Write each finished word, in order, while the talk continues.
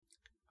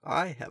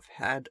I have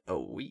had a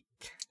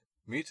week.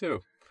 Me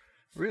too.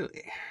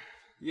 Really?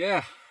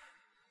 Yeah.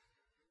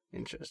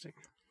 Interesting.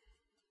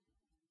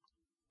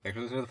 Thanks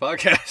for listening to the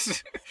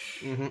podcast.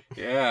 Mm-hmm.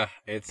 Yeah,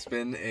 it's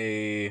been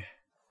a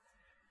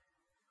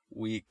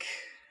week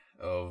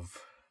of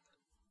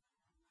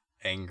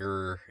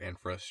anger and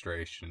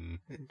frustration,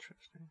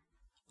 Interesting.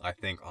 I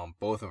think, on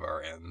both of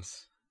our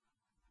ends.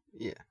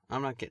 Yeah,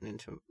 I'm not getting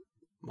into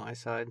my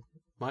side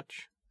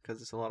much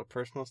because it's a lot of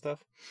personal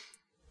stuff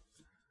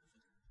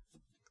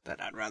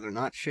that I'd rather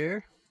not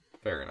share.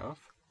 Fair enough.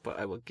 But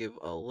I will give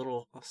a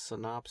little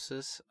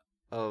synopsis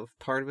of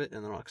part of it,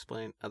 and then I'll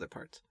explain other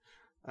parts.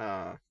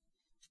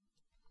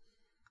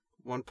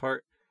 One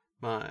part,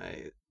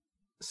 my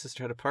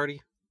sister had a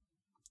party,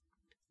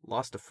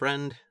 lost a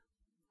friend,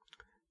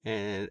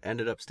 and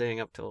ended up staying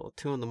up till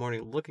 2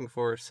 a.m. looking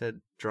for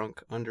said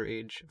drunk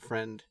underage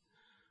friend,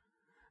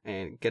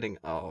 and getting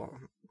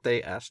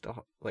they asked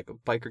a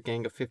biker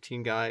gang of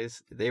 15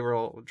 guys. They were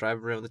all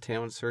driving around the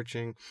town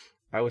searching.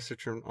 I was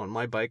searching on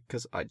my bike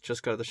because I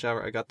just got out of the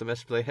shower. I got the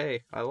message like,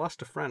 "Hey, I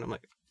lost a friend." I'm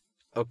like,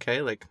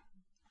 okay,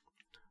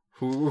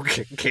 who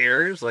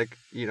cares?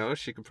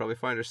 She could probably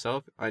find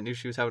herself. I knew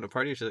she was having a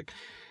party. She's like,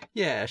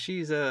 yeah,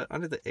 she's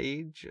under the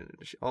age and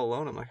she's all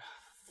alone. I'm like,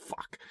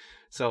 fuck.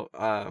 So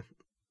I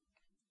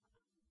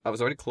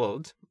was already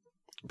clothed,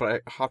 but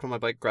I hopped on my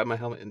bike, grabbed my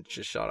helmet, and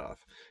just shot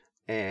off.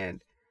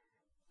 And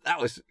that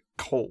was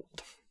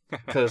cold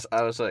because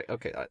I was like,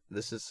 okay,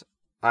 this is,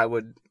 I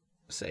would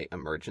say,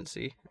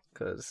 emergency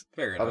because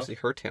obviously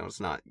her town's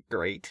not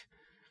great.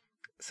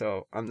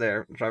 So I'm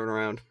there driving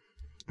around.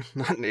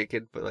 Not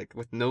naked, but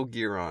with no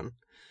gear on,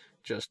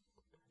 just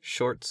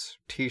shorts,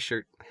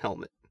 t-shirt,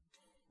 helmet,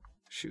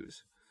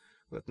 shoes,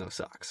 with no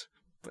socks.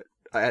 But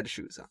I had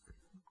shoes on.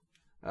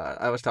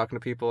 I was talking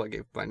to people. I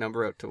gave my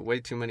number out to way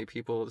too many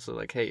people. So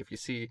hey, if you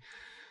see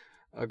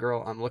a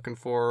girl, I'm looking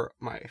for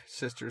my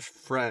sister's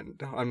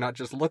friend. I'm not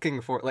just looking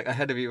for. I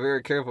had to be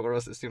very careful, or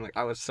else it seemed like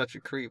I was such a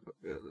creep.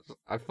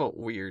 I felt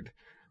weird.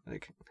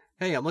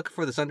 Hey, I'm looking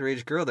for this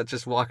underage girl that's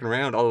just walking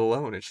around all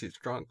alone and she's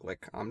drunk.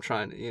 I'm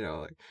trying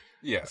to,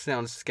 yeah, it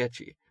sounds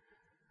sketchy.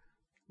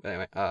 But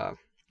anyway,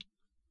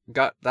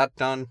 got that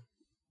done.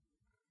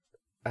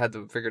 I had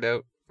them figured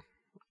out.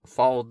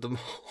 Followed them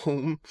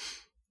home.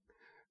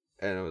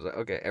 And it was like,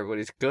 okay,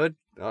 everybody's good.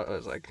 I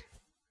was like,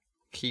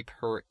 keep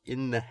her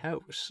in the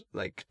house.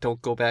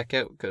 Don't go back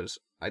out because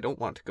I don't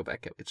want to go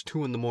back out. It's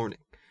 2 a.m.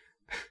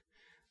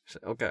 So,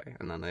 okay.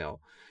 And then they all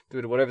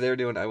did whatever they were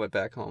doing. I went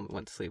back home,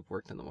 went to sleep,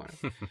 worked in the morning.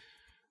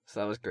 So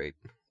that was great.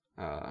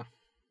 That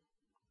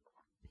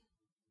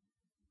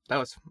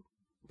was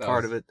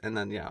part of it. And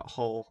then, a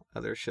whole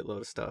other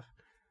shitload of stuff.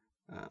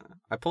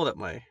 I pulled up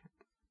my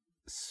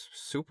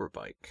super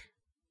bike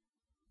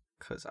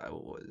because I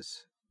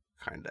was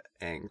kind of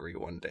angry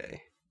one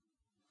day.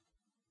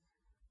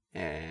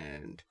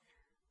 And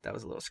that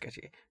was a little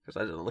sketchy because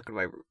I didn't look at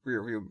my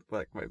rear view,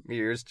 my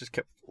mirrors just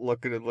kept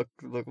looking like,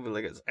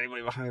 is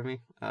anybody behind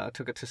me?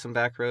 Took it to some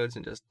back roads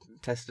and just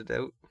tested it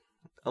out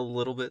a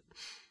little bit.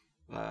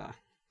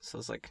 So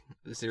it's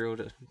 0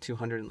 to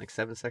 200 in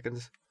 7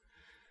 seconds.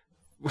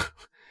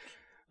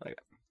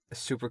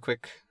 Super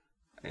quick.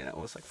 And it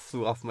was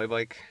flew off my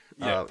bike.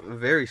 Yeah.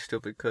 Very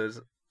stupid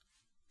because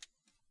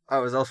I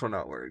was also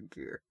not wearing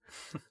gear.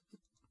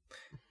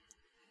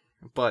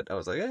 But I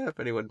was like, if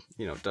anyone,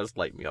 does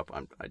light me up,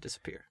 I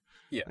disappear.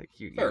 Yeah.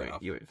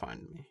 You ain't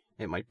find me.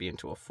 It might be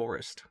into a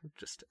forest,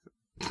 just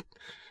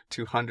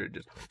 200,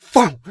 just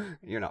boom!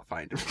 You're not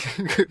finding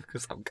me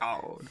because I'm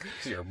gone.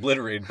 So you're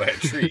obliterated by a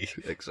tree.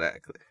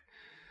 Exactly.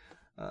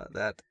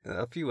 That,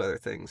 a few other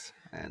things,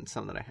 and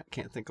some that I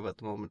can't think of at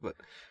the moment, but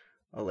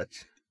I'll let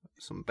you,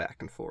 some back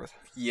and forth.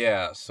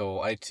 Yeah,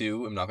 so I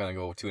too am not going to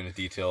go too into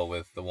detail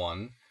with the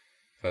one,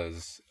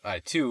 because I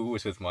too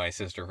was with my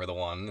sister for the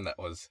one, and that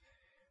was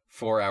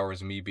 4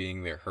 hours of me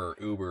being her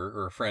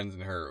Uber, or friends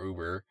in her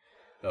Uber,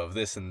 of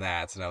this and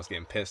that, and I was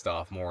getting pissed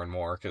off more and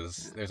more,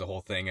 because there's a whole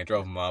thing, I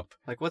drove them up.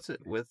 What's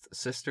it with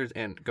sisters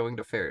and going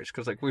to fairs?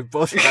 Because, we've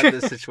both had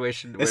this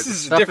situation where this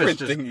is a different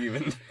thing,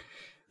 even.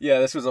 Yeah,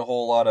 this was a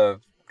whole lot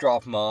of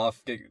drop them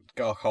off,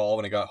 got a call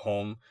when I got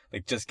home,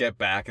 just get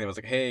back, and it was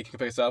hey, can you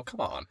pick us up?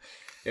 Come on.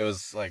 It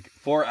was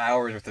 4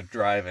 hours worth of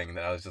driving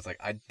that I was just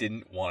I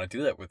didn't want to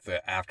do that with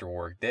the after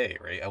work day,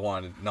 right? I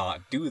wanted to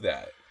not do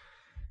that.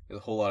 There's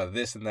a whole lot of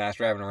this and that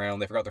driving around.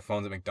 They forgot their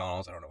phones at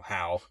McDonald's. I don't know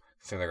how.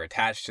 So they're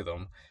attached to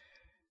them.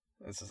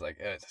 This is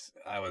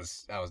I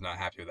was not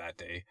happy with that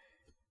day.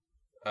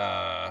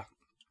 A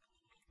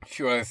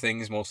few other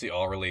things, mostly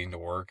all relating to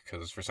work,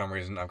 because for some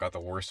reason I've got the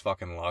worst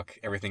fucking luck.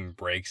 Everything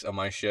breaks on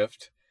my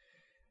shift.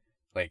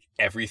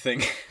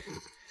 Everything.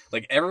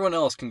 Everyone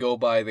else can go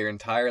by their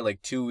entire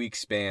 2-week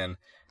span.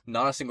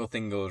 Not a single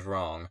thing goes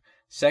wrong.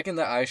 Second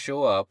that I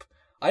show up,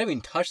 I didn't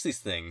even touch these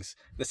things.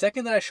 The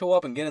second that I show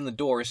up and get in the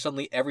door,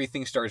 suddenly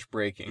everything starts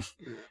breaking.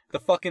 The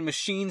fucking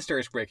machine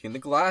starts breaking. The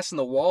glass in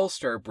the walls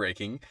start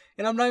breaking.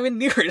 And I'm not even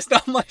near it. It's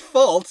not my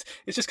fault.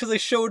 It's just because I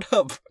showed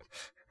up.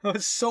 I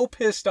was so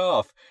pissed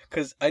off.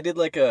 Because I did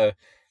a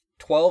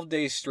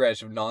 12-day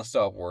stretch of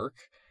nonstop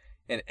work.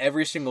 And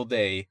every single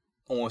day,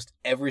 almost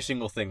every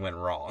single thing went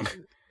wrong.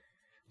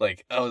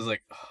 Like, I was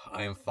like, oh,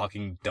 I am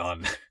fucking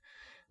done.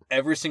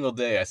 Every single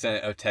day, I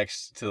sent a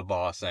text to the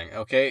boss saying,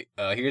 okay,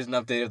 here's an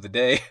update of the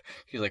day.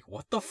 He's like,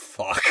 what the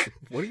fuck?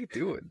 What are you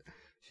doing?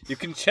 You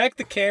can check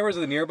the cameras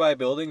of the nearby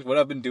buildings, what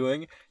I've been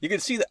doing. You can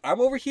see that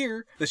I'm over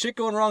here. The shit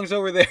going wrong is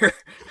over there.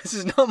 This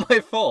is not my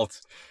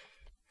fault.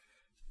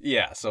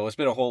 Yeah, so it's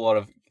been a whole lot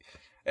of...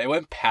 It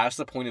went past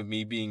the point of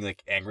me being,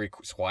 like, angry,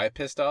 quiet,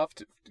 pissed off.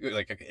 To,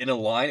 like, in a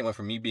line, it went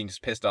from me being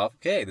just pissed off,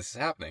 okay, this is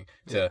happening,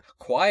 to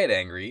quiet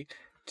angry,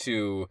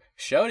 to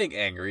shouting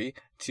angry,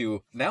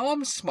 to now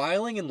I'm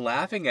smiling and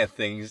laughing at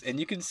things, and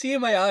you can see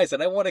in my eyes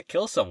that I want to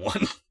kill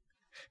someone.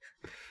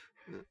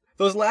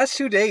 Those last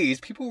 2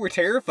 days, people were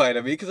terrified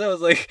of me because I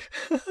was like,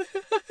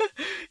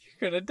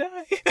 you're gonna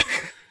die.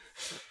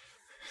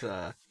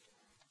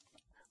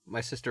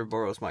 My sister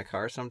borrows my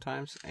car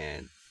sometimes,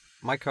 and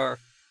my car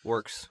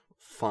works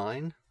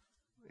fine.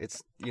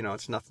 It's,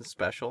 it's nothing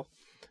special,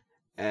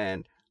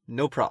 and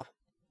no problem.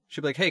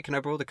 She'll be like, hey, can I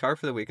borrow the car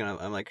for the week? And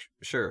I'm like,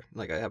 sure.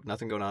 Like, I have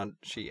nothing going on.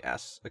 She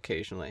asks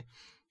occasionally.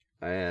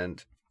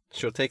 And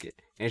she'll take it.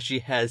 And she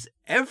has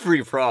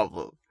every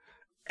problem.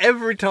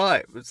 Every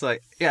time. It's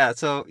like, yeah,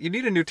 so you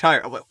need a new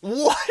tire. I'm like,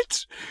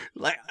 what?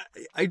 Like,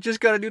 I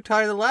just got a new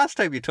tire the last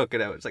time you took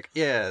it out. It's like,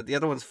 yeah, the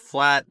other one's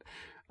flat.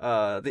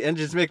 The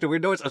engine's making a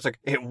weird noise. I was like,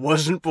 it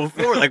wasn't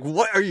before. Like,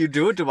 what are you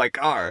doing to my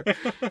car?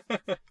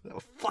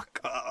 Oh,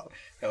 fuck off.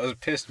 That was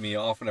pissed me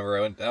off whenever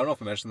I went. I don't know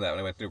if I mentioned that when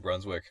I went to New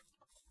Brunswick.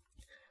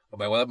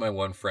 I let my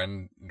one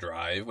friend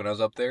drive when I was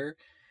up there,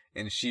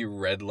 and she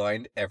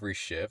redlined every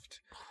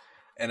shift.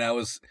 And I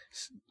was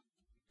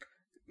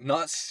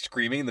not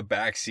screaming in the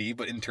back seat,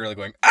 but internally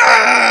going,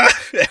 ah!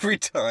 Every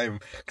time.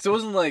 Because it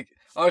wasn't like,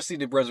 obviously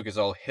New Brunswick is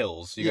all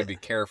hills, so you gotta be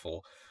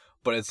careful.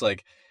 But it's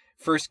like,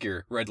 first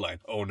gear, red line,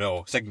 oh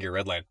no. Second gear,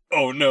 red line,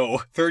 oh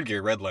no. Third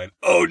gear, red line,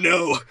 oh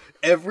no.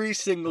 Every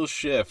single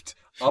shift,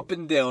 up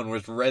and down,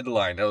 was red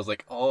line. I was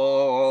like,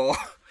 oh,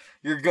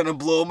 you're gonna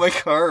blow my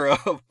car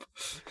up.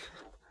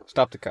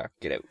 Stop the car.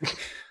 Get out.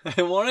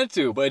 I wanted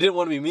to, but I didn't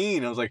want to be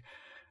mean. I was like,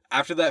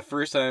 after that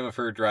first time of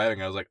her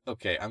driving, I was like,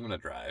 okay, I'm going to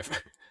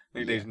drive.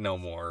 There's no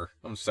more.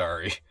 I'm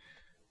sorry.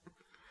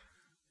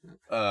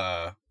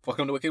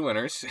 Welcome to Wicked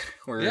Winners.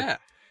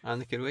 I'm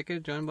the Kid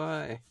Wicked, joined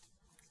by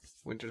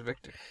Winter's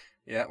Victor.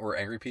 Yeah, we're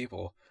angry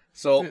people.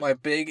 So my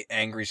big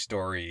angry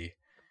story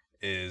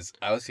is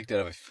I was kicked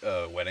out of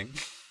a wedding.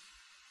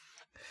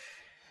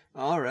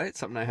 All right,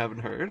 something I haven't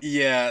heard.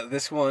 Yeah,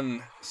 this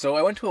one. So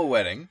I went to a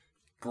wedding.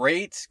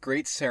 Great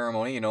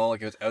ceremony,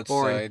 like it was outside.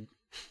 Boring.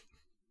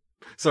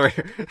 Sorry.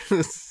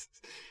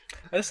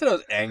 I just said I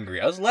was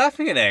angry. I was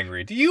laughing and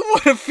angry. Do you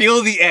want to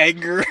feel the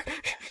anger?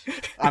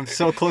 I'm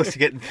so close to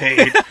getting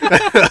paid.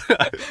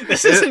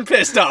 This isn't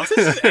pissed off.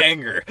 This is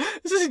anger.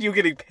 This isn't you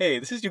getting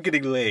paid. This is you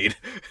getting laid.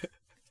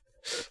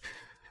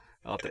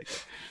 I'll take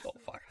it. Oh,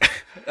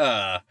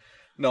 fuck.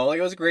 No, like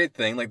it was a great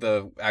thing. Like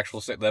the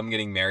actual them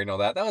getting married and all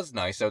that. That was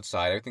nice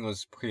outside. Everything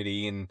was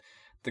pretty and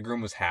the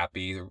groom was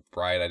happy. The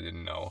bride, I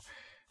didn't know.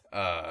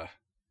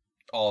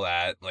 All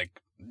that,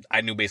 like,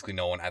 I knew basically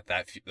no one at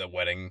the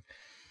wedding.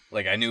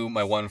 Like, I knew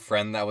my one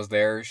friend that was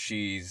there.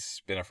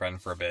 She's been a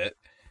friend for a bit.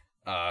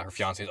 Her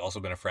fiance has also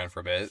been a friend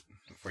for a bit.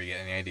 Before you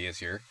get any ideas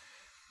here.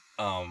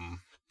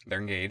 They're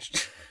engaged.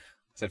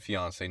 I said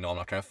fiance. No, I'm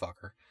not trying to fuck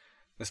her.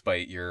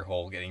 Despite your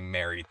whole getting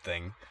married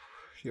thing.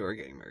 Your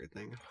getting married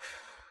thing.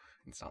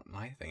 It's not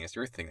my thing. It's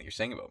your thing that you're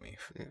saying about me.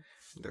 Yeah.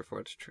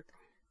 Therefore, it's true.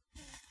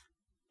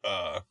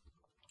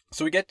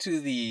 So we get to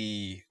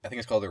I think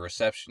it's called the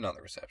reception, not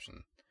the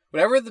reception.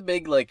 Whatever the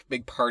big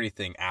party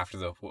thing after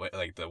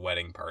the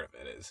wedding part of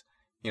it is.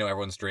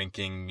 Everyone's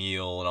drinking,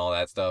 meal, and all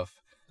that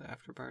stuff. The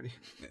after party.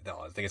 No,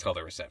 I think it's called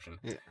the reception.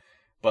 Yeah.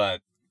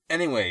 But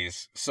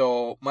anyways,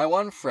 so my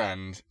one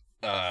friend,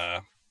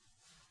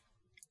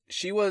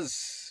 she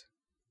was,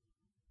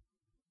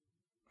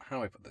 how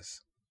do I put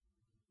this?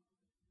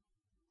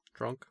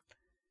 Drunk?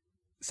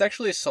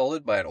 Sexually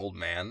assaulted by an old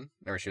man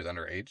whenever she was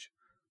underage.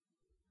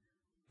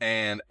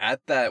 And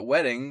at that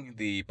wedding,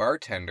 the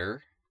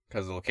bartender,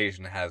 because the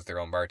location has their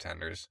own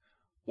bartenders,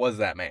 was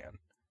that man.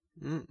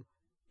 Mm.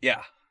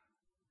 Yeah.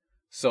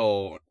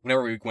 So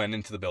whenever we went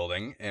into the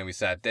building and we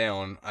sat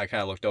down, I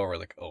kind of looked over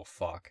like, oh,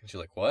 fuck. And she's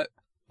like, what?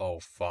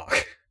 Oh, fuck.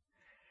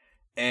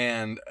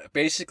 And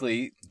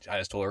basically, I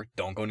just told her,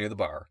 don't go near the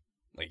bar.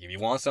 Like, if you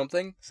want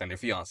something, send your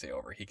fiance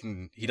over.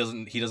 He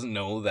doesn't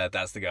know that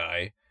that's the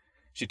guy.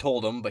 She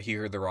told him, but he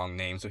heard the wrong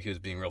name, so he was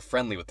being real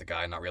friendly with the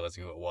guy, not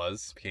realizing who it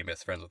was. Became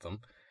best friends with him.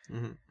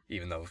 Mm-hmm.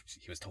 Even though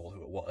he was told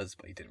who it was,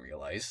 but he didn't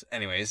realize.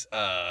 Anyways,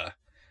 so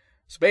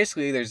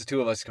basically, there's the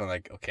two of us kind of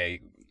like, okay,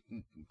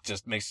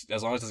 just makes,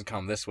 as long as it doesn't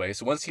come this way.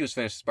 So once he was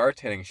finished his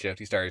bartending shift,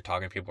 he started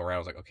talking to people around. I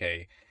was like,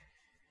 okay,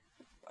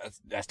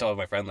 I told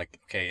my friend, like,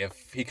 okay,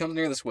 if he comes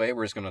near this way,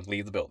 we're just going to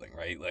leave the building,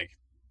 right? Like,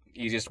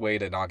 easiest way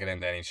to not get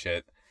into any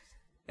shit.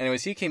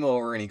 Anyways, he came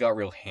over and he got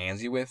real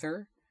handsy with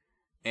her.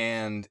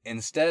 And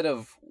instead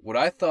of what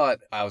I thought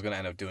I was going to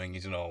end up doing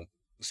is,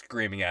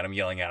 screaming at him,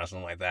 yelling at him,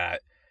 something like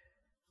that,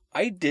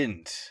 I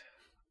didn't.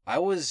 I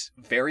was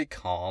very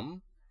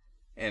calm.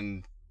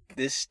 And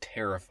this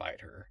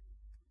terrified her.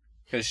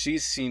 Because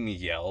she's seen me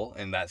yell,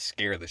 and that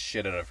scared the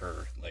shit out of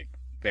her, like,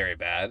 very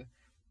bad.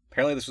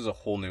 Apparently this was a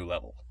whole new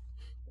level.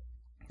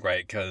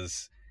 Right?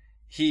 Because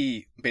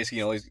he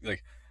basically, he's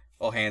like,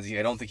 all handsy.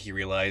 I don't think he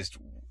realized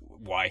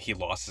why he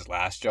lost his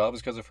last job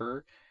is because of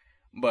her.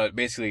 But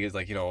basically, he's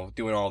like,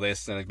 doing all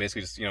this, and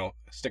basically just,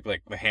 stick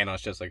like my hand on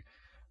his chest, like,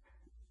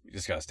 you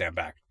just gotta stand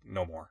back,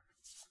 no more.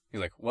 He's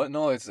like, what?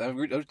 No,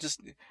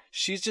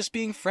 she's just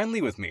being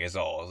friendly with me is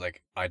all. I was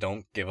like, I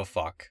don't give a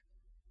fuck.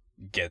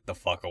 Get the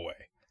fuck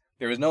away.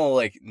 There was no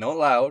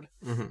loud,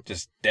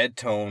 just dead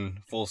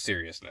tone, full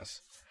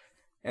seriousness.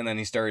 And then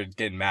he started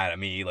getting mad at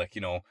me, like,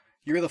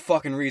 you're the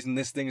fucking reason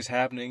this thing is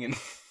happening. And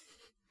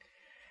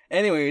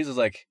anyways, it's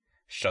like,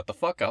 shut the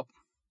fuck up.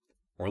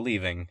 We're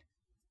leaving.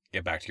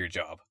 Get back to your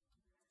job.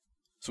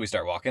 So we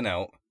start walking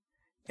out.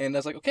 And I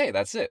was like, okay,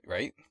 that's it,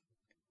 right?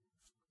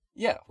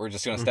 Yeah, we're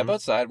just going to step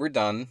outside. We're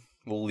done.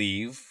 We'll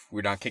leave.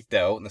 We're not kicked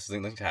out. And this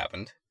thing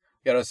happened.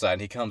 We got outside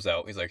and he comes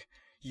out. He's like,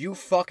 you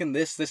fucking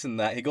this, and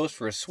that. He goes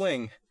for a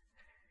swing.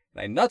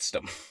 And I nutsed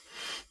him.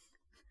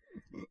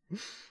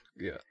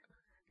 Yeah.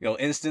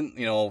 Instant,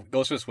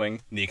 goes for a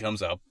swing. Knee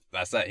comes up.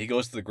 That's that. He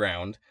goes to the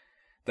ground.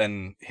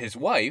 Then his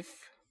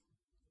wife,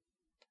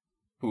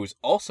 who's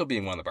also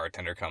being one of the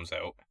bartender, comes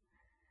out.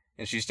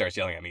 And she starts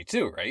yelling at me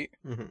too, right?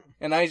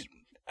 And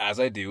as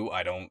I do,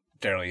 I don't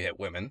generally hit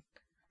women.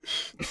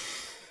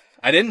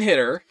 I didn't hit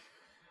her,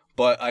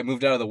 but I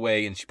moved out of the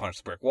way and she punched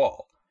the brick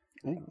wall.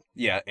 Ooh.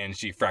 Yeah, and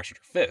she fractured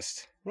her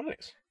fist.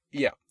 Nice.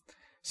 Yeah.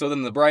 So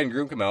then the bride and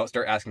groom come out,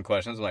 start asking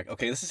questions. I'm like,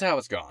 okay, this is how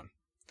it's gone.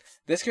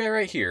 This guy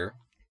right here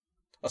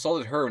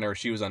assaulted her whenever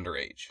she was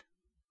underage.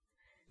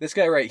 This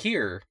guy right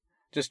here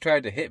just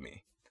tried to hit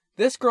me.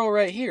 This girl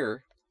right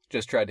here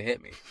just tried to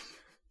hit me.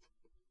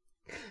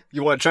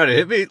 You want to try to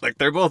hit me? Like,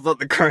 they're both on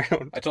the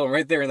ground. I told him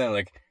right there and then,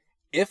 like,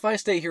 if I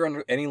stay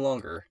here any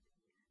longer,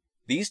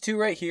 these two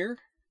right here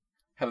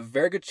have a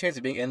very good chance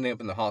of ending up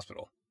in the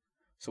hospital.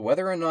 So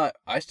whether or not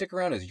I stick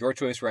around is your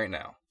choice right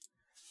now.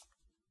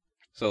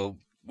 So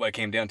what it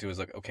came down to is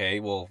like, okay,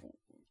 well,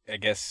 I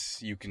guess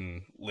you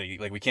can leave.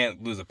 Like, we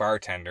can't lose a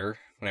bartender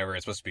whenever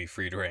it's supposed to be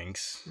free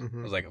drinks.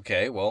 I was like,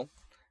 okay, well,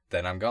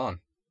 then I'm gone.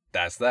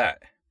 That's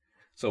that.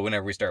 So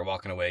whenever we start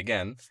walking away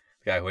again,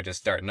 the guy who had just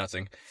started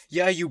nutsing,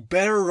 yeah, you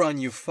better run,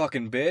 you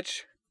fucking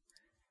bitch.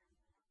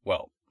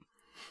 Well,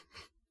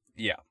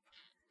 yeah.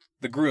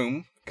 The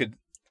groom could,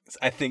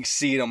 I think,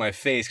 see it on my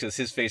face because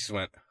his face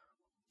went,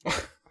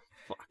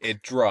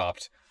 it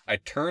dropped. I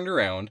turned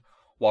around,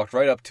 walked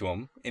right up to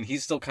him, and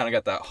he's still kind of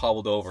got that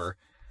hobbled over.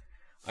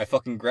 I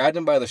fucking grabbed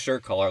him by the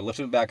shirt collar,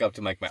 lifted him back up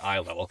to like my eye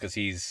level because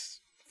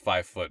he's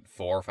 5'4",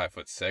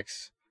 5'6".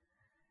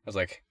 I was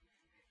like,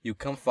 you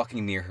come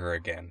fucking near her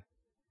again.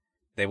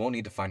 They won't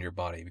need to find your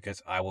body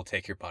because I will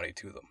take your body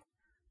to them.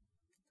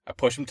 I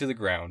push him to the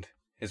ground.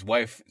 His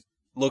wife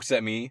looks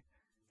at me.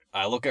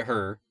 I look at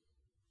her.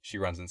 She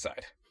runs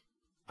inside.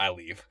 I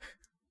leave.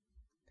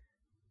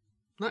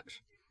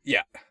 Nice.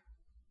 Yeah.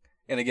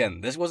 And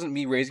again, this wasn't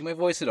me raising my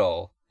voice at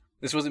all.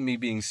 This wasn't me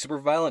being super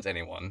violent to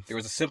anyone. There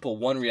was a simple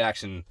one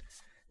reaction,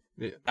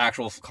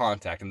 actual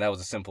contact, and that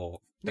was a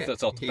simple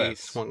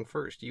self-defense. He swung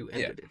first. You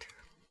ended it.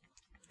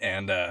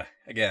 And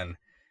again,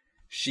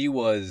 she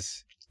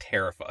was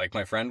terrified. Like,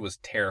 my friend was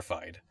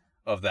terrified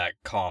of that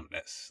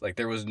calmness. Like,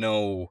 there was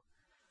no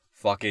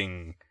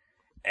fucking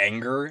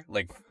anger.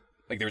 Like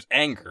there was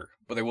anger,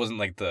 but there wasn't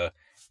like the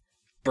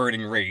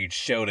burning rage,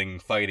 shouting,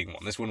 fighting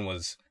one. This one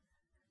was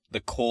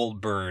the cold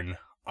burn.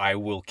 I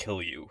will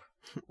kill you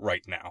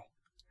right now.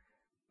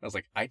 I was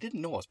like, I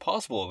didn't know it was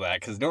possible of that,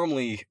 because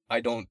normally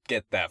I don't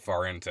get that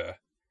far into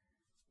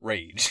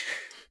rage.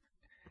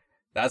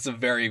 That's a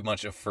very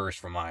much a first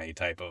for my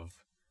type of,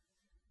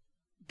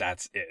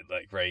 that's it,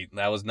 like, right?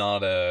 That was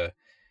not a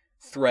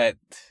threat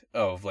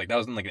of, like, that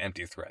wasn't like an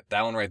empty threat.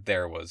 That one right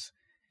there was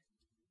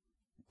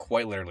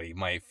quite literally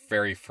my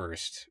very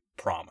first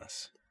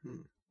promise.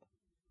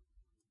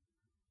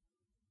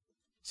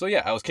 So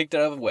yeah, I was kicked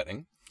out of a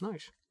wedding.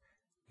 Nice.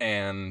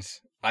 And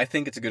I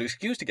think it's a good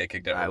excuse to get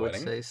kicked out of a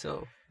wedding. I would say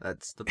so.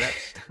 That's the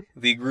best.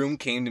 The groom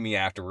came to me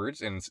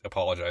afterwards and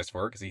apologized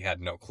for it because he had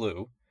no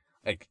clue.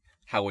 Like,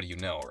 how would you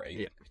know, right?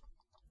 Yeah.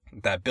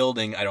 That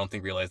building, I don't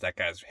think realized that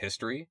guy's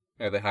history.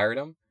 They hired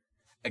him.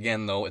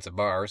 Again, though, it's a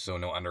bar, so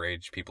no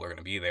underage people are going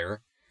to be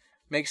there.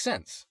 Makes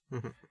sense.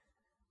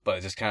 But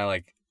it's just kind of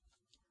like,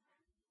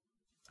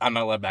 I'm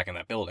not allowed back in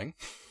that building.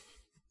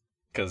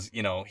 Because,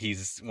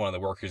 he's one of the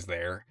workers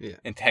there. Yeah.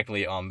 And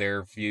technically, on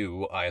their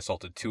view, I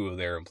assaulted 2 of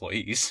their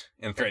employees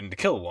and threatened to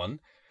kill one.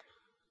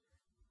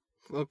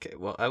 Okay,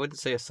 well, I wouldn't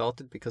say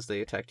assaulted because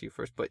they attacked you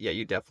first, but yeah,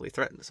 you definitely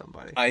threatened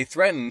somebody. I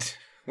threatened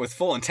with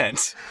full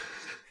intent.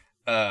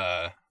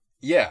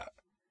 Yeah.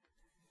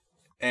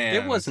 And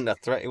it wasn't a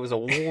threat, it was a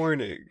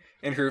warning.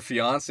 And her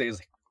fiance is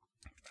like,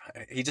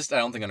 I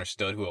don't think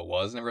understood who it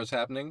was whenever it was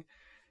happening.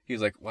 He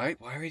was like, why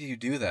did you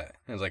do that?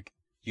 And I was like,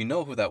 you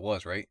know who that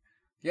was, right?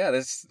 Yeah,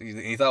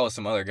 he thought it was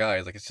some other guy.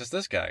 He's like, it's just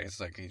this guy. It's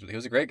like, he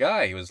was a great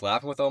guy. He was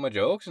laughing with all my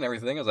jokes and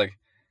everything. I was like,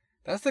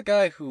 that's the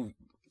guy who,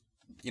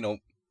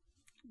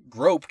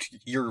 groped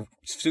your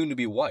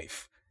soon-to-be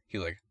wife.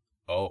 He's like,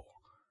 oh.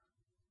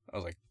 I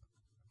was like,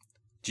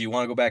 do you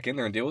want to go back in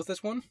there and deal with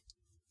this one?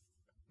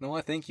 No,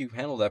 I think you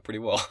handled that pretty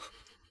well.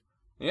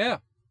 Yeah,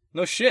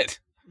 no shit.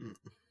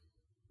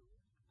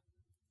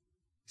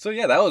 So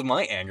yeah, that was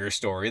my anger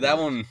story. That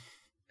one...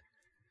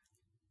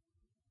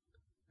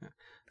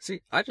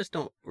 See, I just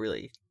don't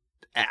really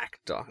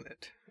act on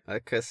it.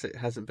 Because it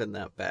hasn't been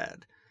that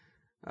bad.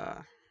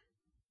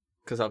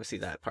 Because obviously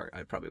that part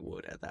I probably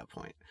would at that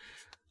point.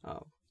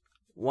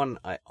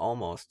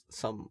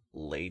 Some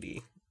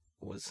lady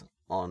was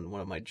on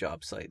one of my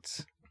job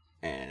sites,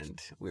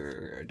 and we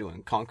were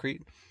doing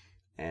concrete,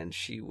 and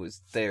she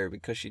was there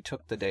because she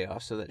took the day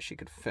off so that she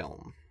could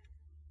film.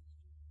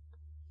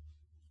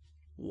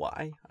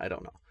 Why? I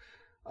don't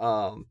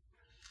know.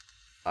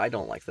 I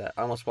don't like that.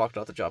 I almost walked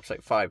off the job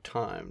site 5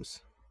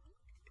 times,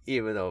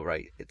 even though,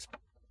 right, it's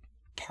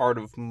part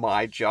of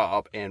my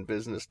job and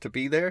business to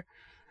be there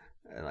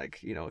and,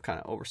 like, you know, kind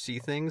of oversee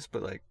things,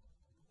 but, like,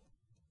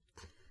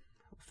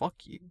 fuck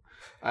you.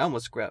 I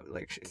almost grabbed,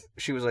 like,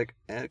 she was like,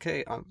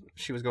 okay,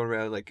 she was going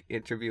around, like,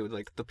 interviewing,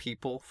 like, the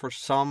people for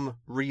some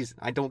reason.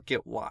 I don't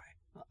get why.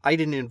 I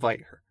didn't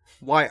invite her.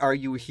 Why are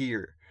you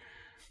here?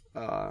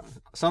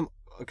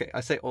 Okay,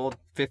 I say old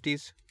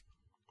 50s.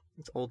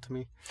 It's old to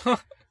me.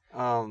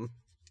 But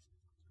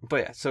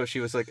yeah, so she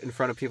was, like, in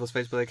front of people's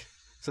face, but, like,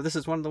 so this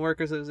is one of the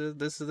workers, this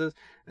is this,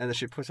 and then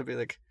she puts up, be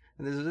like,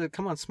 and this is it,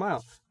 come on,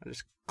 smile. I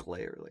just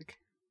glare, like,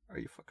 are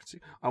you fucking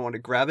serious? I want to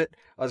grab it.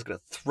 I was going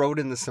to throw it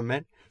in the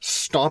cement,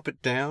 stomp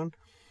it down,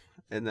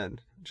 and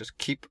then just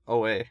keep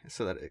away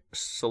so that it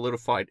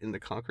solidified in the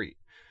concrete.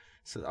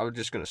 So I was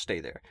just going to stay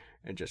there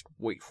and just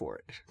wait for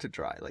it to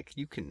dry. Like,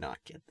 you cannot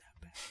get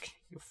that back,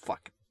 you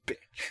fucking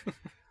bitch.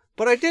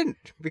 But I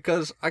didn't,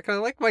 because I kind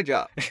of like my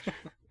job.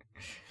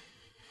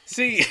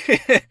 See,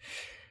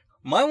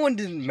 my one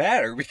didn't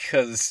matter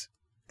because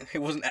it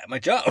wasn't at my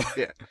job.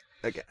 Yeah,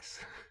 I guess.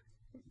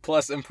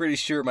 Plus, I'm pretty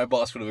sure my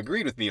boss would have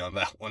agreed with me on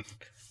that one.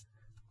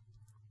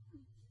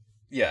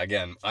 Yeah,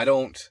 again, I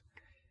don't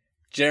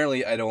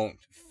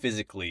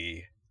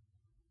physically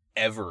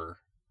ever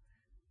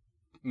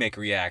make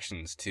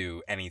reactions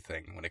to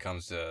anything when it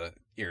comes to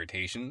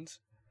irritations.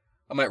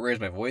 I might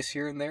raise my voice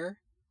here and there,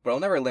 but I'll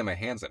never lay my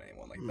hands on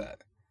anyone like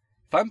that.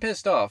 If I'm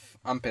pissed off,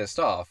 I'm pissed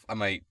off. I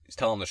might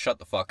tell them to shut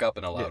the fuck up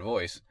in a loud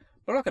voice,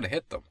 but I'm not going to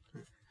hit them.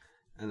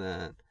 And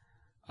then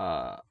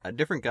a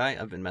different guy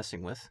I've been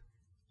messing with,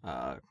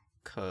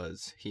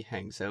 because he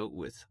hangs out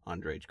with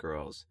underage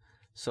girls.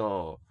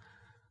 So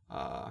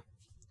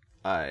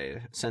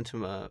I sent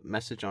him a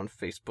message on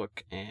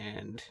Facebook,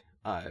 and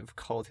I've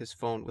called his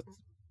phone with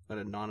an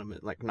anonymous,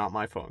 like, not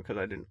my phone, because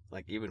I didn't,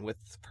 like, even with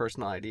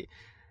personal ID.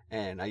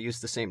 And I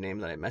used the same name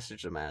that I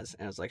messaged him as.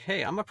 And I was like,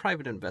 hey, I'm a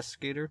private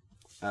investigator.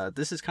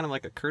 This is kind of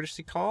like a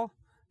courtesy call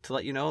to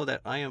let you know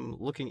that I am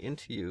looking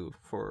into you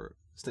for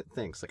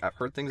things. Like, I've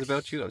heard things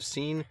about you. I've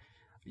seen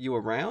you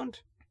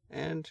around.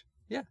 And,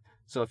 yeah.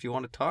 So if you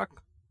want to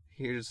talk,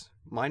 here's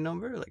my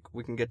number. Like,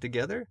 we can get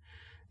together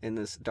in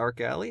this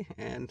dark alley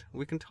and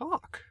we can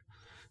talk,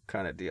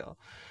 kind of deal.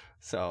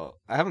 So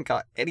I haven't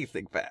got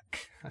anything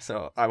back.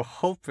 So I'm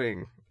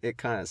hoping it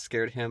kind of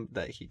scared him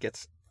that he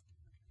gets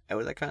out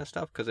of that kind of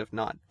stuff. Because if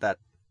not,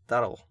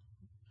 that'll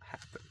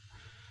happen.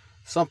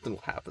 Something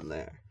will happen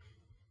there.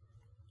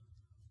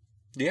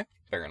 Yeah,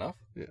 fair enough.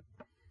 Yeah.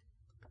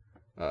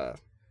 I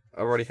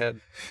already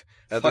had...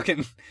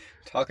 Fucking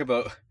talk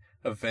about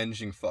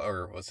avenging...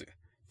 or what's it?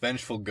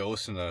 Vengeful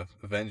ghost and a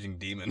avenging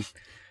demon.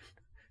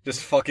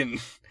 Just fucking...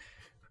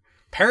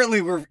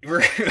 Apparently we're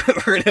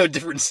in a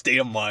different state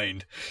of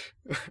mind.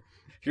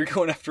 You're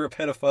going after a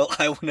pedophile,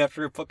 I went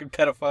after a fucking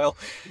pedophile.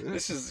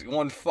 This is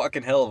one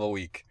fucking hell of a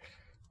week.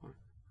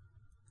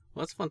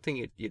 Well, that's one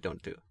thing you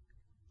don't do,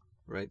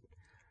 right?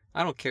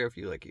 I don't care if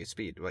you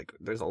speed. Like,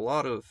 there's a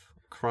lot of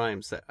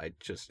crimes that I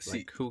just,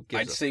 who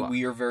gives a fuck? I'd say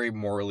we are very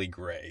morally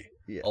gray.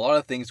 Yeah. A lot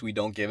of things we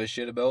don't give a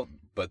shit about,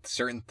 but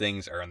certain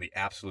things are in the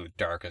absolute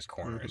darkest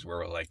corners where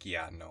we're like,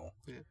 yeah, no.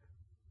 Yeah.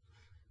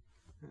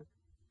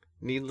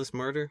 Needless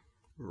murder?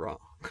 Wrong.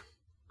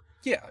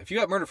 Yeah, if you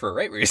got murdered for a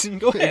right reason,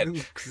 go ahead.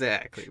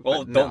 Exactly.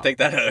 Well, don't take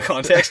that out of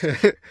context.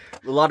 A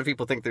lot of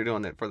people think they're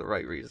doing it for the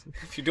right reason.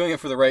 If you're doing it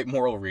for the right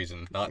moral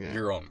reason, not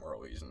your own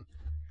moral reason.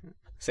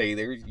 Say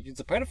it's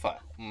a pedophile.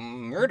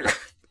 Murder.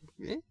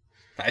 Yeah.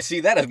 I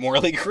see that as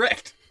morally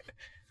correct.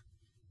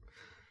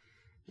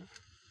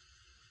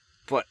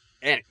 But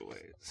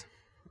anyways,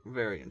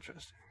 very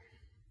interesting.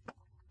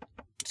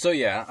 So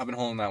yeah, I've been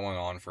holding that one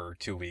on for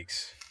 2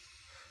 weeks.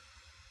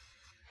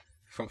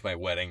 From my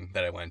wedding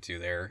that I went to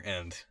there,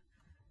 and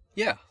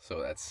yeah, so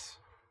that's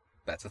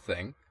a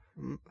thing.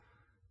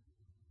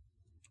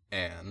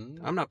 And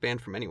I'm not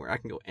banned from anywhere. I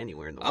can go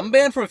anywhere in the world. I'm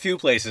banned from a few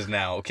places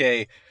now,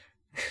 okay?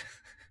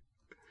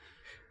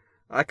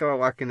 I can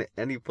walk into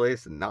any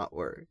place and not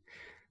worry.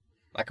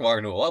 I can walk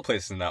into a lot of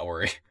places and not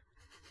worry.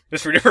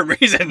 Just for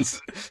different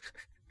reasons.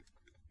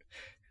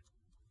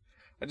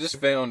 I just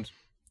found,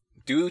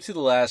 due to the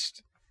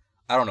last,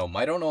 I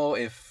don't know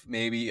if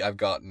maybe I've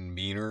gotten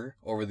meaner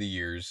over the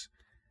years,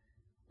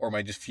 or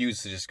my just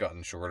fuse has just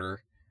gotten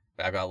shorter.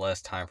 I've got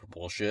less time for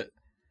bullshit.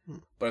 Hmm.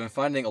 But I've been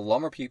finding a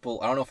lot more people.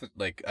 I don't know if it,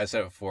 like I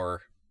said it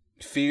before,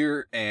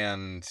 fear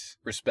and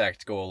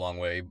respect go a long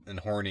way,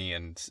 and horny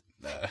and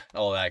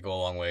all that go a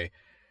long way.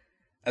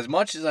 As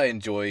much as I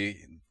enjoy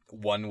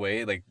one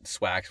way, like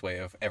Swack's way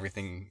of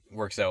everything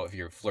works out if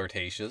you're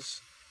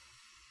flirtatious,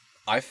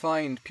 I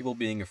find people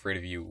being afraid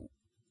of you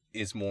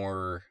is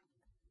more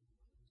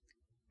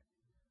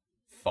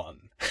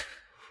fun.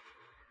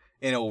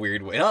 In a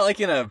weird way. Not like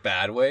in a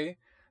bad way,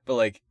 but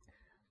like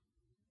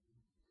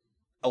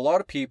a lot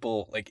of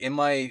people, like in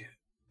my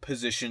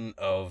position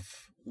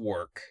of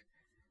work,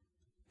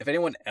 if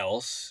anyone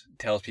else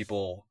tells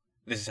people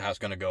this is how it's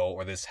going to go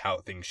or this is how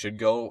things should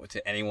go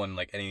to anyone,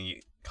 like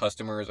any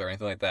customers or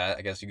anything like that,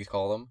 I guess you could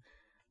call them,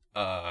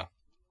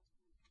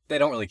 they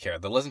don't really care.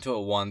 They'll listen to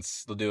it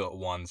once, they'll do it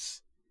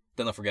once,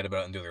 then they'll forget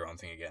about it and do their own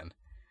thing again.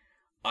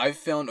 I've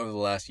found over the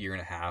last year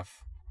and a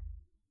half,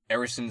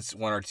 ever since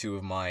one or two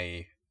of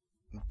my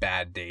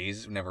bad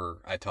days,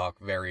 whenever I talk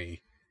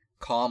very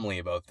calmly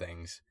about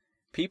things,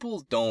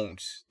 people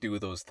don't do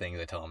those things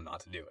I tell them not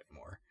to do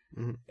anymore.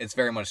 Mm-hmm. It's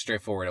very much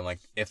straightforward. I'm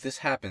like, if this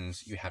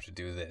happens, you have to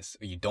do this.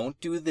 Or you don't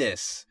do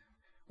this.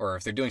 Or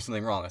if they're doing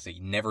something wrong, I say,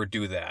 you never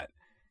do that.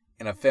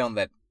 And I've found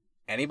that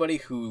anybody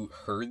who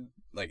heard,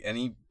 like,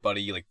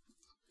 anybody, like,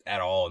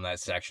 at all in that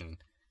section,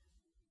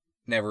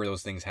 never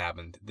those things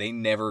happened. They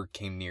never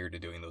came near to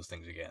doing those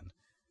things again.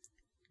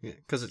 Yeah,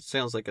 because it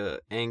sounds like a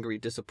angry,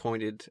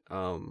 disappointed,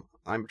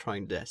 I'm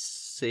trying to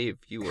save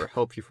you or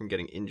help you from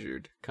getting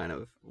injured kind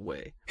of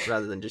way,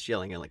 rather than just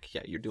yelling at like,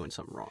 yeah, you're doing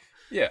something wrong.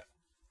 Yeah.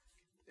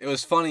 It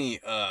was funny,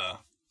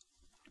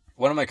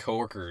 one of my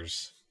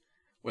coworkers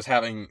was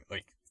having,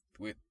 like,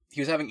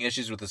 he was having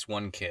issues with this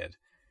one kid,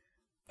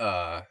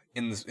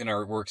 in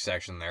our work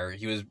section there.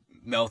 He was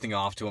mouthing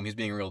off to him, he's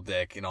being a real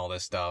dick and all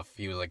this stuff.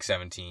 He was like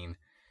 17,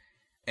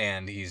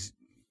 and he's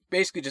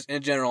basically just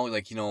in general,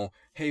 like, you know,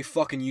 hey,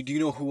 fucking you, do you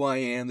know who I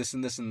am? This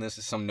and this and this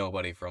is some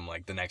nobody from,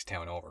 like, the next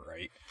town over,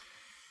 right?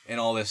 And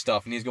all this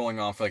stuff. And he's going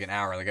on for, like, an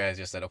hour. The guy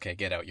just said, okay,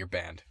 get out. You're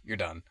banned. You're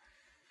done.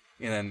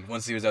 And then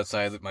once he was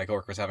outside, my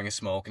coworker was having a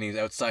smoke, and he was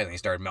outside, and he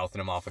started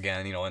mouthing him off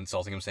again, you know,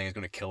 insulting him, saying he's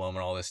going to kill him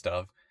and all this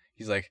stuff.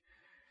 He's like,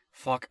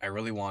 fuck, I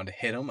really wanted to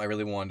hit him. I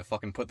really wanted to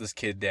fucking put this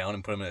kid down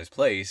and put him in his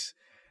place.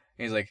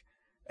 And he's like,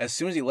 as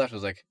soon as he left, I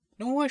was like,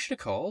 no, who I should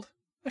have called?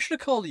 I should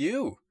have called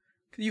you.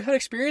 You had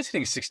experience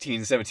hitting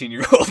 16,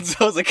 17-year-olds.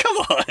 I was like, come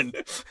on.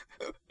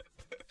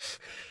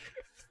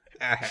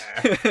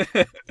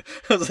 I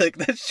was like,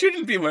 that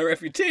shouldn't be my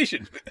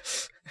reputation.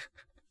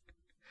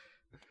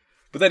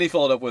 But then he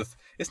followed up with,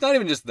 it's not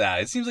even just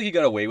that. It seems like you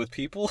got away with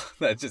people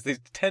that just, they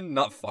tend to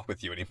not fuck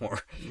with you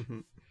anymore. Mm-hmm.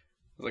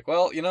 I was like,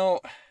 well, you know,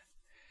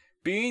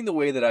 being the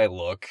way that I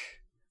look,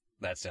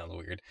 that sounds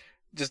weird.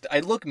 Just,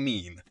 I look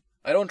mean.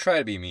 I don't try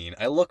to be mean.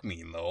 I look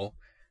mean, though.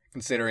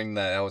 Considering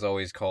that I was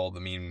always called the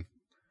mean...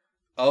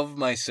 Of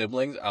my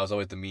siblings, I was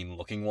always the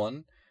mean-looking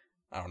one.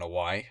 I don't know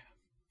why.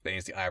 They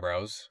used the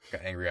eyebrows.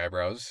 Got angry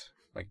eyebrows.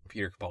 Like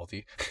Peter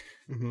Capaldi.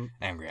 Mm-hmm.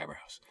 Angry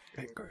eyebrows.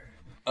 Angry.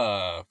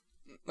 Like,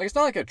 it's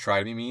not like I try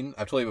to be mean.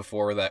 I've told you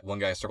before that one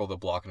guy circled the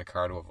block in a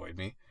car to avoid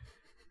me.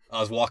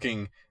 I was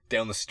walking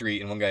down the street,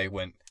 and one guy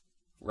went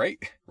right,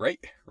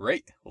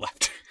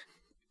 left.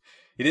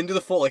 He didn't do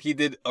the full, like he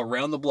did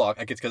around the block.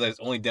 I guess because I was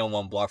only down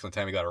one block from the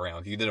time he got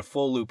around. He did a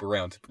full loop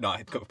around to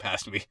not go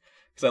past me.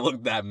 Because I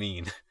looked that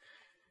mean.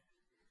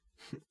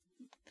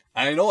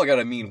 I know I got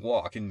a mean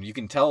walk, and you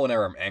can tell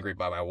whenever I'm angry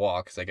by my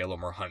walk, because I get a little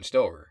more hunched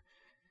over.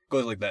 It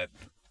goes like that.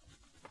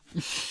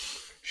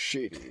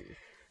 Shady.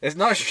 It's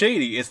not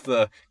shady, it's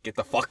the, get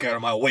the fuck out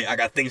of my way, I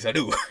got things to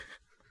do.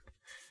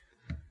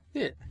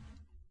 Yeah.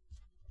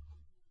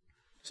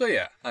 So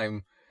yeah,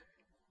 I'm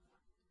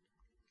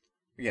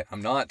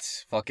not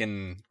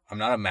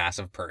a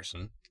massive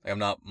person. Like, I'm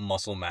not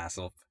muscle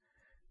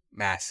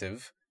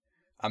massive.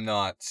 I'm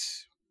not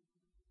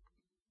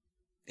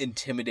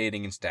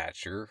intimidating in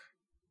stature.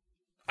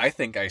 I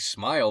think I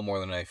smile more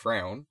than I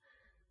frown,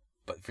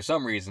 but for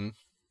some reason,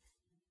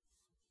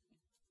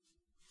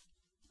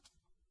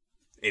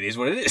 it is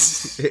what it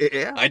is.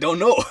 Yeah. I don't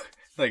know.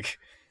 Like,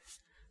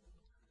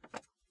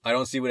 I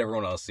don't see what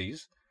everyone else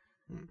sees.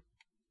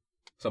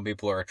 Some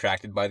people are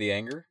attracted by the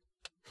anger.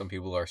 Some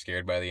people are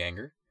scared by the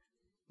anger.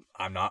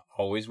 I'm not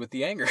always with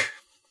the anger.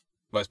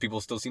 Most people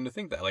still seem to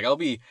think that. Like, I'll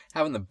be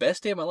having the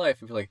best day of my life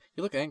and be like,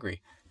 you look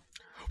angry.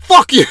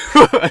 Fuck you!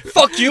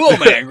 Fuck you,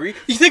 I'm angry.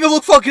 You think I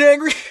look fucking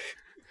angry?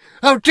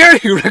 How dare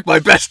you wreck my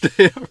best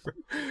day ever?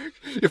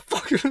 You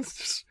fucking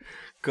just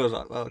goes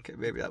on. Well, okay,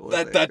 maybe that was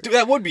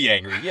that would be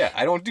angry. Yeah,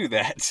 I don't do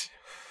that.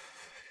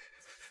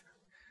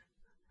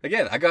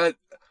 Again, I got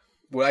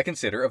what I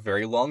consider a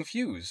very long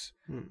fuse.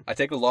 I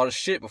take a lot of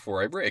shit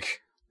before I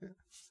break.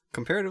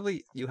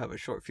 Comparatively, you have a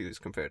short fuse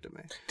compared to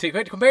me.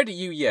 Compared to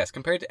you, yes.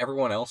 Compared to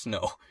everyone else,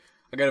 no.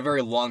 I got a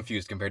very long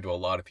fuse compared to a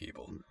lot of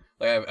people.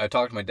 Like, I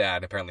talked to my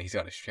dad. Apparently, he's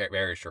got a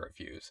very short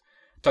fuse.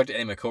 Talked to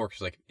any of my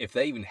coworkers, like, if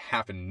that even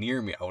happened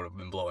near me, I would have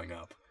been blowing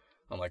up.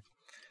 I'm like,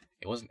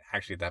 it wasn't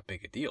actually that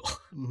big a deal.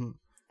 Mm-hmm.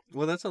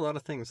 Well, that's a lot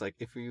of things. Like,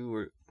 if you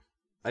were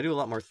I do a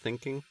lot more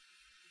thinking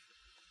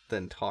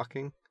than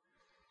talking,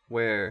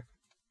 where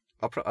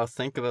I'll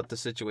think about the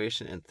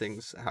situation and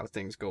how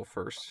things go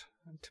first,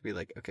 to be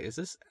like, okay, is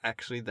this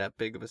actually that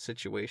big of a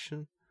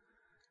situation?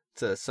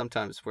 To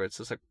sometimes where it's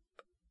just like,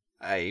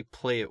 I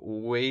play it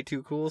way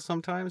too cool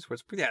sometimes, where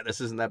it's, yeah,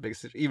 this isn't that big,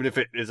 even if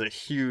it is a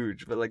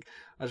huge, but like,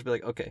 I'll just be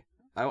like, okay,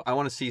 I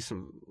want to see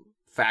some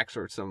facts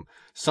or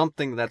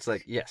something that's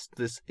like, yes,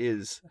 this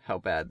is how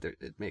bad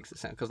it makes it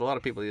sound. Because a lot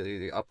of people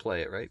either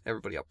upplay it, right?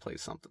 Everybody upplays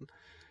something.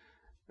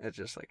 It's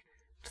just like,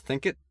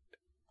 think it,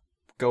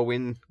 go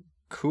in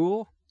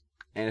cool,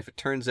 and if it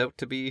turns out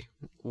to be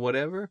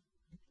whatever,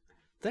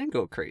 then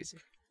go crazy.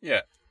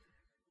 Yeah.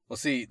 Well,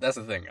 see, that's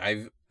the thing.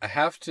 I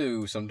have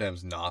to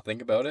sometimes not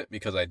think about it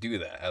because I do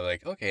that. I'm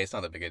like, okay, it's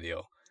not that big a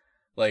deal.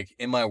 Like,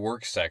 in my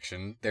work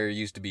section, there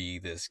used to be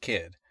this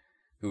kid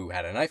who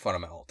had a knife on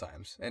him at all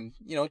times. And,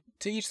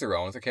 to each their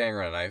own. If they're carrying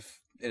around a knife,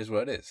 it is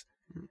what it is.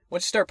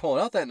 Once you start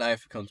pulling out that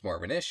knife, it becomes more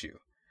of an issue.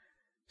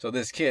 So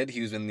this kid,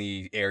 he was in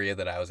the area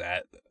that I was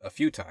at a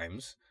few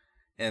times,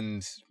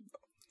 and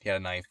he had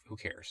a knife. Who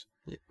cares?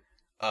 Yeah.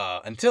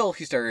 Until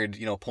he started,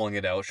 pulling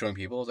it out, showing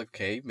people. I was like,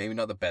 okay, maybe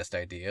not the best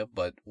idea,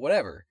 but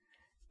whatever.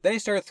 Then he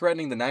started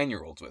threatening the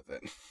 9-year-olds with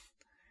it.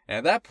 And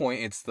at that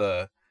point, it's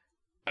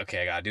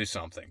okay, I gotta do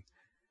something.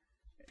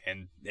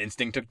 And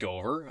instinct took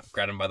over,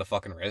 grabbed him by the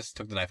fucking wrist,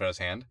 took the knife out of his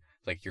hand.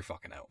 Like, you're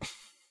fucking out.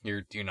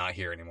 You're not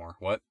here anymore.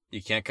 What?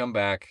 You can't come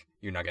back.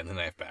 You're not getting the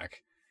knife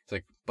back. It's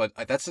like, but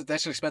that's an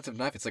expensive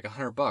knife. It's like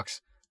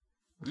 $100.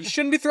 You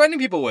shouldn't be threatening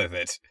people with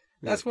it.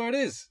 That's what it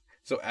is.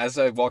 So as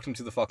I walked him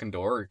to the fucking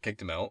door, or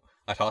kicked him out,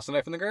 I tossed the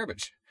knife in the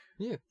garbage.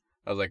 Yeah.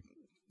 I was like,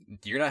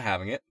 you're not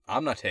having it.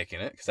 I'm not taking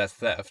it, because that's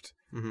theft.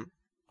 Mm-hmm.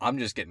 I'm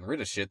just getting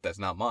rid of shit that's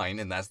not mine,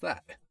 and that's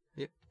that.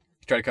 Yeah.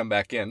 He tried to come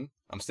back in.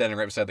 I'm standing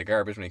right beside the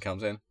garbage when he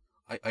comes in.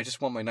 I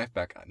just want my knife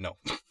back. No.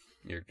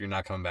 You're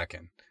not coming back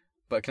in.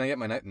 But can I get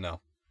my knife?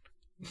 No.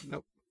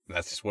 Nope.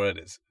 That's just what it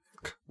is.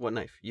 What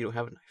knife? You don't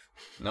have a knife.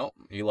 No,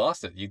 you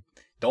lost it. You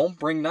don't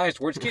bring knives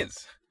towards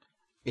kids.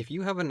 If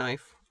you have a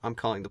knife, I'm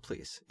calling the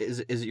police. Is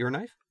it your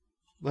knife?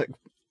 Like,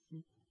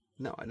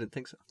 no, I didn't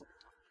think so.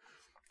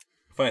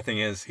 Funny thing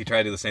is, he tried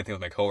to do the same thing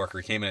with my coworker.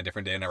 He came in a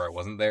different day whenever I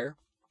wasn't there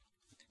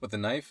with the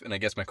knife, and I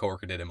guess my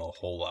coworker did him a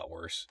whole lot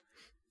worse.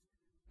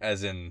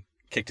 As in,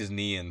 kicked his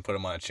knee and put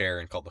him on a chair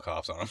and called the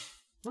cops on him.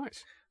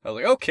 Nice. I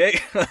was like, okay,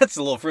 that's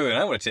a little further than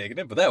I would have taken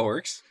it, but that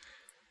works.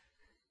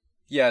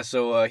 Yeah,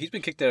 so he's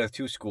been kicked out of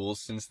 2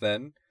 schools since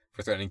then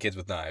for threatening kids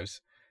with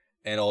knives.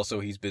 And also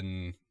his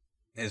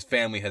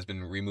family has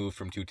been removed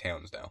from 2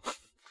 towns now.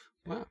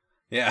 Wow.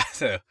 Yeah,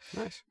 so.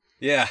 Nice.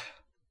 Yeah.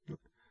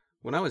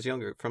 When I was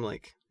younger, from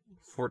like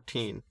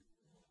 14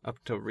 up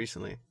till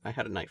recently, I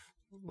had a knife,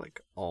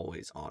 like,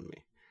 always on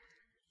me.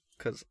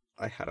 Because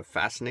I had a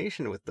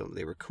fascination with them.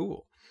 They were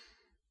cool.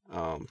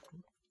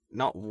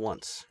 Not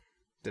once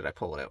did I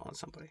pull it out on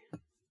somebody.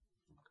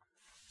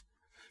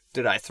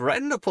 Did I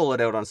threaten to pull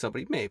it out on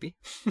somebody? Maybe.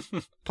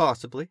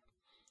 Possibly.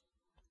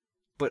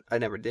 But I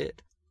never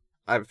did.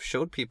 I've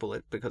showed people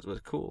it because it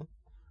was cool.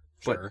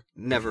 Sure.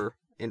 But never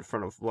in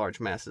front of large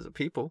masses of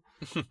people.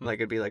 Like,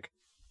 it'd be like,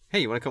 hey,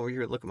 you want to come over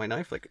here and look at my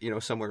knife? Like,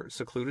 somewhere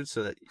secluded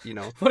so that,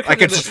 I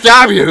can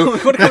stab you!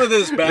 What kind of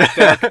this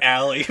back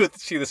alley with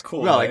see this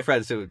cool Well, knife? like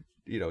friends who,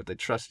 they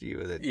trust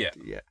you. That, Yeah.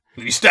 Yeah.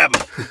 And you stab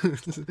him.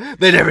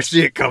 They never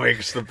see it coming.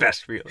 It's the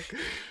best feeling.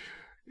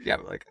 Yeah,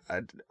 but like,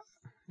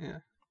 yeah.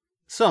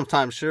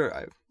 Sometimes, sure,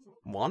 I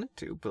wanted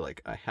to, but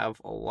like, I have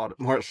a lot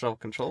more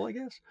self-control, I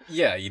guess.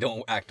 Yeah, you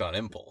don't act on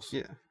impulse.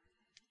 Yeah.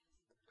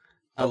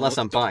 Unless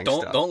I'm buying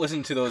stuff. Don't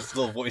listen to those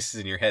little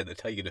voices in your head that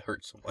tell you to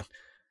hurt someone.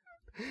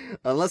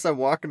 Unless I'm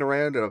walking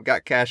around and I've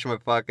got cash in my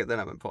pocket, then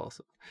I'm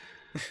impulsive.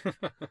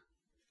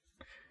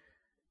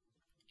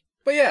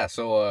 But yeah,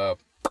 so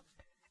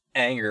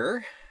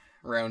anger,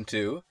 round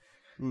 2.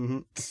 Mm-hmm.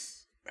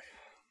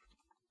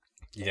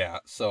 Yeah,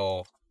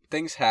 so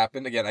things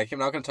happened. Again, I'm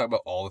not going to talk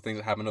about all the things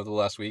that happened over the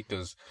last week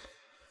because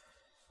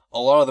a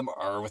lot of them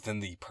are within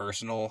the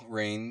personal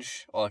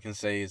range. All I can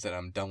say is that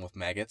I'm done with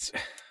maggots.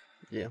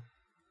 Yeah.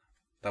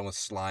 Done with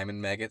slime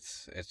and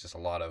maggots. It's just a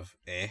lot of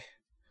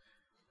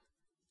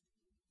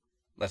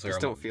Just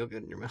don't feel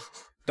good in your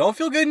mouth. Don't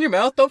feel good in your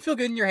mouth. Don't feel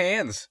good in your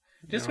hands.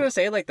 Just No. going to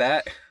say it like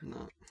that.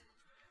 No.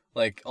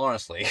 Like,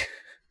 honestly.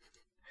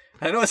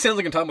 I know it sounds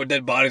like I'm talking about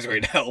dead bodies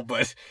right now,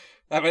 but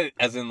I mean,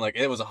 as in, like,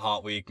 it was a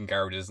hot week and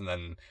garbages, and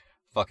then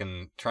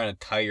fucking trying to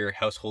tie your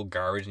household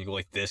garbage, and you go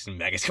like this, and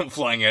maggots come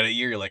flying out at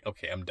you. You're like,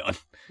 okay, I'm done.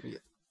 Yeah.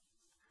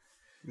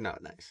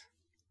 Not nice.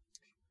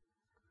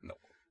 No,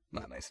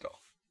 not nice at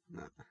all.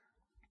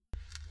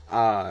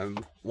 No.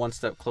 One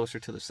step closer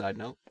to the side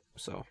note,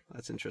 so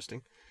that's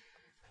interesting.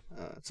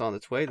 It's on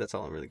its way. That's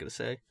all I'm really gonna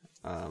say.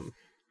 I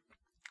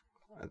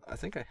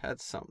think I had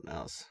something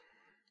else.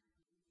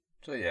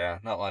 So yeah,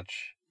 not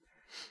much.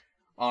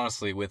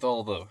 Honestly, with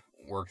all the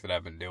work that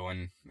I've been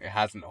doing, it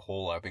hasn't a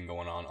whole lot been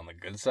going on the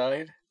good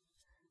side.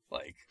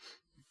 Like,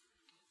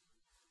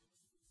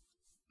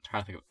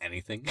 trying to think of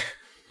anything.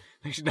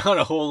 There's not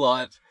a whole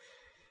lot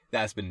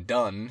that's been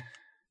done.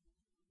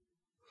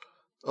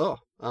 Oh,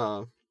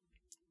 I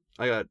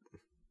got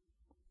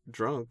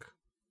drunk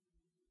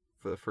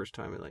for the first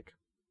time in like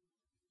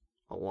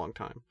a long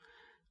time.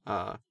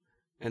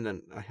 And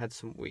then I had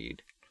some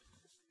weed,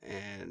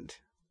 and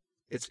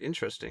it's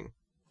interesting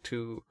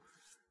to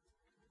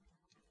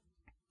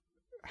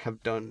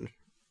have done.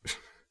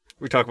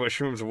 We talk about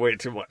shrooms way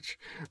too much.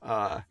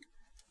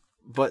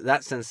 But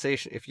that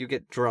sensation, if you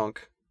get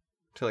drunk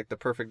to like the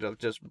perfect of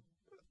just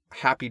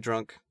happy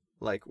drunk,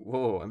 like,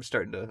 whoa, I'm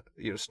starting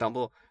to,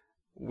 stumble,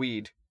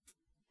 weed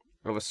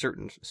of a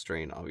certain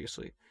strain,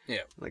 obviously.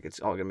 Yeah. Like, it's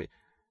all gonna be,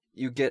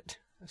 you get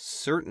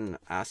certain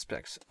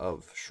aspects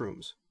of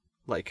shrooms.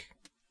 Like,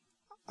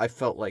 I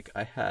felt like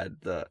I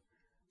had the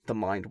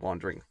mind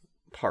wandering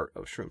part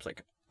of shrooms,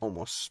 like,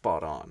 almost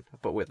spot on,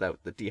 but without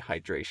the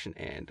dehydration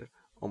and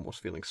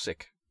almost feeling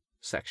sick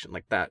section.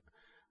 Like that,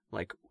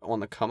 like on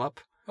the come up,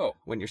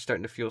 when you're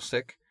starting to feel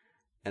sick,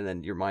 and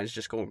then your mind's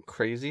just going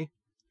crazy,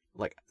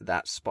 like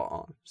that's spot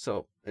on.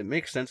 So it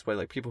makes sense why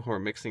like people who are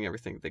mixing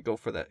everything, they go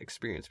for that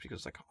experience,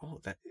 because like, oh,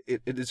 that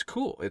it is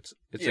cool. It's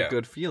a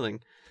good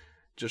feeling.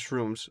 Just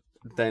shrooms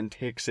then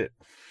takes it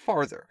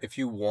farther. If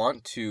you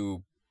want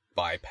to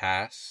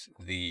bypass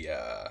the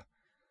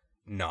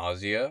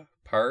nausea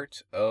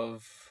part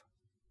of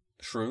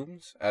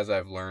shrooms, as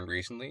I've learned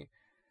recently,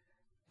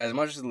 as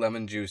much as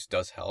lemon juice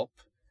does help,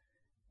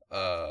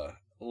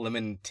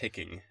 lemon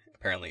ticking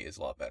apparently is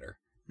a lot better.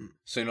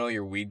 So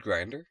your weed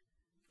grinder,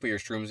 put your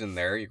shrooms in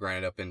there, you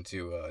grind it up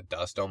into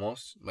dust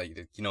almost,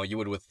 like you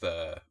would with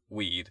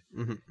weed.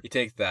 Mm-hmm. You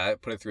take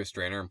that, put it through a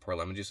strainer, and pour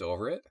lemon juice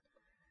over it.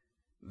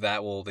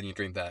 That will, then you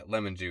drink that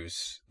lemon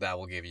juice, that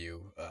will give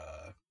you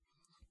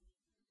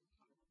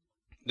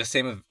the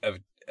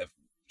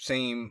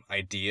same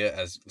idea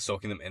as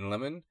soaking them in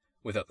lemon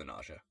without the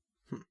nausea.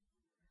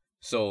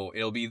 So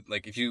it'll be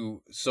like if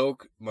you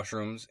soak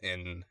mushrooms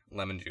in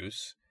lemon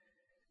juice,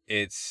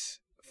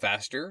 it's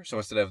faster. So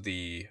instead of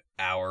the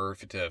hour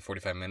to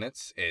 45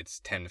 minutes,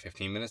 it's 10 to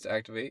 15 minutes to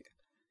activate.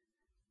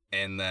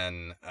 And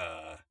then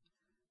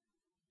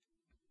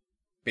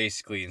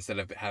basically instead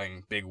of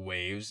having big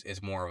waves,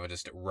 it's more of a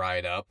just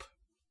ride up,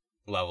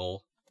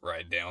 level,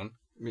 ride down.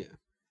 Yeah.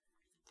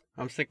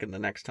 I'm thinking the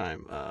next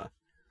time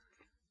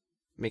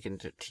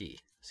making it tea.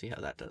 See how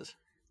that does.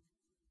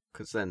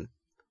 Because then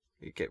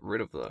you get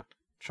rid of the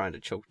trying to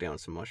choke down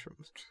some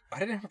mushrooms. I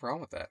didn't have a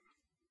problem with that.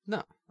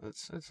 No,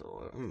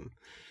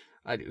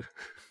 I do.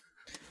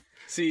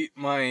 See,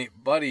 my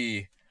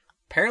buddy,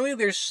 apparently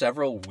there's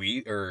several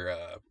weed or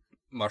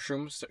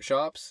mushroom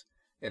shops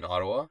in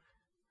Ottawa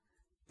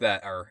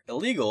that are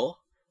illegal,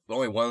 but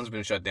only one's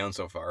been shut down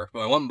so far.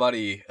 But my one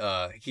buddy,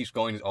 he keeps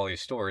going to all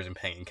these stores and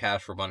paying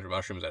cash for a bunch of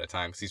mushrooms at a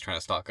time because he's trying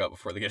to stock up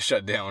before they get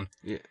shut down.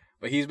 Yeah.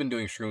 But he's been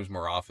doing shrooms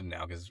more often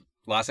now because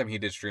last time he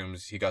did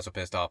shrooms, he got so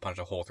pissed off, punched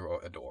a hole through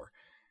a door,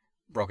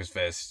 broke his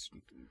fist,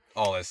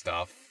 all this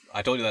stuff.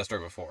 I told you that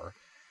story before.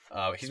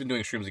 He's been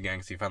doing shrooms again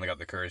because he finally got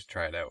the courage to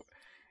try it out.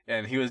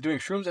 And he was doing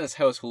shrooms in his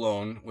house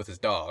alone with his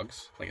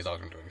dogs. Like, his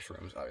dogs were doing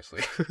shrooms,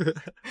 obviously.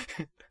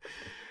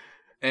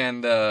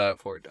 And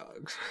poor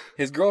dogs.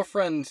 His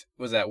girlfriend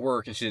was at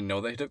work and she didn't know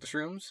that he took the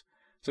shrooms.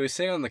 So he's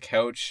sitting on the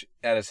couch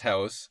at his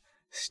house,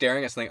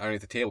 staring at something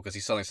underneath the table because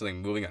he saw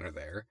something moving under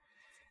there.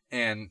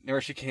 And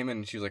whenever she came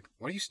in, she was like,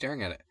 "What are you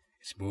staring at it?"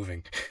 "It's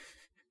moving."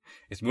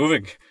 "It's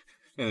moving."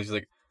 And she's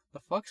like, "The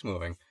fuck's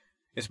moving?"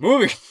 "It's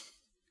moving."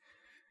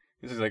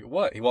 He's like,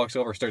 "What?" He walks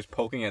over, starts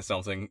poking at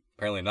something,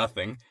 apparently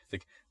nothing.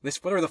 He's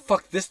like, whatever the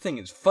fuck, this thing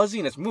is fuzzy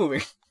and it's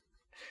moving.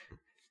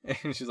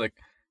 And she's like,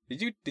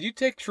 Did you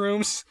take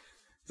shrooms?"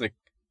 He's like,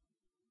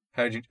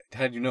 How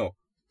did you know?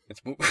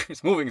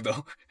 It's moving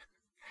though.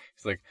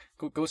 He's like,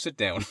 Go sit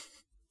down."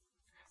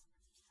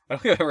 I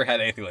don't think I've ever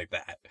had anything like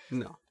that.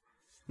 No.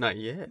 Not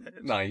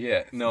yet. Not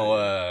yet.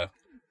 No,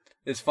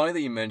 it's funny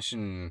that you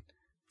mention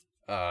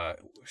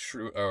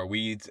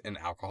weeds and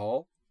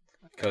alcohol,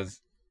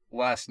 because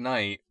last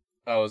night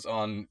I was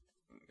on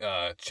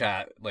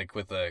chat like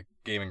with a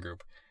gaming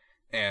group,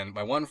 and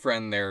my one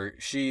friend there,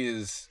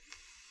 she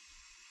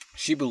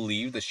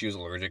believed that she was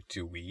allergic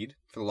to weed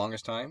for the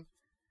longest time,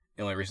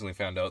 and only recently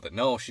found out that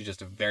no, she's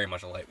just very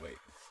much a lightweight.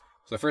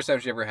 So the first time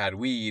she ever had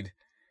weed,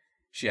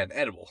 she had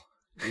edible.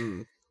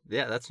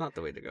 Yeah, that's not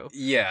the way to go.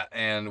 Yeah,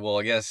 and well,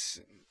 I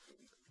guess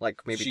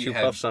like maybe two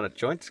puffs on a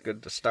joint's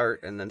good to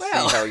start, and then see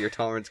how your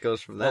tolerance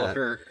goes from that.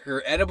 Well,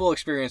 her edible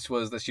experience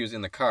was that she was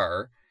in the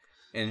car,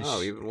 and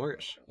even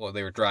worse. Well,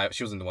 they were driving.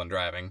 She wasn't the one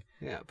driving.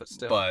 Yeah, but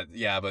still. But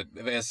I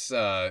guess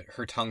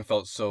her tongue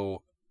felt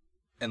so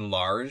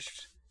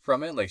enlarged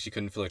from it, like she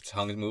couldn't feel her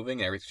tongue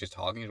moving, and everything she's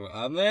talking. She went,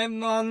 I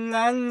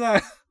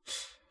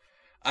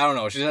don't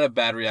know. She just had a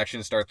bad reaction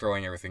and started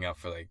throwing everything up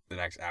for like the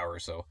next hour or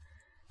so,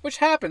 which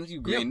happens.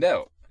 You greened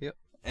out. Yep.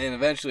 And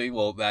eventually,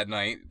 well, that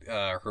night,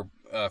 her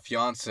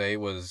fiance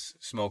was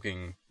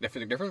smoking.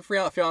 Different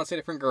fiance,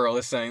 different girl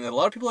is saying that a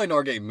lot of people I know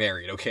are getting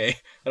married. Okay,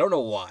 I don't know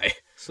why.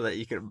 So that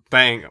you can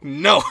bang them.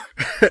 No.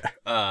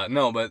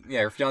 No, but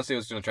yeah, her fiance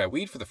was going to try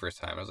weed for the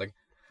first time. I was like,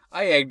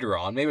 I egged her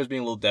on. Maybe I was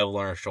being a little devil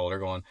on her shoulder,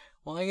 going,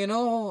 well,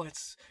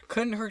 it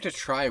couldn't hurt to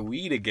try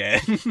weed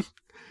again.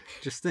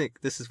 Just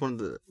think, this is one of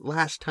the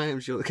last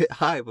times you'll get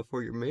high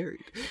before you're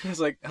married. I was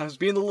like, I was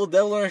being the little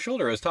devil on her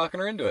shoulder. I was talking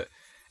her into it.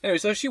 Anyway,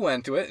 so she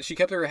went to it. She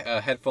kept her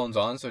headphones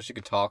on so she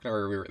could talk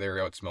whenever they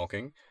were out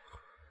smoking.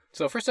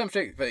 So first time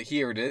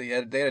he ever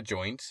did, they had a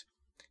joint.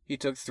 He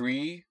took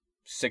 3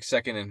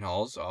 6-second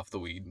inhales off the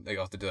weed, like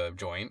off the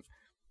joint,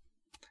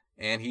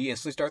 and he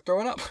instantly started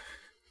throwing up.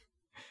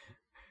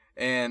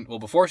 And well,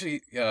 before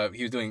he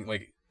was doing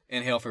like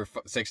inhale for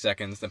 6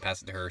 seconds, then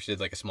pass it to her. She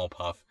did like a small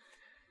puff.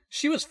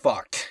 She was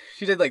fucked.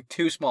 She did like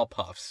 2 small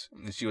puffs,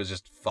 and she was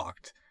just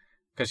fucked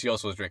because she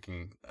also was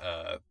drinking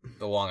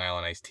the Long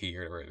Island iced tea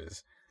or whatever it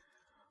is.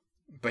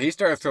 But he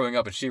started throwing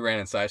up, and she ran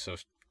inside, so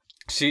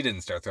she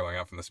didn't start throwing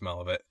up from the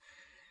smell of it.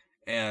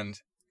 And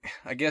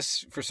I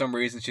guess for some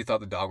reason she thought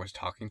the dog was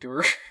talking to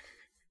her.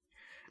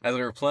 As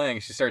we were playing,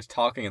 she starts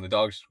talking, and the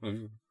dog's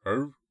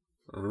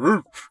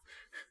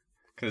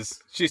because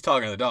she's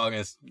talking to the dog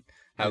and it's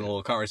having a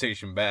little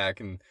conversation back,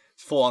 and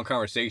it's full on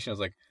conversation. I was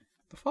like,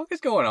 "The fuck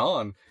is going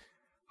on?"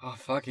 Oh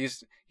fuck,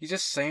 he's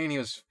just saying he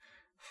was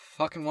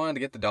fucking wanting to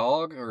get the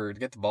dog or to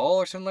get the ball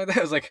or something like that.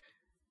 I was like,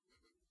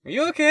 "Are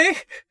you okay?"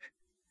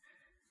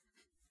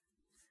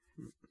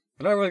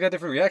 I know everyone got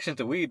different reactions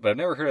to weed, but I've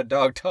never heard a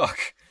dog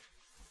talk.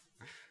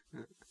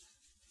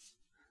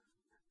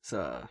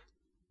 So,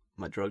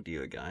 my drug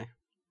dealer guy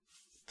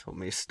told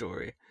me a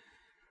story.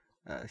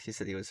 He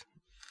said he was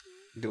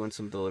doing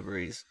some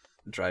deliveries,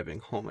 driving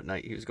home at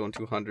night. He was going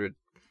 200,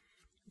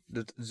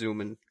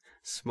 zooming,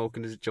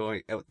 smoking his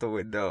joint out the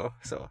window.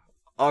 So,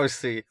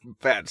 obviously,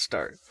 bad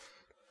start.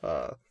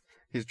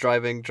 He's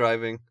driving.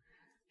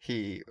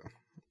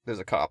 There's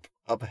a cop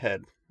up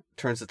ahead.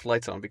 Turns its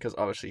lights on because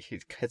obviously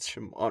he hits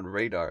him on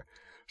radar.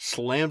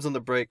 Slams on the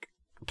brake,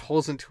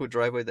 pulls into a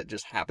driveway that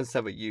just happens to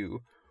have a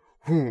U.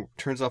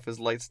 Turns off his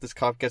lights. This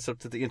cop gets up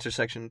to the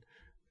intersection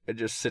and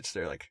just sits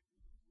there like,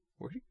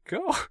 where'd he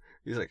go?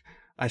 He's like,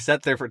 I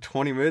sat there for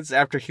 20 minutes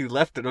after he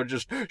left and I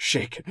just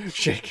shake,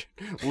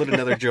 lit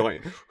another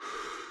joint.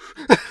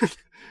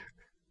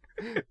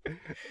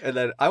 And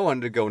then I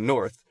wanted to go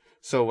north.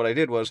 So what I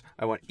did was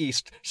I went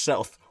east,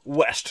 south,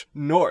 west,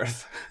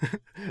 north,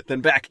 then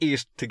back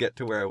east to get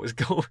to where I was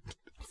going.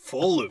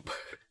 Full loop.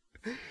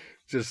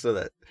 Just so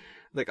that,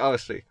 like,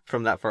 obviously,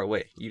 from that far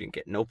away, you didn't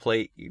get no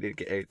plate, you didn't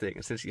get anything.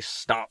 And since he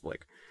stopped,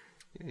 like,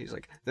 he's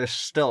like, there's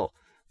still,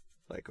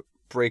 like,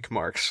 brake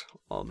marks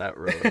on that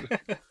road.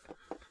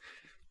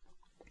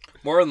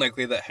 More than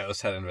likely, that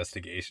house had an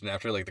investigation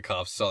after, like, the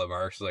cops saw the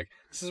marks. Like,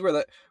 this is where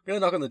we're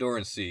gonna knock on the door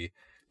and see.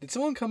 Did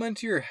someone come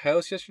into your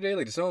house yesterday?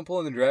 Like, did someone pull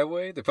in the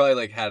driveway? They probably,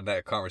 like, had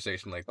that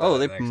conversation like that. Oh,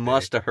 they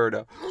must have heard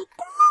a...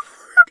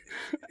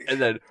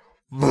 and then,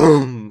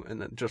 boom!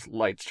 And then just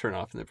lights turn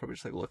off, and they're probably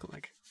just, like, looking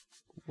like,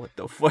 what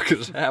the fuck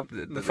is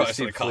happening? They probably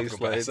see the police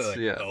lights. Like,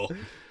 yeah. No.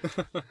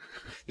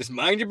 Just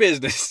mind your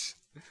business.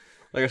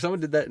 Like, if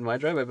someone did that in my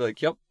drive, I'd be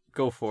like, yep,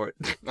 go for it.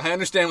 I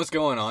understand what's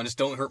going on, just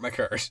don't hurt my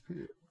cars.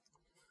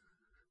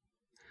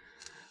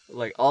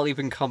 Like, I'll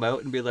even come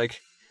out and be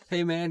like,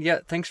 hey man,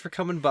 yeah, thanks for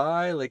coming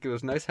by. Like, it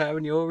was nice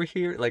having you over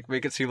here. Like,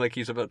 make it seem like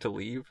he's about to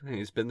leave and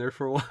he's been there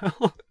for a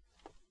while.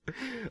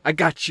 I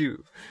got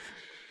you.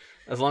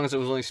 As long as it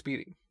was only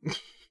speeding.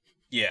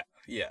 Yeah.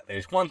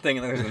 There's one thing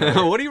and there's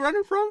another. What are you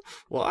running from?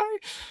 Why?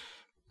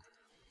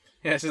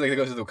 Yeah, it's just like it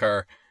goes to the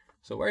car.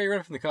 So why are you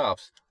running from the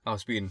cops? I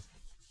was speeding.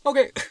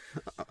 Okay.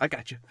 I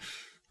got you.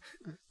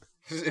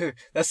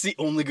 That's the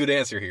only good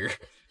answer here.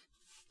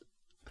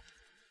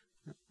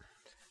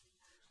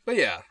 But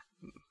yeah,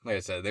 like I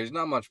said, there's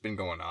not much been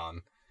going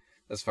on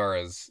as far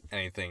as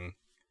anything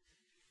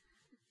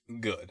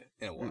good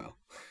in a while.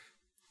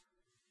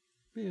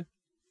 Yeah.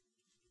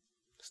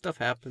 Stuff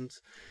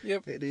happens.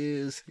 Yep. It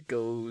is. It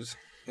goes.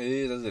 It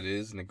is as it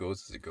is, and it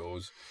goes as it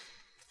goes.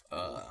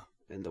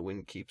 And the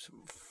wind keeps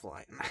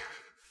flying.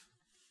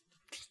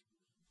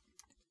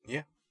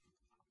 Yeah.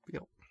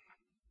 Yep.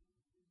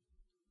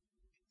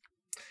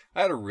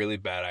 I had a really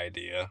bad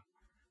idea,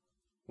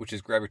 which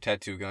is grab your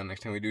tattoo gun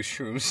next time we do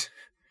shrooms.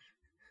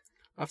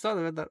 I've thought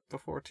about that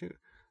before too.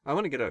 I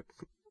want to get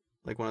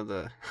one of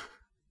the,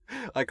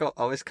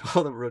 always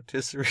call them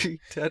rotisserie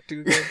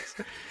tattoo guns.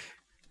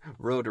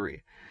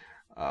 Rotary.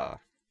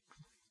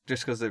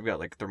 Just because they've got,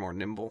 like, they're more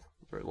nimble,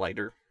 they're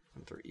lighter,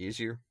 and they're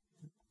easier.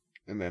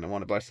 And then I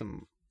want to buy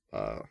some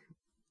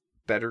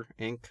better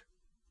ink,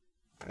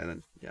 and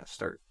then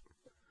start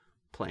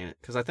playing it,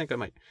 because I think I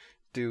might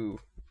do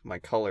my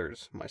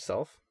colors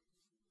myself,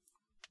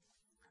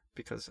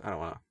 because I don't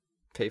want to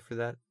pay for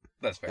that.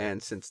 That's fair.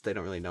 And since they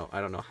don't really know,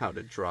 I don't know how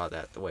to draw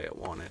that the way I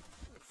want it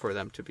for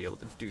them to be able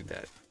to do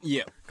that.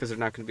 Yeah. Because they're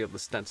not going to be able to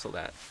stencil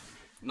that.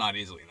 Not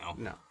easily, no.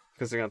 No.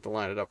 Because they're going to have to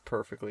line it up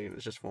perfectly and it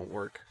just won't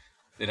work.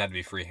 It had to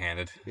be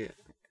free-handed. Yeah.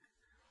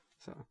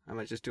 So I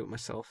might just do it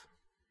myself.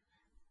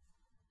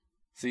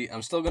 See,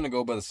 I'm still going to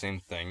go by the same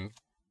thing.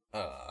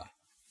 Yeah.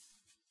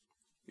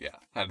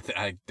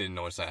 I didn't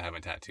notice that I had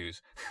my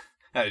tattoos.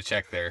 I had to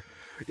check there.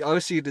 Yeah,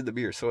 obviously you did the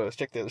beer, so let's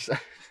check the other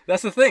side.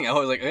 That's the thing. I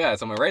was like, yeah,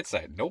 it's on my right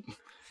side. Nope.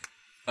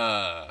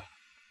 But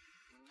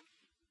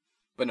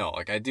no,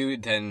 like, I do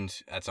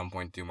intend at some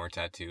point to do more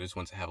tattoos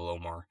once I have a little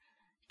more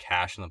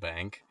cash in the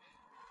bank.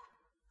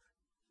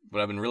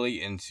 But I've been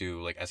really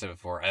into, like I said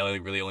before, I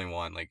really only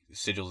want like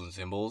sigils and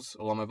symbols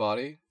along my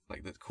body,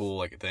 like the cool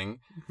like thing.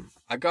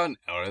 I've gotten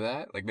out of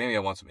that. Like maybe I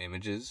want some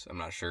images. I'm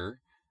not sure.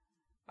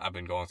 I've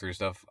been going through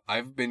stuff.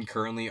 I've been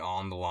currently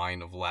on the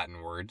line of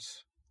Latin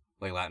words,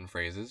 like Latin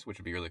phrases, which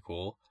would be really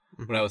cool.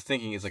 What I was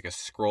thinking is like a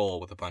scroll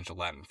with a bunch of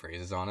Latin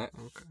phrases on it,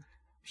 Okay.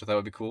 which I thought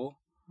would be cool.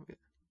 Okay.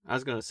 I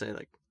was gonna say,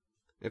 like,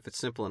 if it's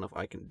simple enough,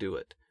 I can do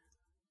it,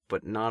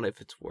 but not if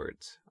it's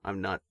words.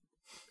 I'm not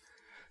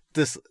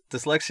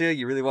dyslexia.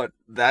 You really want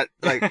that,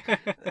 like,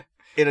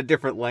 in a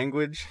different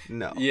language?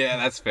 No. Yeah,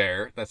 that's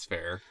fair. That's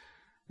fair.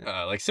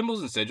 Like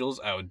symbols and sigils,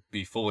 I would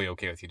be fully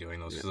okay with you doing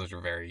those because those are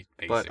very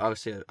basic. But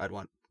obviously, I'd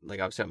want, like,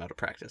 obviously I'm out of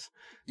practice.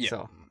 Yeah.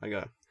 So I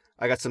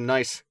got some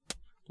nice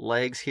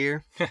legs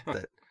here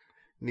that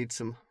need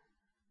some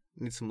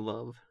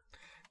love.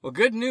 Well,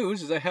 good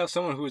news is I have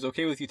someone who is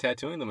okay with you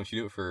tattooing them if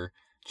you do it for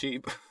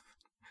cheap.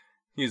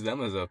 Use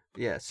them as a...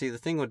 Yeah, see, the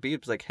thing would be,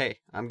 it's like, hey,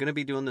 I'm going to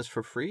be doing this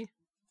for free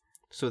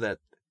so that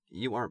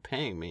you aren't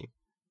paying me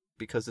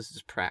because this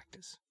is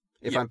practice.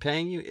 If I'm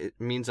paying you, it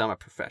means I'm a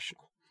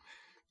professional.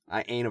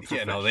 I ain't a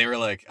professional. Yeah, no, they were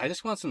like, I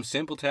just want some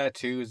simple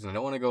tattoos and I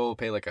don't want to go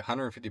pay like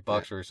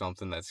 $150 for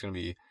something that's going to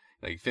be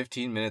like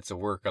 15 minutes of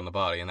work on the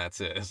body and that's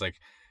it. It's like,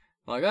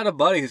 well, I got a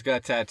buddy who's got a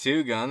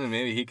tattoo gun and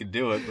maybe he could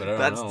do it, but I don't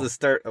know. That's the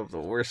start of the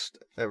worst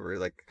ever.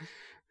 Like,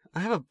 I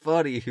have a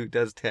buddy who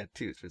does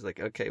tattoos. It's like,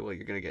 okay, well,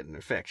 you're going to get an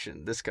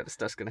infection. This kind of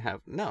stuff's going to have...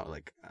 No,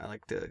 like, I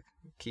like to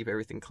keep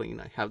everything clean.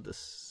 I have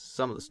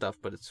some of the stuff,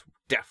 but it's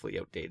definitely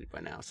outdated by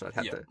now. So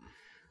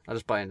I'll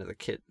just buy another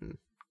kit and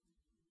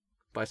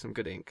buy some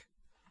good ink.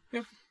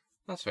 Yeah,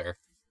 that's fair.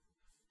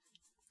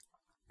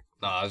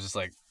 No, I was just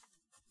like,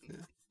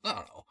 I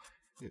don't know.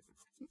 Yeah.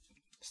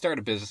 Start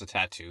a business of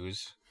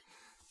tattoos.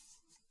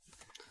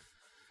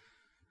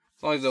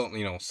 As long as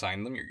you don't,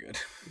 sign them, you're good.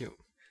 Yep.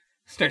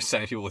 Start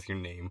signing people with your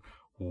name.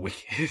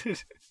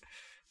 Wicked.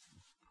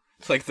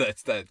 It's like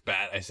that's that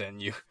bat I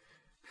sent you.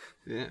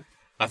 Yeah.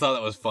 I thought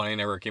that was funny.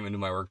 Never came into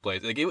my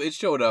workplace. Like it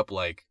showed up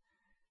like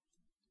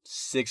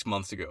 6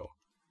 months ago,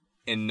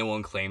 and no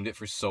one claimed it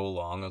for so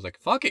long. I was like,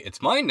 "Fuck it,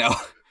 it's mine now."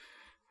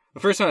 The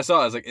first time I saw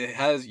it, I was like, "It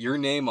has your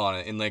name on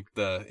it in like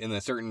in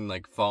a certain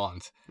like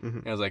font." Mm-hmm.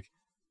 And I was like,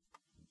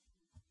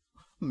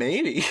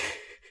 "Maybe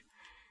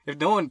if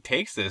no one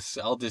takes this,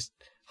 I'll just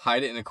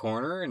hide it in a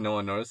corner and no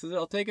one notices it.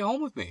 I'll take it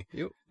home with me."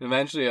 Yep. And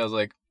eventually, I was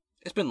like,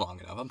 "It's been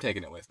long enough. I'm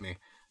taking it with me."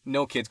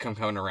 No kids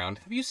coming around.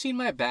 Have you seen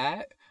my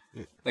bat?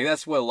 Yeah. Like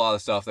that's what a lot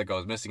of stuff that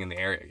goes missing in the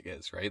area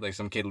is, right? Like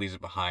some kid leaves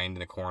it behind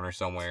in a corner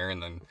somewhere,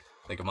 and then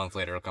like a month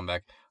later it'll come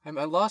back. I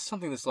lost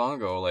something this long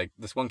ago. Like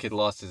this one kid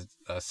lost his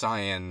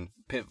cyan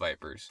pit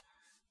vipers.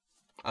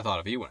 I thought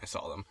of you when I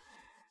saw them,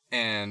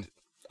 and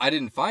I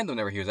didn't find them.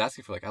 Whenever he was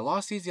asking for, like, I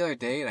lost these the other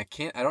day, and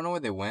I don't know where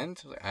they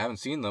went. I haven't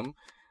seen them.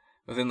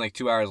 Within like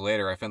 2 hours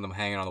later, I found them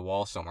hanging on the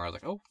wall somewhere. I was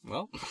like, oh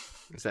well.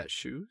 Is that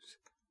shoes?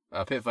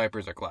 Pit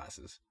vipers are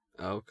glasses.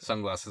 Oh, okay.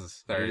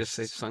 Sunglasses. You just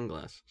say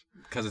sunglasses.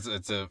 Because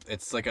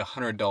it's like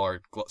 $100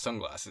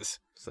 sunglasses.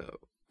 So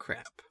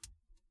crap.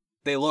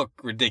 They look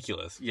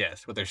ridiculous,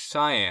 yes, but they're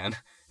cyan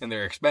and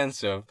they're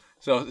expensive.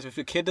 So if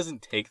a kid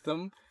doesn't take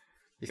them,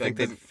 You think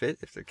they'd fit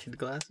if they're kid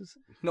glasses?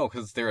 no,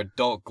 because they're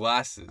adult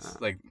glasses.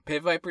 Like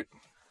Pit Viper,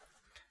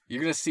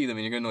 you're gonna see them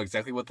and you're gonna know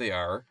exactly what they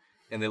are,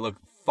 and they look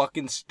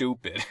fucking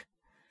stupid.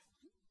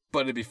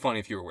 But it'd be funny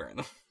if you were wearing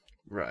them.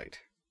 Right.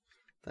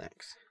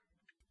 Thanks.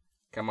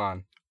 Come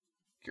on,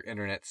 your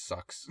internet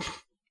sucks.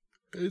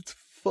 It's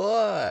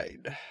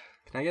fine.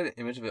 Can I get an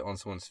image of it on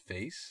someone's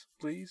face,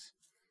 please?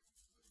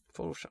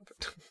 Photoshop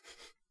it.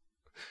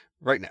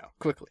 Right now,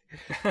 quickly.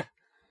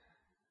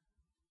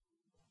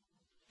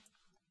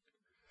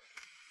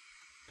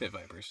 Pit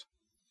Vipers.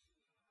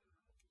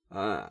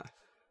 Ah.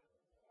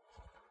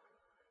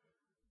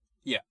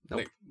 Yeah.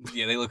 Nope.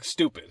 They look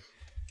stupid.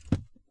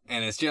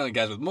 And it's generally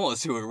guys with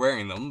mullets who are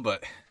wearing them,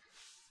 but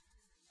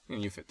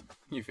you fit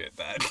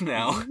that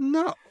now.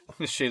 No.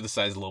 Just shave the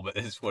size a little bit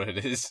is what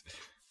it is.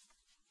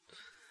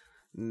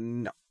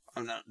 No,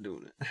 I'm not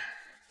doing it.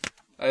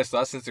 I just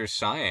thought since they're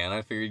cyan,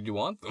 I figured you'd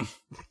want them.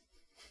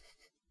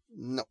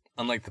 No.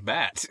 Unlike the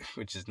bat,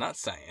 which is not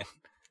cyan.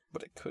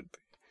 But it could be.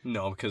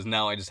 No, because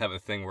now I just have a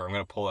thing where I'm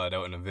going to pull that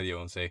out in a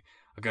video and say,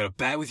 I got a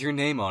bat with your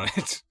name on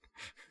it.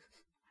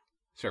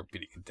 Start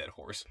beating a dead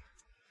horse.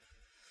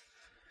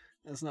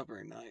 That's not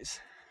very nice.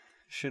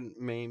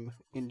 Shouldn't maim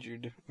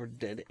injured or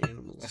dead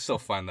animals. I still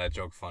find that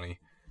joke funny.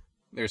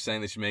 They were saying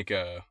they should make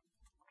there's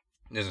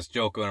this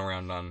joke going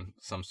around on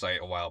some site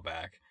a while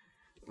back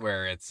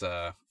where it's,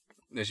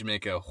 they should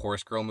make a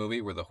horse girl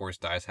movie where the horse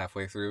dies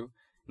halfway through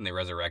and they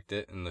resurrect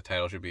it and the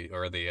title should be,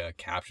 or the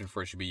caption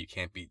for it should be, "You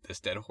can't beat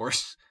this dead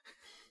horse."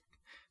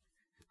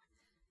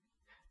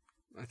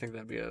 I think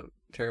that'd be a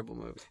terrible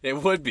movie.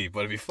 It would be,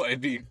 but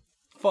it'd be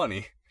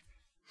funny.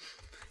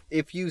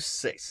 If you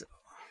say so.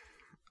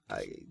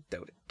 I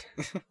doubt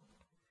it.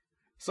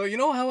 So you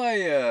know how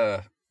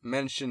I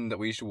mentioned that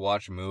we should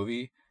watch a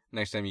movie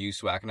next time you,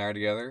 Swack, and I are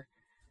together?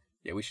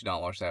 Yeah, we should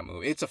not watch that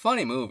movie. It's a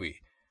funny movie,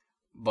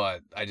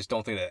 but I just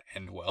don't think that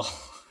end well.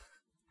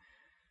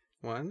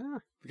 Why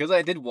not? Because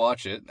I did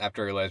watch it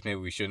after I realized maybe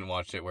we shouldn't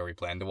watch it where we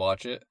planned to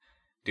watch it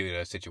due to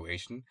a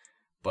situation.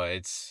 But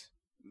it's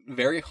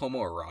very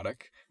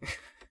homoerotic.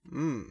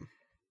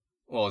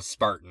 Well, it's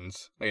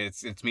Spartans. Like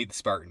it's Meet the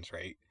Spartans,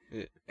 right?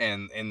 Yeah.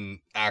 And in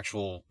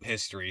actual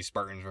history,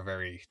 Spartans were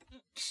very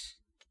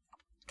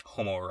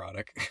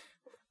homoerotic.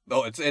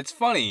 Though it's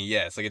funny,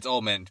 yes. Like it's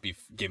all meant to be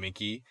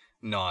gimmicky,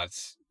 not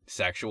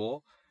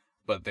sexual.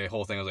 But the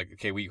whole thing was like,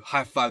 okay, we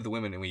high five the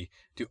women and we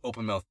do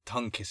open mouth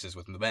tongue kisses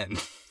with the men.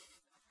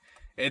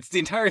 The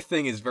entire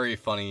thing is very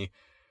funny,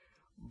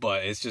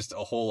 but it's just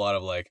a whole lot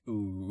of like,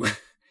 ooh.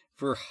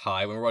 If we're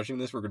high when we're watching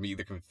this, we're gonna be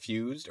either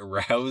confused,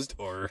 aroused,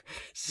 or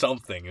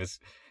something.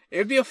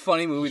 It'd be a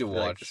funny movie to watch.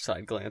 Like a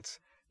side glance.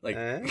 Like,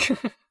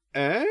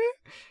 Eh?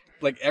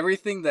 like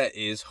everything that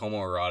is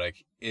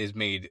homoerotic is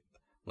made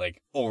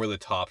like over the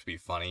top to be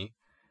funny.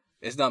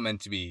 It's not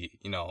meant to be,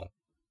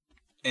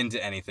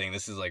 into anything.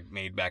 This is like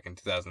made back in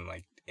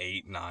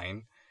 2008,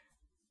 9,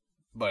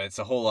 but it's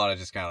a whole lot of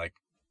just kind of like,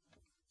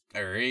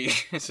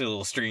 alright, it's a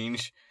little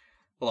strange.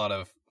 A lot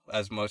of,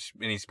 as much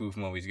any spoof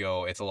movies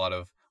go, it's a lot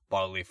of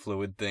bodily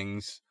fluid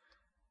things.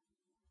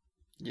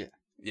 Yeah.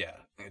 Yeah,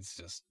 it's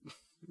just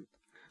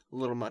A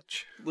little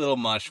much. little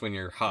much when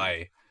you're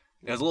high.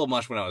 It was a little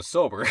much when I was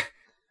sober.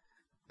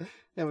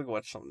 Yeah, we can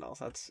watch something else.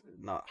 That's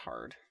not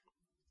hard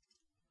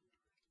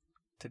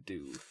to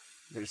do.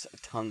 There's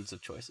tons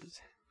of choices.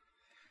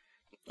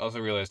 I also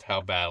realized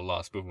how bad a lot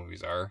of spoof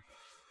movies are.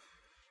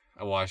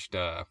 I watched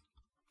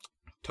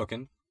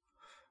Tooken,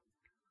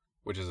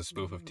 which is a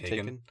spoof of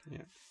Taken.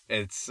 Yeah.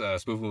 It's a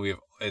spoof movie.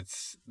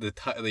 It's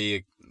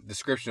the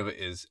description of it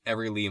is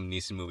every Liam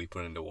Neeson movie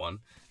put into one,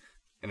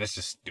 and it's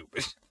just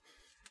stupid.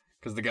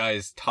 Because the guy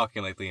is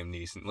talking like Liam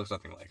Neeson, looks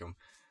nothing like him,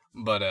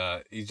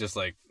 but he's just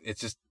like, it's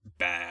just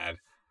bad.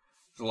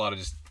 There's a lot of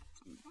just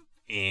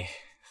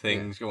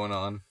things going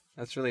on.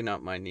 That's really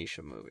not my niche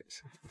of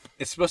movies.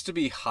 It's supposed to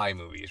be high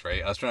movies,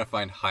 right? I was trying to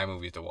find high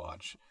movies to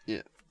watch.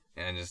 Yeah.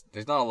 And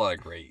there's not a lot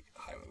of great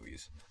high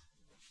movies.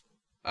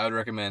 I would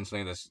recommend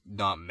something that's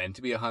not meant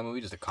to be a high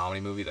movie, just a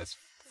comedy movie that's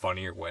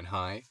funnier when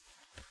high.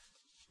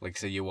 Like,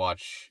 say you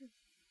watch...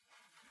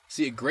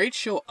 See, a great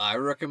show I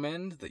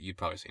recommend that you'd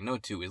probably say no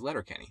to is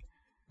Letterkenny.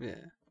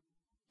 Yeah.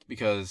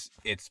 Because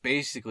it's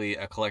basically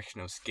a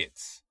collection of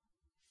skits.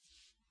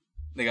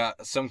 They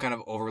got some kind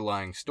of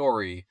overlying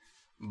story,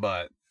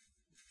 but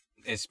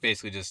it's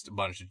basically just a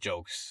bunch of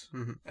jokes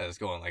as it's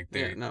going. Like,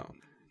 yeah, no.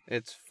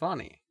 It's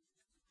funny,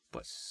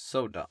 but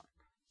so dumb.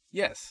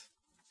 Yes.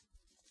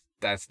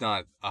 That's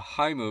not a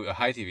high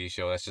TV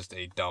show. That's just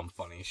a dumb,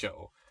 funny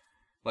show.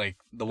 Like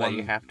the one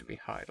you have to be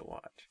high to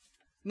watch.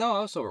 No,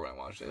 I was sober when I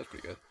watched it. That's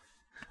pretty good.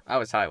 I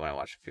was high when I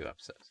watched a few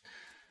episodes.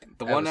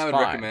 The one I would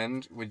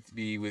recommend would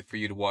be for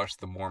you to watch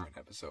the Mormon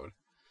episode.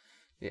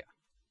 Yeah.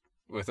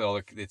 With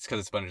it's because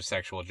it's a bunch of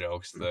sexual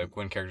jokes. The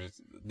one character's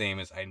name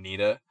is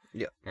Anita.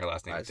 Yeah. Her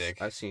last name is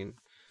Dick. I've seen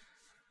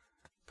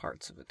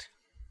parts of it.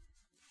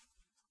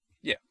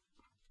 Yeah.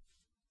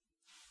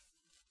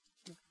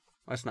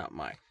 That's not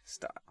my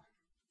style.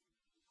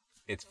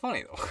 It's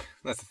funny, though.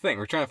 That's the thing.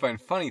 We're trying to find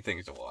funny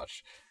things to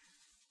watch.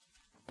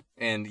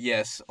 And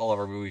yes, all of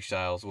our movie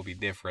styles will be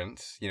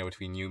different,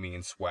 between you, me,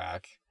 and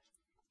Swack.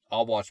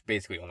 I'll watch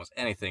basically almost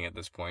anything at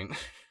this point.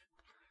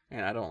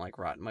 And I don't like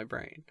rotting my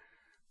brain.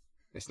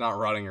 It's not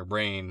rotting your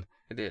brain.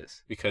 It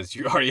is. Because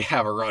you already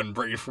have a rotten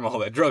brain from all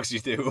that drugs you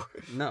do.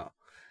 No.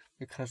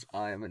 Because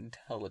I am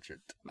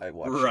intelligent. I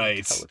watch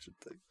intelligent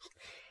things.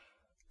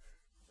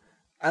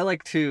 I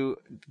like to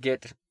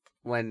get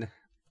when...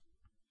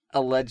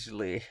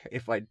 Allegedly,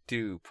 if I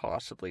do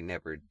possibly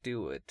never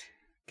do it,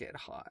 get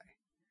high.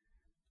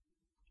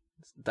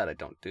 That I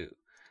don't do.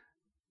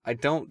 I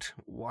don't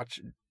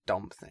watch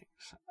dumb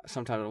things.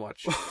 Sometimes I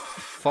watch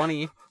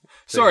funny things.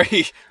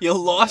 Sorry, you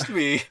lost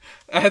me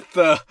at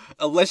the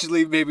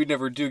allegedly maybe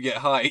never do get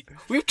high.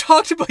 We've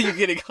talked about you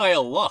getting high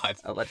a lot.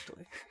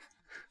 Allegedly.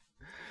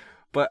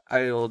 But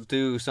I'll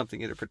do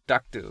something either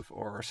productive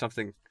or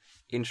something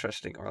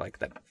interesting or like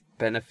that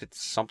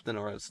benefits something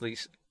or at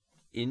least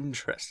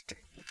interesting.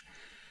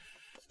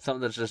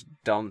 Something that's just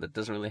dumb that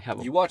doesn't really have a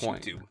point. You watch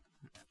YouTube?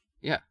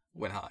 Yeah.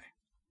 When high?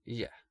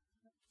 Yeah.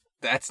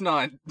 That's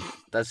not...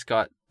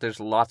 There's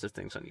lots of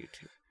things on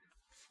YouTube.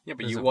 Yeah,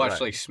 but you watch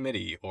like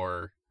Smitty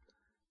or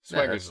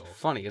Swagger. That's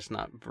funny. It's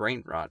not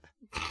brain rot.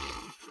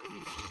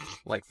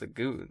 Like the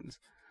Goons.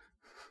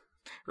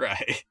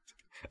 Right.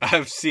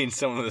 I've seen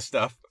some of the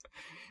stuff.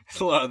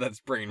 A lot of that's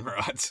brain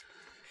rot.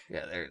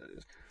 Yeah, there it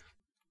is.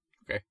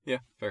 Okay, yeah,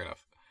 fair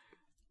enough.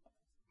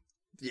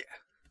 Yeah.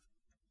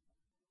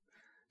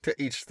 To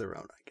each their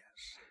own, I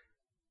guess.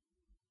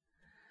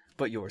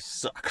 But yours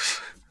sucks.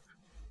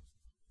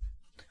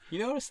 You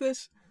notice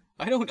this?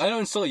 I don't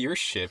insult your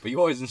shit, but you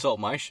always insult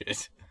my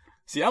shit.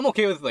 See, I'm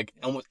okay with like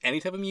almost any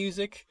type of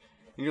music,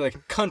 and you're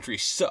like, country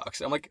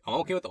sucks. I'm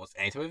okay with almost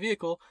any type of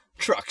vehicle.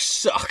 Trucks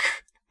suck.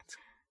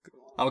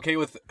 I'm okay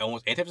with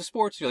almost any type of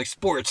sports. You're like,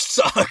 sports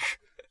suck.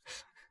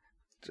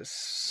 Just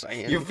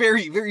saying. You're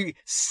very, very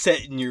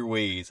set in your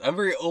ways. I'm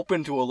very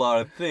open to a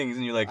lot of things,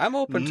 and you're like, I'm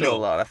open to a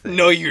lot of things.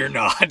 No, you're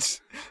not.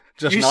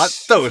 Just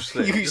not those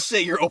things. You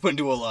say you're open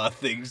to a lot of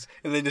things,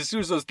 and then as soon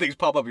as those things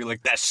pop up, you're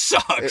like, that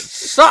sucks. It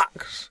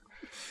sucks.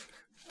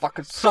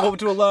 Fucking So sucks. open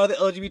to a lot of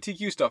the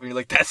LGBTQ stuff, and you're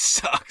like, that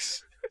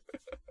sucks.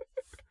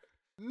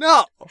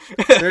 No,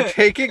 they're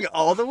taking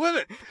all the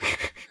women.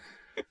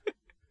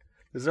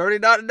 There's already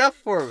not enough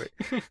for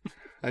me.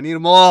 I need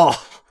them all.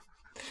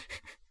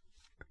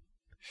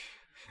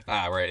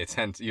 Ah, right. It's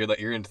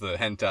you're into the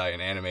hentai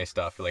and anime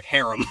stuff. You're like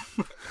harem.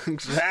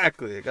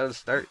 Exactly. I gotta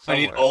start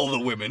somewhere. I need all the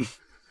women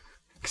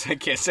because I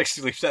can't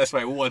sexually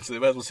satisfy one, so they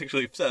might as well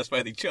sexually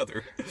satisfy each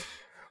other.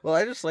 Well,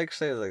 I just like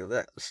saying like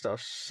that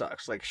stuff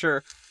sucks. Like,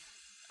 sure,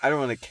 I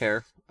don't really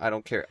care. I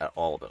don't care at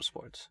all about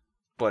sports.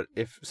 But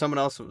if someone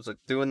else was like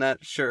doing that,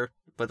 sure.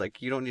 But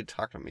like, you don't need to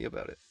talk to me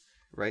about it,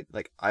 right?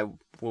 Like, I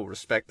will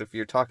respect if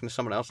you're talking to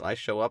someone else and I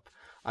show up.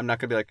 I'm not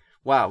gonna be like,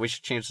 wow, we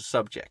should change the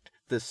subject.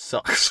 This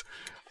sucks.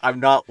 I'm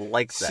not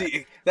like that.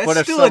 See, that's But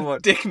if still someone- a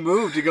dick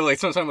move to go like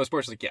someone's talking about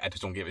sports. Like, yeah, I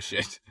just don't give a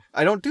shit.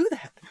 I don't do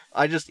that.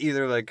 I just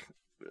either like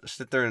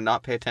sit there and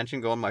not pay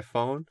attention, go on my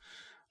phone,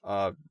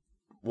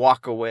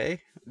 walk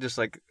away, just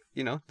like,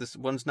 this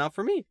one's not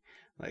for me,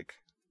 like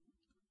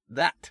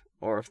that.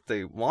 Or if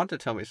they want to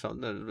tell me something,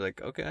 they're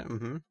like, okay,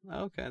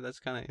 okay, that's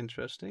kind of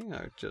interesting,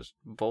 or just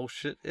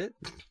bullshit it.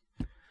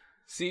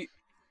 See,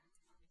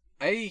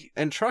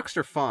 And trucks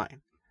are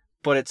fine,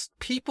 but it's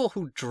people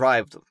who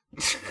drive them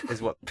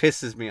is what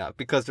pisses me off,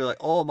 because they're like,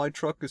 oh, my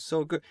truck is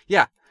so good.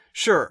 Yeah,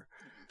 sure.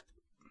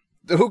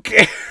 Who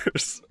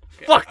cares?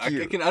 Fuck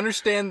you. I can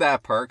understand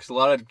that part because a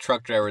lot of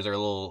truck drivers are a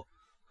little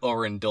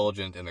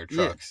overindulgent in their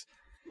trucks.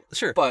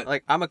 Sure, But-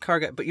 like, I'm a car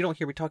guy, but you don't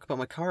hear me talk about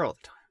my car all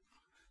the time.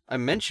 I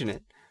mention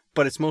it,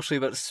 but it's mostly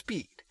about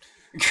speed.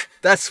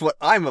 That's what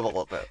I'm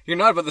all about. You're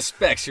not about the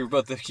specs, you're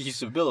about the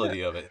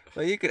usability of it.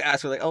 Like, you could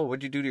ask me, like, oh,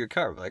 what'd you do to your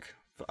car? I'm like,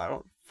 I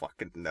don't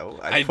fucking know.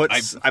 I-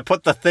 I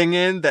put the thing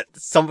in that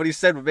somebody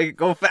said would make it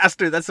go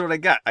faster. That's what I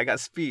got. I got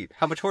speed.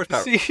 How much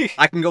horsepower? See,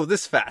 I can go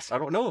this fast. I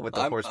don't know what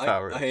the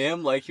horsepower is. I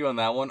am like you on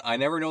that one. I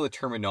never know the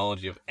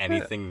terminology of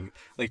anything.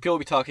 Like, people will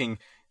be talking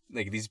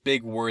like these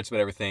big words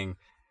about everything.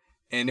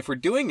 And if we're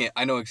doing it,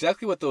 I know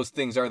exactly what those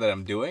things are that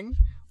I'm doing,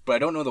 but I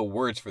don't know the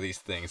words for these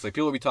things. Like,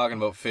 people will be talking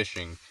about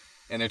fishing,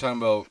 and they're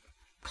talking about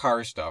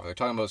car stuff. They're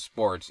talking about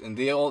sports, and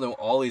they all know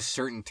all these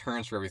certain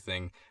terms for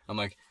everything. I'm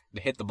like,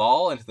 to hit the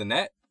ball into the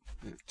net,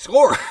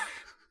 score.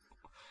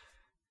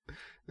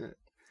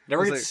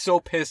 Never It's get like- so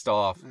pissed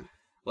off.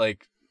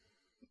 Like,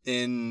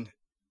 in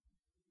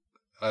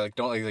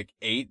there's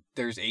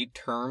 8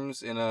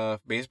 terms in a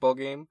baseball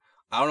game.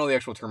 I don't know the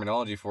actual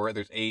terminology for it.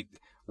 There's 8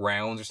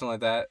 rounds or something like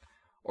that.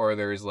 Or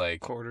there's like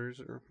Quarters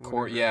or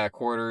whatever.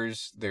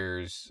 quarters.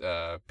 There's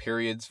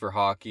periods for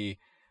hockey.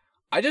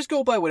 I just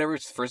go by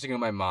whatever's first thing in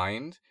my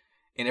mind,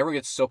 and everyone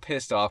gets so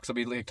pissed off because I'll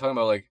be like talking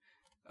about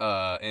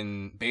like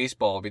in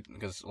baseball,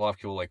 because a lot of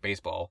people like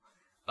baseball.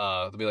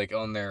 They'll be like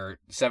on their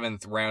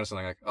 7th round or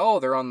something, like, oh,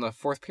 they're on the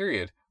 4th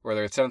period, or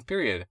they're at 7th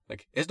period.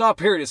 Like, it's not a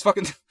period, it's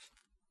fucking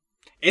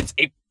it's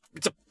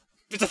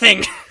a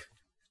thing.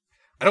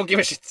 I don't give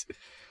a shit.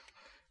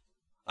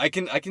 I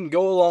can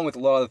go along with a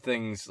lot of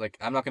things. Like,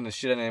 I'm not gonna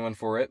shit on anyone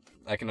for it.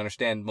 I can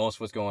understand most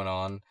of what's going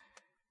on.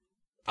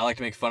 I like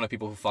to make fun of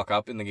people who fuck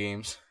up in the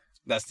games.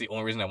 That's the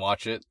only reason I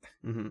watch it.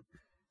 Mm-hmm.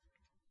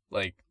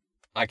 Like,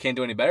 I can't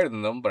do any better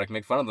than them, but I can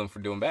make fun of them for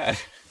doing bad.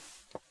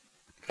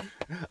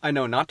 I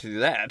know not to do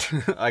that.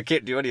 I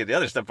can't do any of the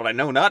other stuff, but I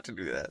know not to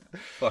do that.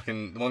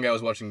 Fucking, one guy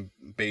was watching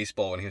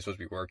baseball when he was supposed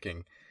to be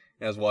working,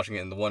 and I was watching it,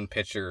 and the one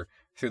pitcher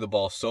threw the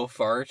ball so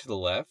far to the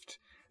left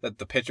that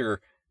the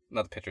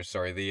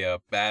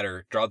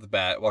batter dropped the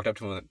bat, walked up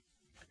to him and went,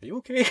 are you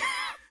okay?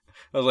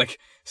 I was like,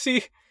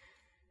 see,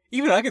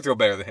 even I can throw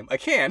better than him. I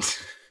can't.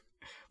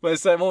 But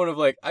it's that moment of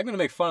like, I'm going to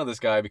make fun of this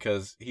guy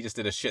because he just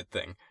did a shit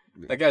thing.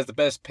 That guy's the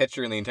best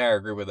pitcher in the entire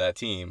group of that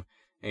team,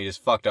 and he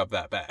just fucked up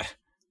that bad.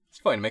 It's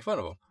fine to make fun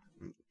of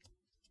him.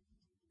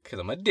 Because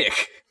I'm a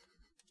dick.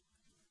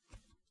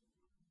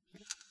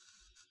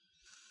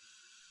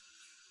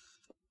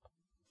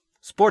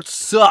 Sports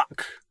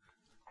suck.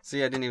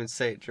 See, I didn't even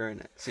say it during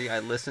it. See, I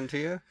listened to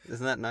you.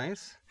 Isn't that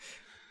nice?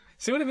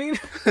 See what I mean?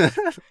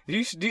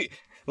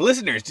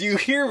 Listeners, do you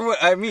hear what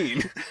I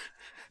mean?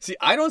 See,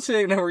 I don't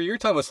say whenever you're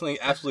talking about something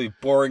absolutely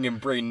boring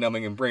and brain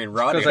numbing and brain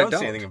rotting, I don't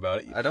say anything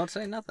about it. I don't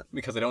say nothing.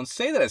 Because I don't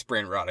say that it's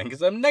brain rotting,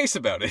 because I'm nice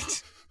about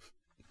it.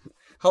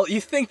 I'll let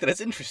you think that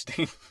it's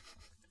interesting.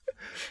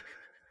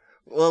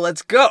 Well,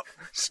 let's go.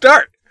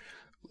 Start.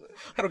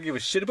 I don't give a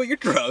shit about your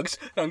drugs.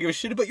 I don't give a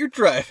shit about your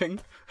driving.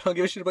 I don't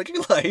give a shit about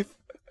your life.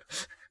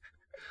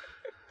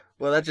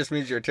 Well, that just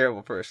means you're a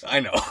terrible person. I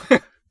know.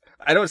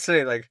 I don't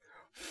say, like,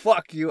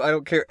 fuck you, I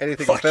don't care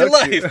anything Fuck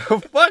about your you.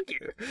 Fuck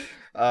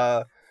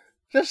you.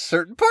 Just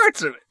certain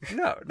parts of it.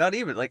 No, not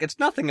even. Like, it's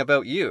nothing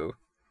about you.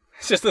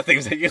 It's just the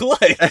things that you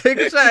like.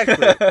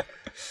 Exactly.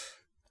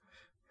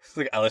 It's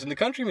like, I listen to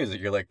country music.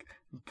 You're like,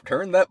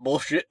 turn that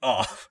bullshit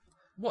off.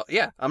 Well,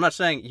 yeah, I'm not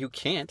saying you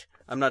can't.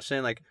 I'm not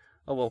saying, like,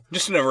 oh, well,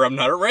 Just whenever I'm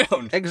not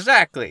around.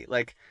 exactly.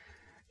 Like,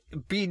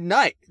 be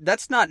nice.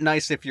 That's not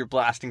nice if you're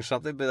blasting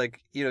something, but,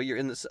 like, you're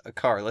in a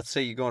car. Let's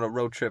say you go on a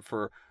road trip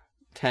for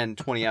 10,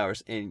 20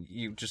 hours and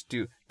you just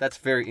do, that's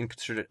very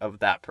inconsiderate of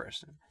that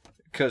person.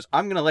 Because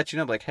I'm going to let you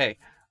know, like, hey,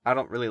 I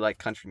don't really like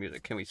country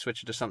music. Can we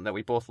switch it to something that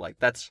we both like?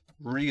 That's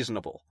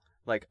reasonable.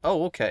 Like,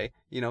 oh, okay.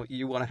 You know,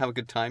 you want to have a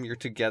good time. You're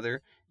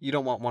together. You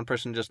don't want one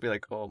person to just be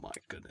like, oh my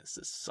goodness,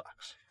 this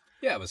sucks.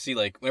 Yeah, but see,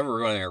 like, whenever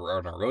we're going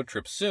on a road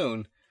trip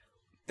soon,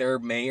 there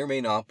may or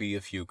may not be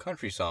a few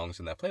country songs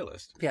in that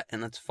playlist. Yeah,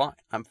 and that's fine.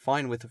 I'm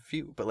fine with a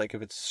few. But, like,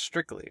 if it's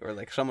strictly, or,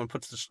 like, someone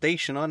puts the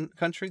station on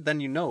country,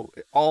 then you know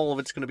all of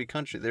it's going to be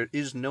country. There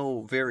is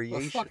no variation.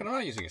 Well, fucking, I'm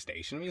not using a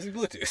station. I'm using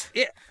Bluetooth.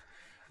 Yeah.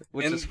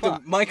 Which and is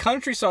fine. my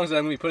country songs that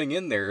I'm going to be putting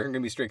in there are going to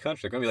be straight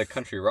country. They're going to be, like,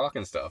 country rock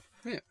and stuff.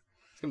 Yeah.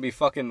 It's going to be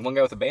fucking one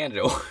guy with a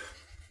banjo.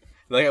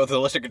 The guy with an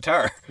electric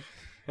guitar.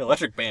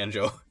 Electric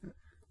banjo.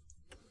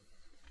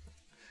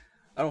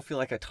 I don't feel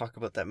like I talk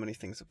about that many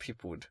things that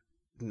people would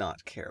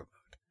not care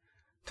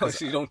about.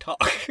 So you don't talk.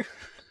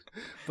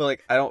 But,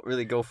 like, I don't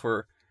really go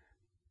for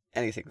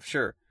anything.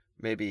 Sure,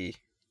 maybe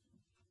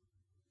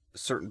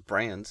certain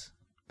brands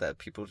that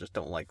people just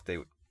don't like, they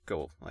would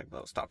go, like,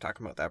 well, stop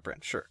talking about that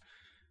brand. Sure.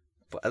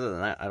 But other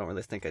than that, I don't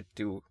really think I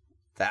do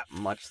that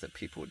much that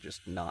people would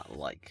just not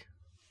like.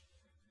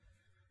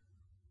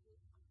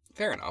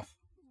 Fair enough.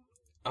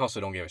 I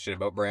also don't give a shit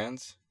about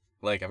brands.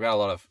 Like, I've got a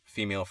lot of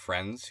female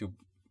friends who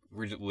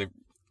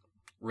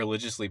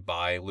religiously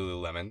buy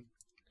Lululemon,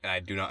 and I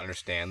do not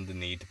understand the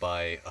need to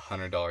buy a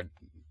 $100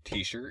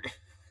 t-shirt.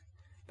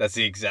 That's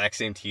the exact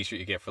same t-shirt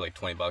you get for like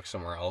 $20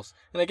 somewhere else.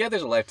 And I get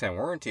there's a lifetime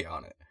warranty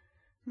on it.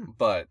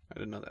 But I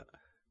didn't know that.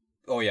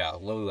 Oh yeah,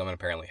 Lululemon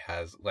apparently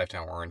has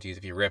lifetime warranties.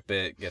 If you rip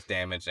it, gets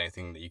damaged,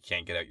 anything that you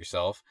can't get out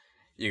yourself,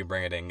 you can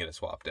bring it in and get it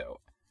swapped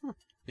out.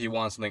 If you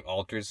want something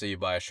altered, so you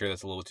buy a shirt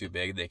that's a little too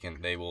big,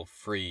 they will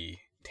free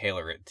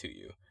tailor it to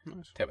you.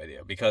 Nice. Type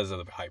idea because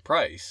of the high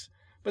price.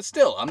 But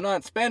still, I'm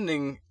not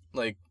spending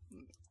like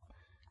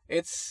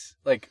it's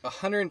like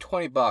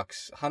 $120,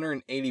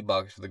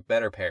 $180 for the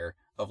better pair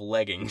of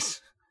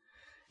leggings.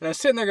 And I'm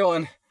sitting there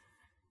going,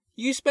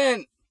 you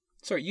spent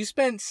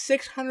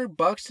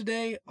 $600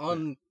 today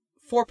on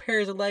 4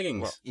 pairs of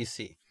leggings. Well, you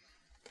see,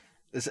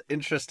 this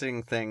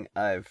interesting thing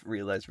I've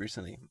realized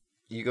recently.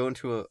 You go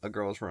into a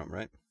girl's room,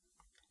 right?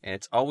 And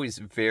it's always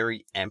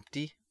very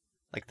empty.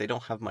 Like, they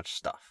don't have much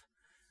stuff.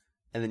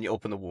 And then you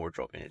open the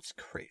wardrobe, and it's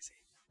crazy.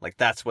 Like,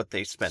 that's what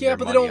they spend their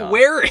money on. Yeah, but they don't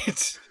wear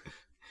it.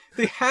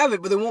 They have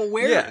it, but they won't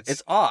wear it. Yeah,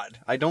 it's odd.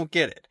 I don't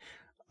get it.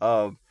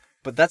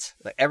 But that's,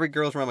 like, every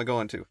girl's room I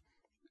go into,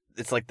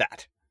 it's like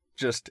that.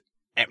 Just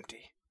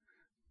empty.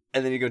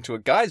 And then you go into a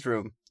guy's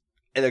room,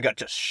 and they've got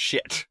just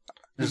shit.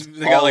 Just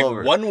they got, like,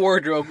 over. one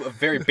wardrobe of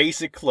very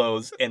basic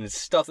clothes, and it's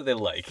stuff that they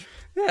like.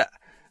 Yeah.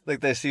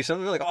 Like, they see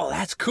something, they're like, oh,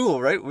 that's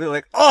cool, right? We're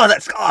like, oh,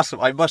 that's awesome.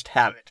 I must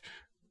have it.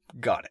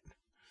 Got it.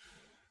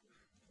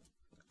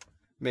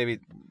 Maybe,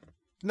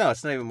 no,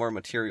 it's not even more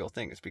material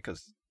thing. It's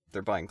because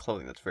they're buying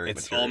clothing that's very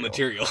It's material. all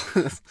material.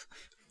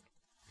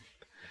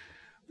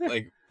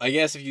 Like, I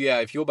guess if you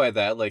go by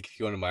that, like, if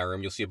you go into my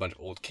room, you'll see a bunch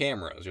of old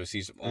cameras. You'll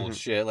see some old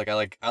shit. Like, I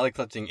like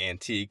collecting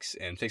antiques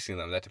and fixing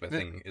them. That type of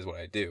thing is what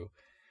I do.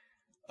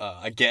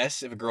 I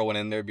guess if a girl went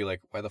in there, it'd be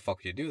like, why the fuck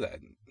would you do that?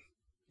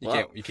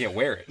 You can't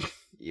wear it.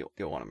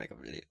 You'll want to make a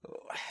video.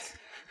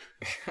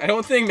 I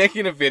don't think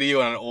making a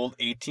video on an old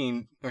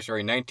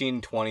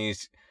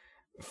 1920s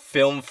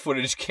film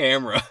footage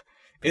camera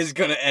is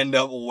gonna end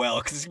up well,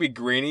 because it's gonna be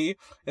grainy.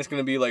 It's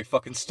gonna be like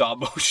fucking stop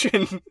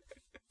motion. It'd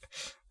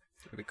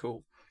be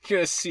cool. You're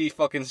gonna see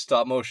fucking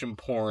stop motion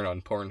porn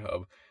on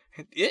Pornhub.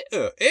 Yeah.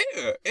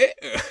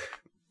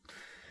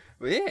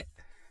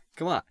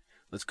 Come on.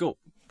 Let's go.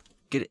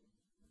 Get it.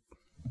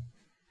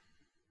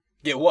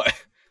 Get what?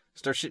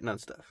 Start shitting on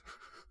stuff.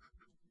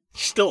 You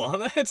still on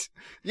that?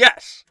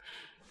 Yes.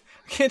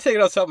 I can't take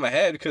it off the top of my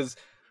head because,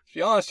 to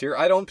be honest here,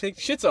 I don't take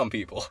shits on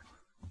people.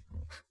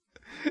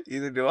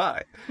 Either do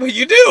I. But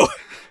you do.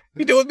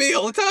 You do it with me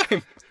all the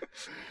time.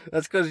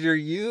 That's because you're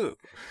you.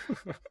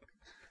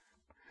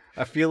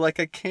 I feel like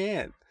I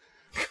can.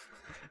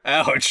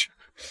 Ouch.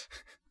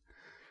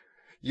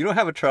 You don't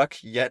have a truck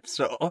yet,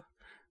 so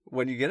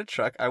when you get a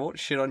truck, I won't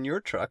shit on your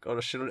truck. I'll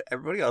shit on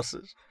everybody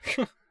else's.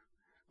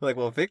 Like,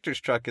 well,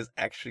 Victor's truck is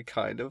actually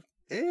kind of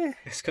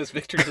It's because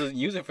Victor doesn't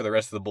use it for the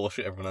rest of the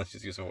bullshit everyone else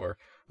is using it for.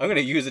 I'm going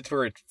to use it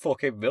for its full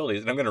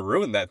capabilities, and I'm going to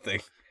ruin that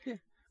thing. Yeah.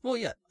 Well,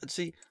 yeah.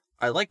 See,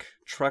 I like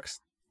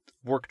trucks,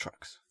 work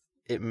trucks.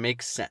 It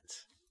makes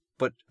sense.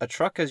 But a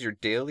truck as your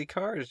daily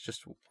car is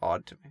just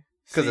odd to me.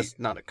 Because it's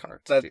not a car.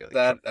 It's a daily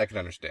that truck. I can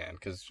understand,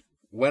 because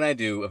when I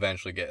do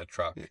eventually get a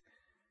truck,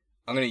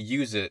 I'm going to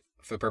use it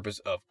for the purpose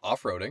of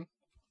off-roading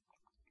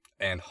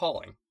and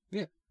hauling.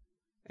 Yeah.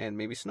 And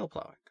maybe snow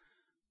plowing.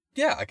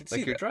 Yeah, I can see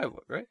like your that.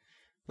 driveway, right?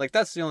 Like,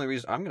 that's the only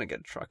reason I'm going to get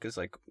a truck is,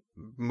 like,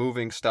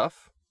 moving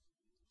stuff,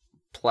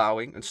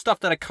 plowing, and stuff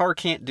that a car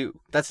can't do.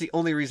 That's the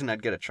only reason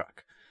I'd get a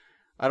truck.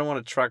 I don't want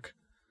a truck.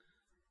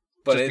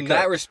 But in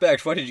that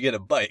respect, why did you get a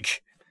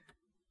bike?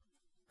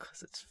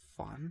 Because it's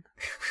fun.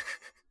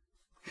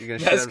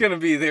 That's going to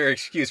be their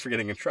excuse for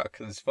getting a truck,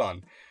 because it's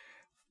fun.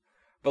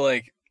 But,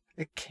 like...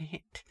 It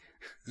can't.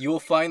 You will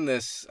find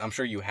this, I'm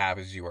sure you have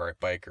as you are a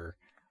biker,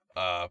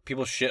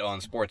 people shit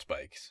on sports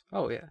bikes.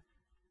 Oh, yeah.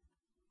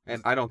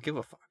 And I don't give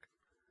a fuck.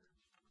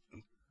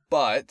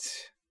 But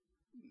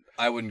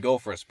I wouldn't go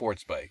for a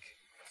sports bike.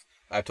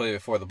 I've told you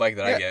before, the bike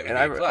that I get would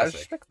and be a I classic.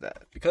 respect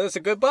that. Because it's a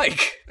good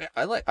bike.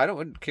 I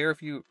wouldn't care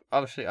if you,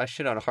 obviously I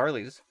shit on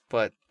Harleys,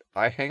 but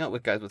I hang out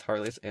with guys with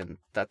Harleys and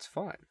that's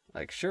fine.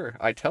 Like, sure,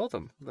 I tell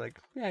them, like,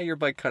 yeah, your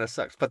bike kind of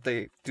sucks, but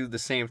they do the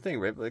same thing,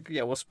 right? Like,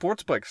 yeah, well,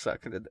 sports bikes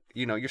suck. And,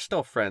 you know, you're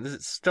still friends.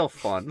 It's still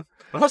fun.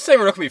 I'm not saying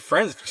we're not going to be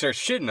friends if you start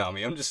shitting on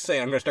me. I'm just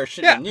saying I'm going to start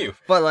shitting on you.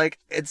 But, like,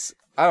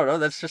 I don't know,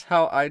 that's just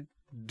how I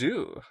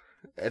do.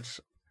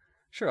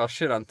 Sure, I'll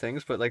shit on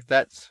things, but, like,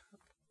 that's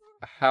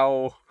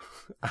how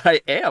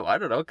I am. I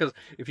don't know, because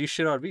if you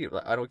shit on me,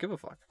 I don't give a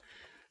fuck.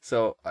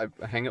 So I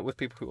hang out with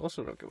people who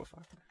also don't give a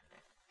fuck.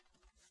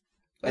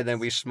 And then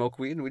we smoke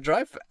weed and we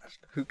drive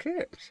fast. Who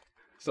cares?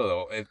 So,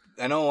 though,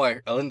 I know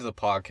I listened to the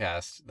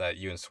podcast that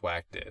you and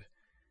Swack did,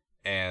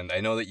 and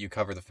I know that you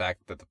covered the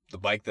fact that the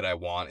bike that I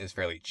want is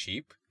fairly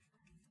cheap.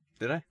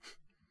 Did I?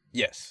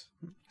 Yes.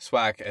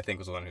 Swack, I think,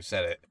 was the one who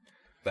said it.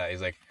 That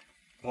he's like,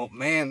 well,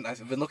 man,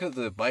 I've been looking at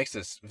the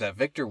bikes that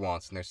Victor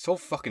wants, and they're so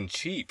fucking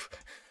cheap.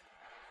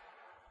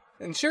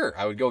 And sure,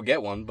 I would go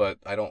get one, but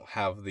I don't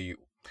have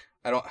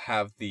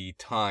the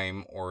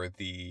time or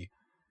the,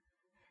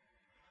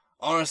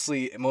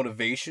 honestly,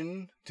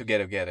 motivation to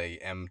get a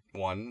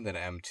M1 than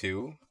an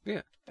M2.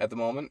 Yeah. At the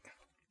moment.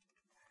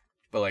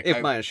 But like,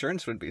 if my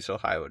insurance would be so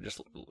high, I would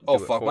just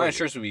my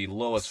insurance would be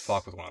low as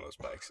fuck with one of those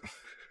bikes.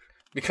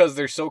 Because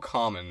they're so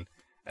common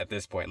at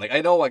this point. Like,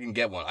 I know I can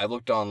get one. I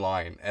looked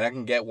online, and I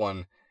can get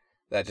one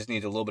that just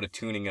needs a little bit of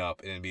tuning up,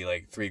 and it'd be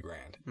like $3,000.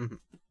 Mm-hmm.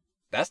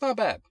 That's not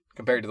bad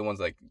compared to the ones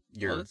like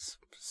Well, it's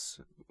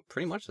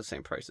pretty much the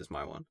same price as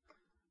my one,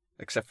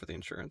 except for the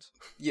insurance.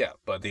 Yeah,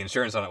 but the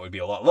insurance on it would be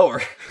a lot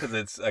lower because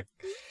it's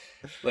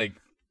like,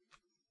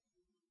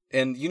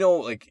 and you know,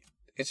 like,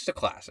 it's just a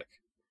classic.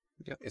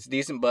 Yep. It's a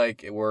decent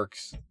bike. It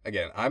works.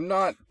 Again, I'm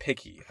not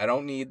picky. I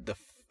don't need the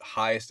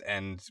highest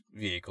end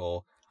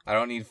vehicle. I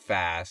don't need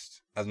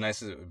fast, as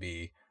nice as it would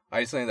be. I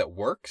need something that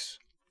works,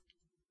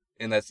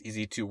 and that's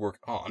easy to work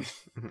on.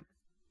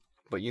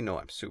 But you know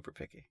I'm super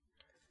picky.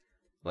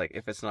 Like,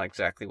 if it's not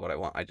exactly what I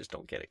want, I just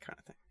don't get it kind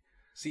of thing.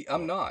 See,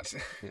 I'm not.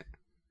 Yeah.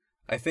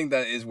 I think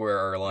that is where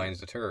our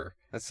lines deter.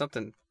 That's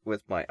something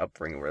with my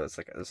upbringing where it's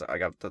like, I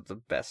got the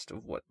best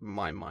of what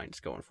my mind's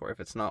going for. If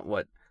it's not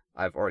what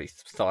I've already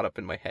thought up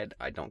in my head,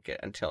 I don't get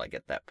until I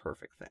get that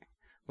perfect thing.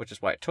 Which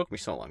is why it took me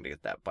so long to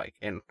get that bike.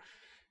 And,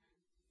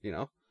 you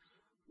know.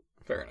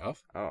 Fair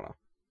enough. I don't know.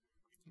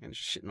 And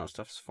shitting on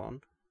stuff is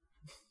fun.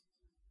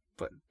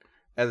 But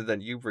other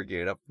than you bringing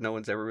it up, no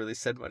one's ever really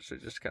said much, so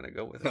just kind of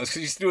go with it. No, it's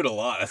because you do it a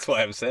lot. That's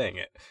why I'm saying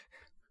it.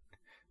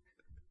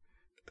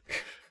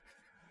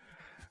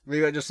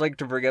 Maybe I just like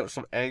to bring out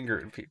some anger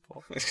in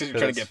people. It's because you're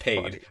trying to get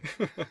paid.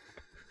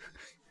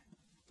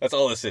 That's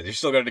all this is. You're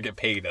still going to get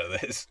paid out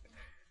of this.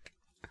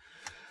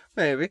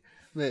 Maybe.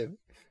 It's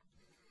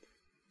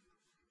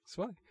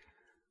fine.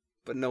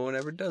 But no one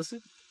ever does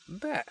it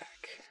back.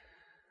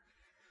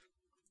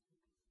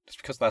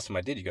 Just because last time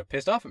I did, you got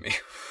pissed off at me.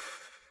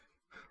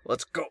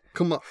 Let's go.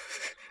 Come on.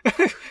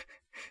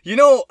 You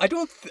know, I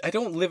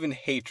don't live in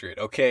hatred,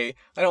 okay?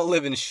 I don't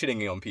live in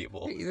shitting on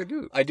people. Neither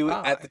do I do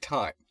it at the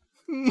time.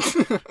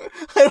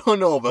 I don't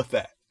know about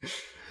that.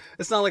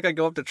 It's not like I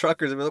go up to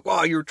truckers and be like,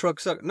 wow, your truck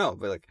sucks. No,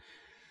 but like,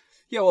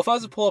 yeah, well, if I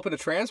was to pull up in a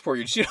transport,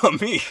 you'd shit on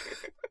me.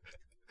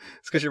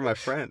 It's because you're my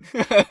friend.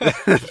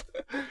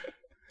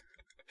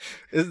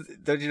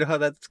 Don't you know how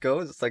that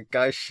goes? It's like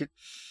guys shit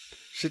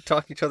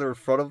talk each other in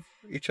front of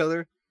each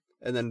other,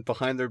 and then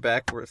behind their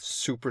back we're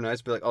super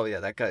nice, be like, oh yeah,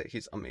 that guy,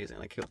 he's amazing,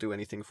 like he'll do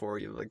anything for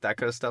you, like that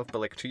kind of stuff. But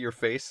like to your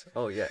face,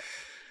 oh yeah,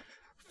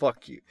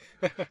 fuck you.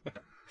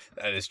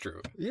 That is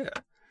true. Yeah.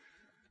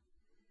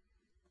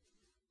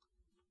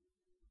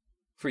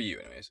 For you,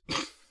 anyways.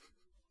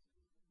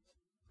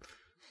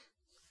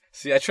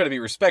 See, I try to be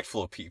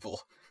respectful of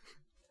people.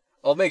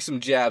 I'll make some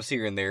jabs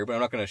here and there, but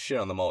I'm not going to shit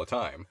on them all the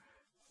time.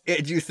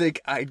 And you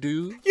think I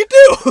do? You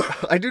do!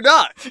 I do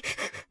not.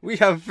 We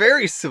have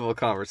very civil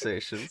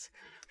conversations.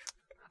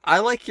 I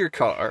like your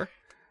car.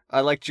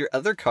 I liked your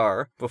other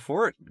car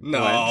before it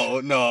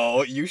went.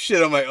 No, you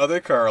shit on my other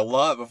car a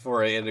lot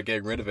before I ended up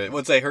getting rid of it.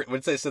 Once I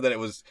said that it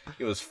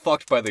was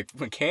fucked by the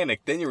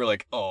mechanic, then you were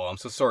like, "Oh, I'm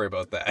so sorry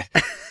about that."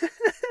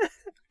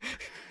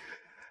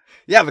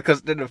 Yeah, because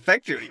it didn't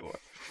affect you anymore.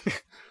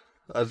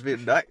 I was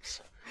being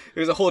nice.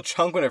 There was a whole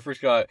chunk when I first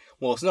got it.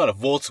 Well, it's not a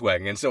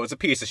Volkswagen, and so it's a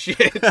piece of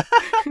shit.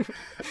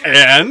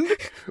 And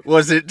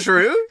was it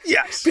true?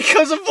 Yes.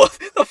 Because of what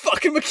the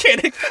fucking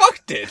mechanic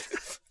fucked it.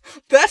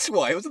 That's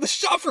why. It was in the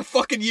shop for a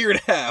fucking year and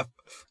a half.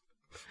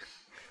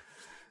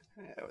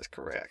 That was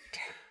correct.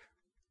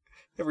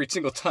 Every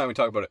single time we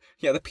talk about it,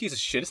 yeah, the piece of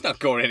shit, it's not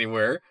going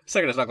anywhere.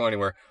 Second, it's not going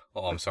anywhere.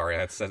 Oh, I'm sorry.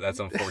 That's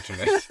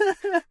unfortunate.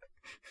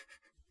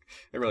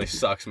 It really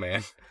sucks,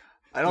 man.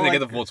 I don't like get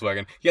the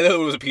Volkswagen. Yeah, that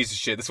one was a piece of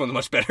shit. This one's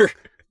much better.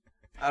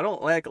 I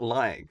don't like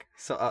lying,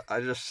 so I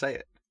just say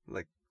it.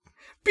 Like,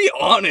 be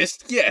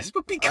honest, yes,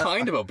 but be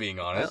kind about being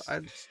honest.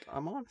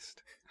 I'm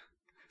honest.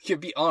 You can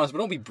be honest, but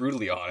don't be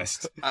brutally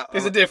honest.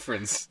 There's a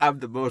difference. I'm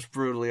the most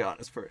brutally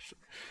honest person.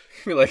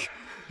 You're like,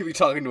 you'll be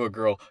talking to a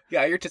girl.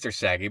 Yeah, your tits are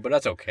saggy, but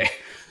that's okay.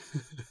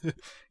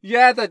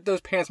 Yeah,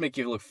 those pants make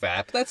you look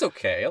fat, but that's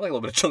okay. I like a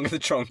little bit of chunk in the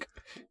trunk.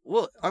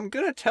 Well, I'm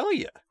gonna tell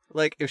you.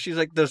 Like, if she's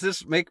like, does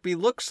this make me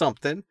look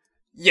something?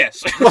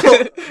 Yes.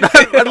 Well,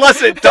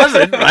 unless it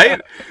doesn't,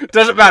 right?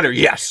 Doesn't matter.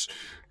 Yes.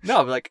 No,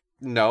 I'm like,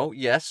 no,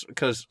 yes,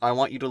 because I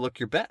want you to look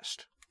your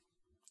best.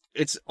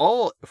 It's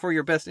all for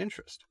your best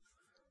interest.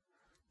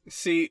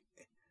 See,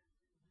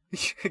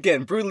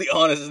 again, brutally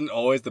honest isn't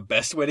always the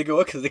best way to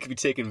go because it could be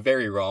taken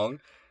very wrong.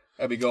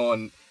 I'd be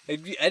going,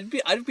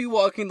 I'd be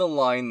walking the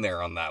line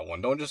there on that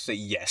one. Don't just say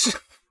yes.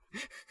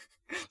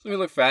 Does me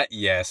look fat?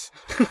 Yes.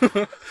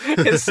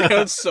 It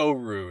sounds so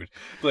rude.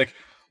 Like,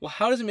 well,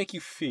 how does it make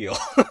you feel?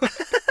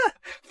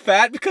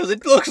 Fat because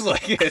it looks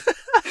like it.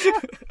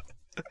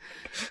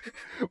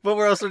 But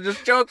we're also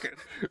just joking,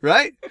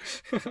 right?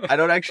 I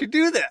don't actually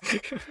do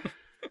that.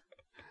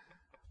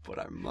 But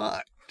I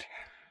might.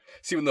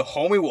 See, when the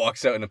homie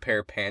walks out in a pair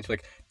of pants, you're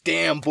like,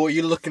 damn, boy,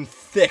 you're looking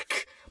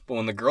thick. But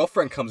when the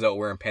girlfriend comes out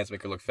wearing pants that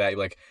make her look fat, you're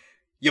like,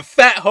 you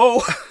fat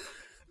hoe.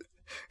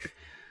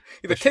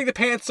 Either take the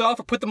pants off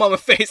or put them on my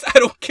face. I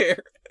don't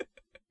care.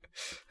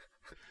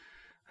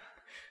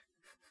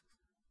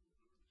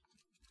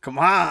 Come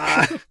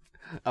on.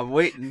 I'm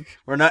waiting.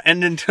 We're not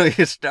ending until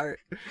you start.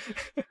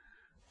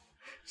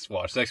 Just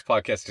watch. Next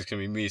podcast is just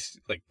going to be me,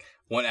 like,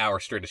 1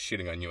 hour straight of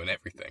shitting on you and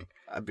everything.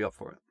 I'd be up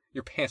for it.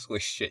 Your pants look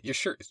like shit. Your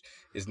shirt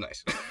is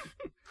nice.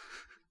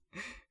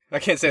 I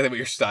can't say that about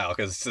your style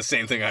because it's the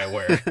same thing I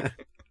wear.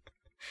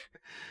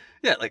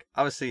 Yeah, like,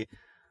 obviously,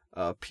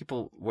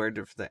 people wear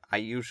different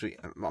things.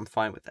 I'm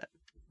fine with that.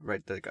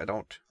 Right? Like, I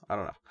don't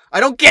know. I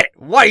don't get it.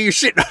 Why are you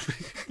shitting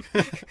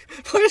on me?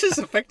 Why is this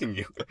affecting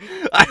you?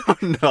 I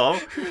don't know.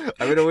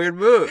 I'm in a weird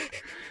mood.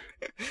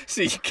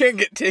 See, you can't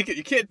take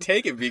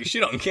it being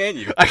shit on, can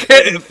you? I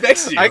can't. It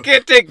affects you. I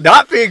can't take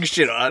not being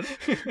shit on.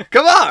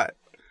 Come on.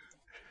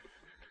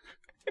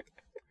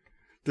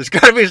 There's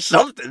got to be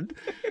something.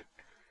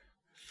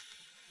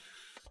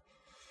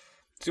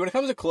 See, when it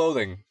comes to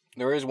clothing,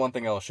 there is one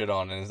thing I'll shit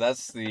on, and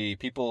that's the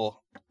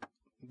people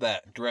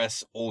that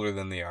dress older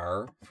than they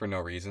are for no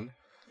reason.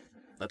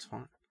 That's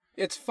fine.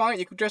 It's fine.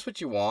 You can dress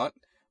what you want,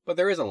 but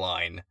there is a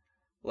line.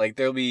 Like,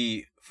 there'll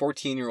be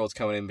 14-year-olds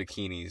coming in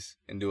bikinis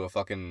into a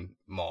fucking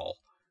mall.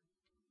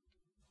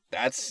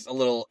 That's a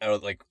little out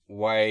of, like,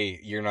 why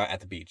you're not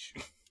at the beach.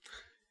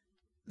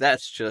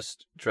 That's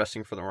just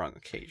dressing for the wrong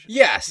occasion.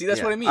 Yeah, see,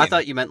 that's what I mean. I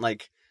thought you meant,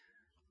 like,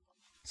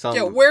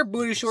 wear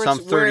booty shorts. Some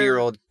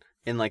 30-year-old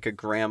in, like, a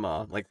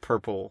grandma, like,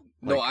 purple.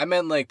 Like... No, I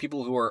meant, like,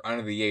 people who are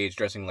under the age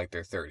dressing like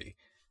they're 30.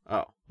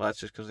 Oh, well, that's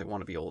just because they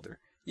want to be older.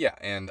 Yeah,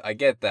 and I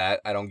get that.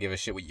 I don't give a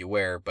shit what you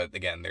wear, but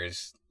again,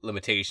 there's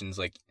limitations.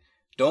 Like,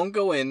 don't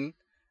go in.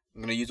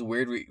 I'm gonna use a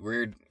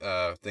weird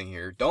thing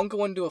here. Don't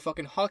go into a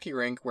fucking hockey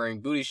rink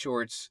wearing booty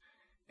shorts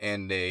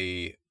and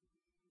a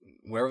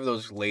whatever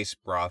those lace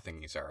bra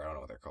thingies are. I don't know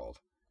what they're called.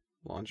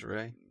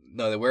 Lingerie.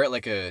 No, they wear it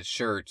like a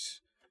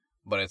shirt,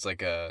 but it's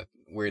like a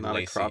weird not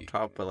lacy. Not a crop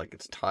top, but like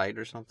it's tied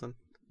or something.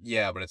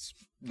 Yeah, but it's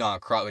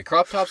not crop. Like,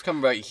 crop tops come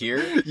about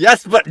here.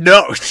 Yes, but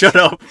no. Shut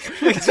up.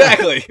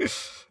 Exactly.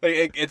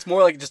 Like, it's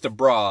more like just a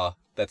bra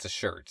that's a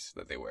shirt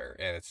that they wear.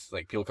 And it's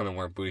like people come in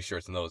wearing booty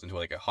shorts and those into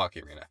like a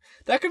hockey arena.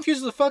 That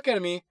confuses the fuck out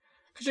of me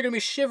because you're going to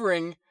be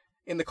shivering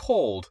in the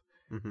cold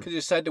because you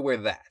decide to wear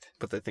that.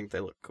 But they think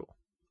they look cool.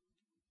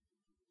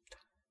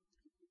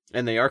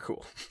 And they are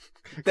cool.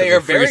 They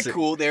are very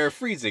cool. They are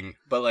freezing.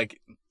 But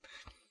like,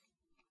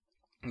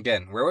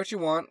 again, wear what you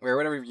want. Wear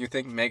whatever you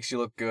think makes you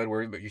look good.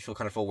 Wear what you feel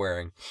comfortable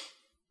wearing.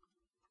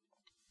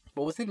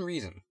 But within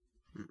reason.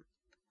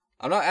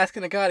 I'm not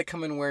asking a guy to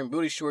come in wearing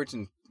booty shorts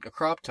and a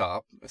crop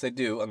top. If they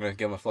do, I'm going to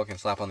give him a fucking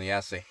slap on the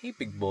ass and say, hey,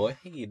 big boy,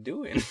 how you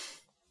doing?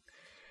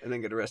 And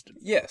then get arrested.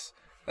 Yes,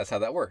 that's how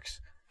that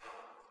works.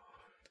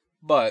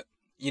 But,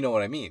 you know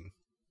what I mean.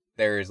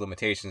 There is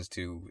limitations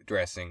to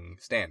dressing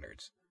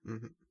standards.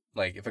 Mm-hmm.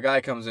 Like, if a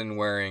guy comes in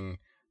wearing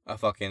a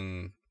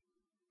fucking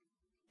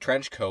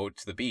trench coat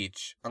to the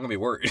beach, I'm going to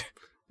be worried.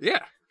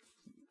 Yeah.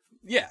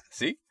 Yeah,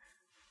 see?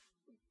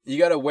 You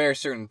got to wear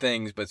certain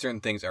things, but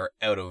certain things are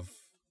out of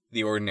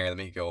the ordinary that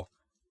make you go,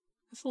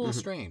 that's a little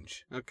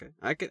strange. Okay.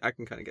 I can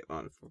kind of get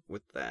on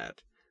with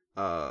that.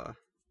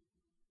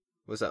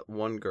 Was that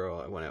one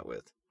girl I went out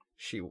with?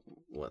 She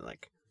went,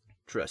 like,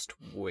 dressed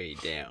way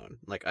down.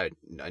 Like, I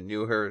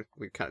knew her.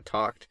 We kind of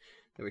talked.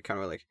 And we kind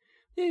of were like,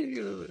 hey,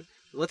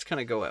 let's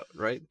kind of go out,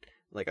 right?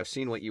 Like, I've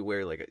seen what you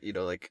wear. Like, you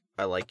know, like,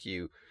 I like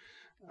you.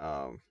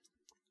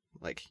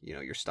 Like, you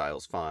know, your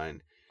style's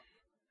fine.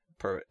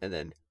 And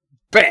then,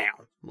 bam!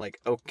 Like,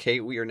 okay,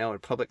 we are now in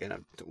public,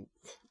 and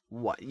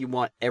what, you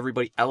want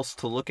everybody else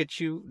to look at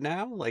you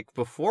now? Like,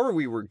 before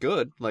we were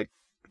good. Like,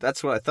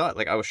 that's what I thought.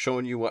 Like, I was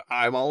showing you what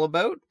I'm all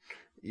about.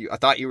 I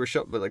thought you were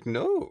showing, but like,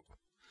 no.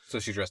 So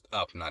she dressed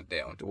up, not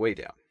down. Way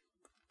down.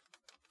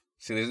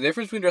 See, there's a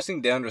difference between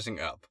dressing down and dressing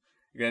up.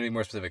 You're going to be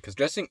more specific. Because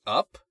dressing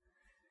up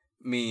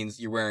means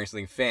you're wearing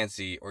something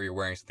fancy or you're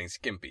wearing something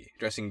skimpy.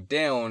 Dressing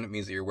down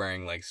means that you're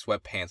wearing like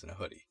sweatpants and a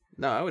hoodie.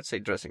 No, I would say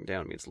dressing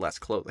down means less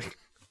clothing.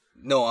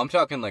 No, I'm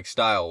talking like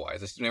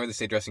style-wise. Whenever they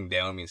say dressing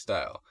down means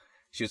style.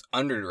 She was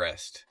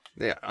underdressed.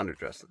 Yeah,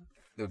 underdressed.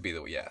 That would be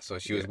the So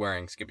she was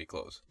wearing skimpy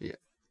clothes. Yeah.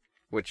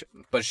 Which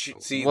But she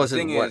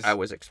wasn't the thing what is, I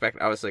was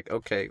expecting. I was like,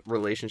 okay,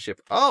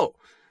 relationship. Oh,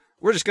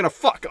 we're just gonna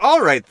fuck.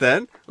 All right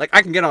then. Like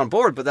I can get on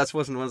board, but that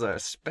wasn't what I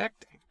was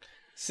expecting.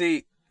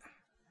 See,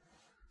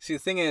 the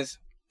thing is,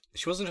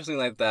 she wasn't just something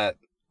like that.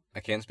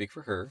 I can't speak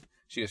for her.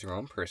 She is her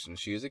own person.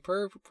 She is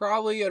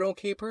probably an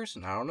okay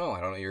person. I don't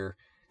know. You're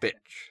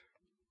Bitch.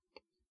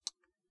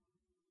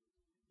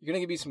 gonna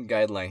give me some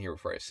guideline here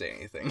before I say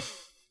anything.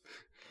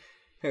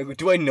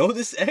 Do I know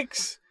this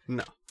ex?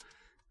 No.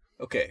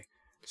 Okay.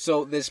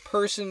 So this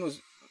person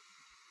was,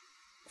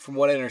 from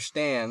what I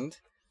understand,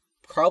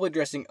 probably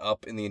dressing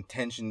up in the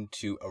intention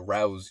to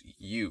arouse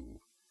you.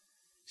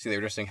 See, they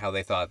were dressing how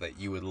they thought that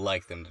you would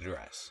like them to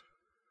dress.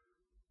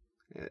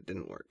 Yeah, it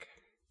didn't work.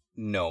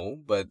 No,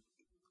 but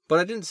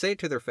I didn't say it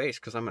to their face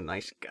because I'm a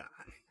nice guy.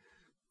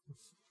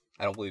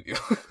 I don't believe you.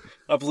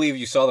 I believe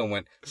you saw them and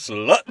went,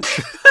 slut!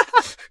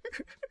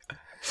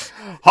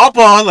 Hop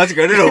on, let's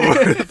get it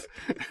over with.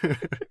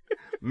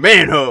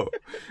 Manho.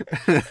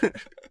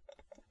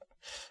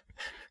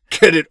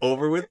 Get it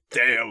over with?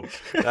 Damn.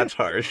 That's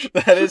harsh.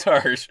 That is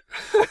harsh.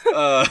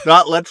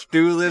 Not let's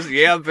do this.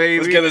 Yeah, baby.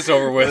 Let's get this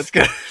over with.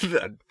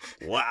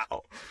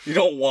 Wow. You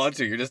don't want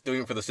to. You're just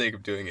doing it for the sake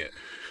of doing it.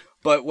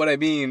 But what I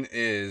mean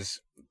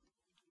is,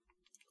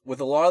 with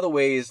a lot of the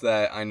ways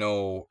that I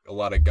know a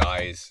lot of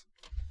guys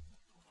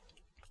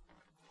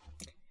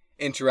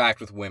interact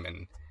with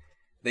women,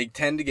 they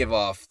tend to give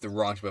off the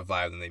wrong type of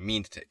vibe than they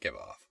mean to give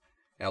off.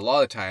 And a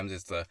lot of times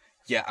it's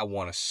I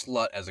want a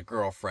slut as a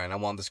girlfriend. I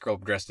want this girl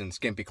dressed in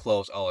skimpy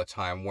clothes all the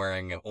time,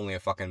 wearing only a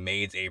fucking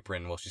maid's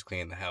apron while she's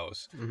cleaning the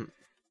house. Mm-hmm.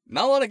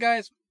 Not a lot of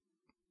guys.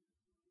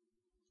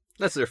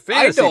 That's their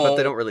fantasy, but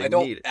they don't really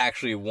need it.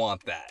 Actually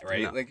want that,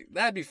 right? No. Like,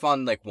 that'd be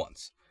fun, like,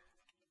 once.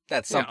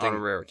 That's something. On a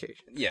rare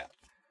occasion. Yeah.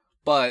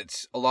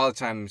 But a lot of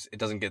times it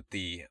doesn't get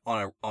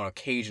on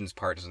occasions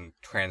part doesn't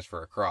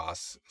transfer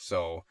across.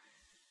 So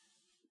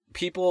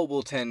people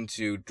will tend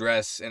to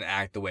dress and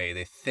act the way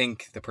they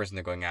think the person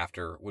they're going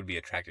after would be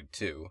attracted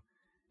to.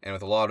 And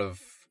with a lot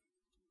of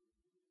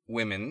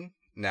women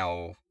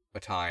now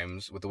at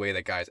times, with the way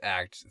that guys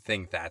act,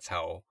 think that's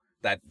how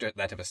that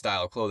type of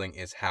style of clothing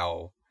is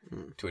how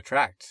to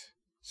attract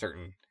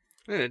certain.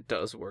 And it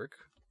does work.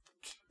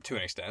 To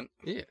an extent.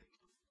 Yeah.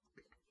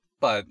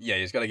 But yeah,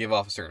 you just gotta give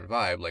off a certain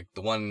vibe. Like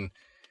the one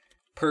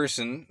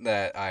person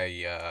that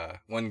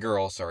one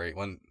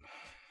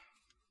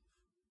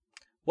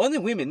of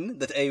the women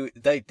that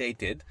I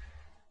dated,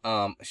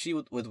 she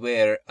would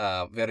wear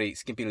very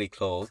skimpily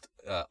clothed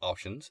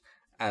options,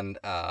 and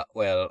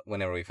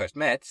whenever we first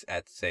met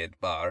at said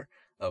bar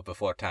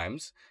before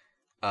times,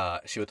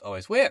 she would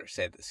always wear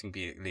said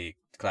skimpily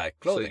clad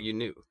clothing. So you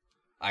knew.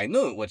 I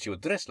knew what she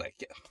would dress like.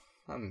 Yeah,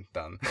 I'm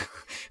done.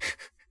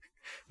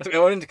 I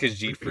went into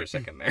Khajiit for a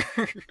second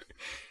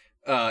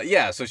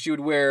there. So she would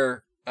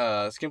wear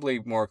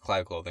skimpily more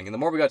clad clothing, and the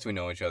more we got to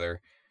know each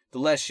other, the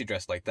less she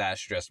dressed like that.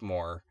 She dressed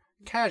more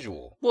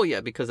casual. Well,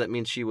 yeah, because that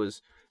means she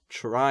was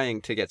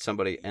trying to get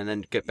somebody and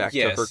then get back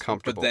to her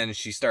comfortable. But then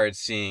she started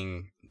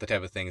seeing the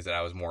type of things that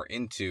I was more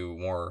into,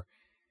 more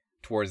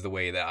towards the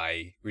way that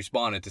I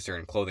responded to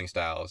certain clothing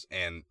styles.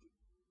 And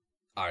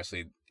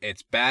obviously,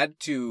 it's bad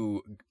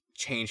to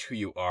change who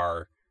you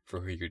are for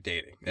who you're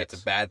dating. That's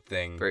a bad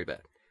thing. Very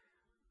bad.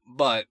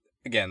 But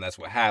again, that's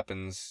what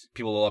happens.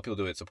 A lot of people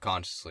do it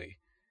subconsciously,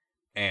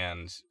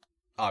 and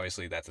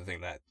obviously that's the thing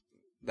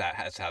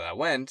that's how that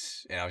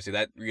went. And obviously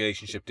that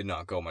relationship did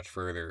not go much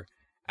further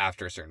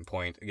after a certain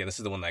point. Again, this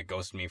is the one that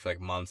ghosted me for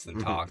like months, then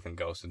talked, then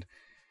ghosted,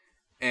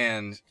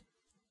 and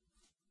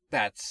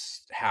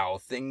that's how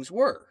things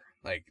were.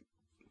 Like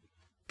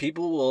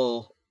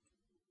people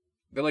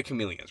they're like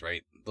chameleons,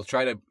 right? They'll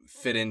try to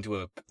fit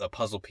into a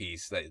puzzle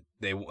piece that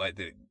they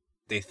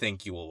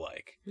think you will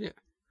like. Yeah.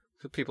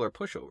 So people are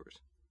pushovers.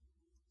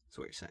 That's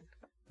what you're saying.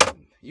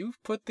 You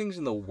put things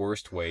in the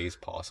worst ways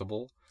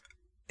possible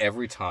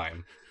every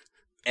time.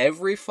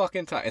 Every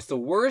fucking time. It's the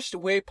worst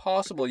way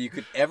possible you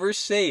could ever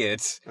say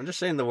it. I'm just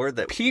saying the word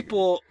that...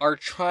 People are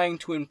trying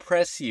to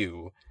impress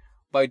you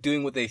by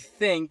doing what they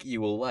think you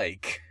will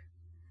like.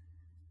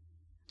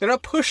 They're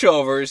not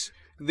pushovers.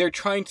 They're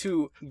trying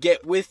to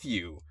get with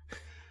you.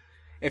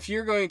 If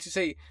you're going to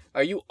say,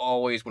 are you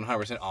always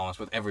 100% honest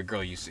with every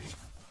girl you see?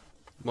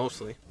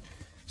 Mostly.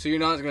 So you're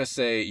not going to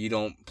say you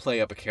don't play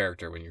up a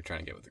character when you're trying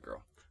to get with a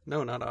girl?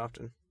 No, not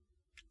often.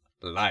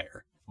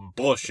 Liar.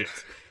 Bullshit.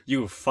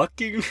 You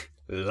fucking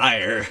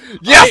liar.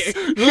 Yes!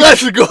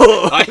 Let's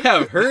go! I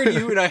have heard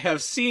you and I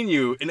have seen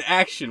you in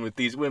action with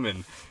these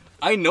women.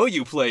 I know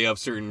you play up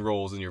certain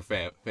roles in your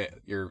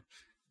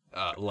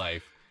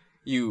life.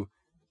 You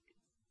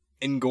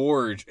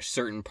engorge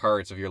certain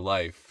parts of your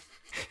life.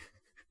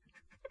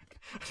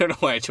 I don't know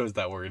why I chose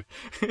that word.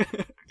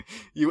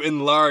 You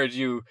enlarge,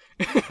 you...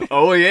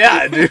 Oh yeah,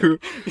 I do.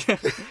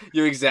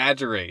 You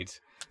exaggerate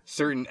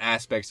certain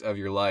aspects of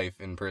your life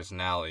and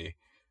personality,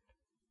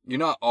 you're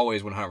not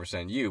always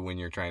 100% you when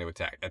you're trying to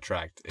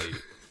attract a...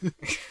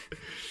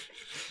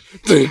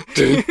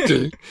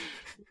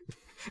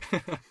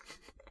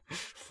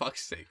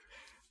 Fuck's sake.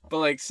 But,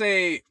 like,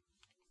 say...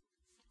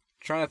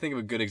 Trying to think of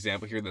a good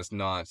example here that's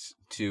not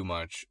too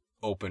much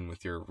open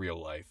with your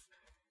real life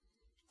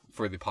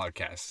for the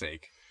podcast's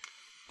sake.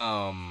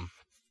 Because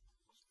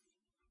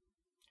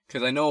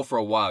I know for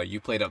a while you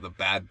played up the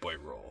bad boy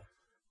role.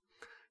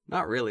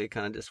 Not really. It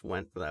kind of just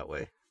went that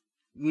way.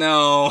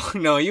 No,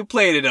 you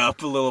played it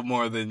up a little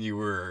more than you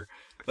were.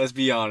 Let's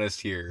be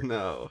honest here.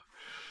 No.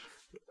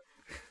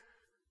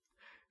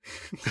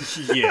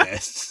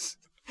 Yes.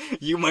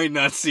 You might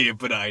not see it,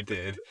 but I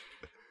did.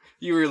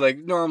 You were like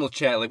normal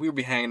chat, like we would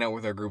be hanging out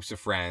with our groups of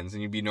friends,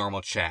 and you'd be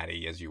normal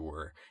chatty as you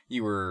were.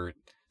 You were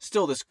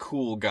still this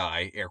cool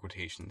guy, air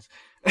quotations.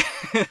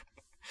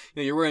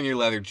 You're wearing your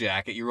leather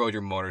jacket, you rode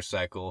your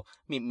motorcycle,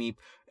 meep meep,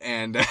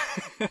 and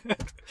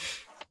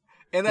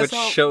and that's Which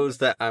how... shows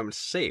that I'm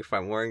safe.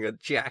 I'm wearing a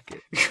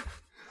jacket.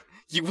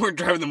 You weren't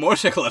driving the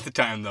motorcycle at the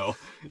time, though.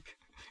 You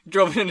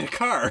drove it in a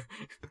car.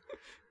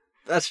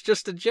 That's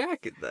just a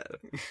jacket,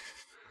 then.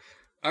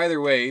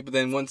 Either way, but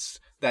then once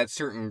that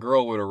certain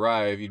girl would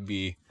arrive, you'd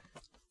be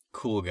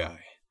cool guy.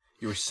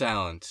 You were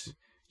silent.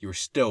 You were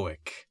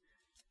stoic.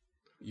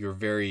 You were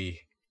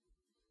very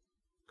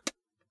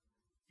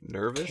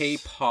Nervous?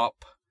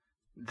 K-pop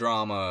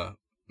drama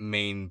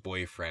main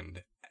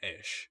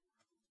boyfriend-ish.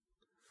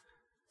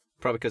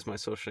 Probably because my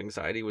social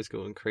anxiety was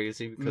going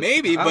crazy. Because,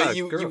 Maybe, but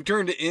you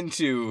turned it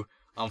into,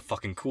 I'm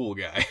fucking cool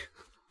guy.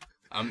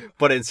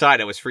 But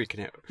inside I was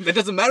freaking out. That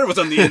doesn't matter what's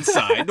on the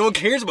inside. No one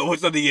cares about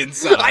what's on the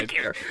inside. I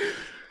care.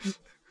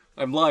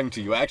 I'm lying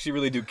to you. I actually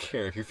really do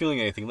care. If you're feeling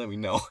anything, let me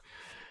know.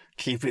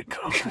 Keep it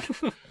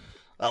going.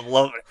 I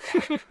love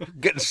it.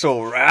 Getting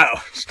so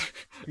aroused.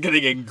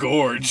 Getting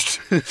engorged.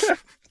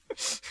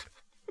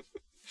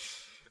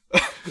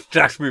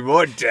 Text me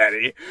more,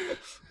 Daddy.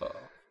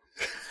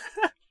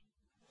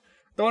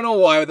 Don't know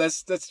why, but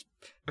it's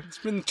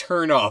been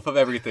turned off of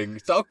everything.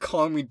 Stop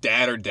calling me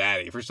dad or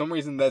daddy. For some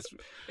reason,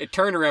 it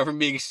turned around from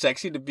being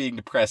sexy to being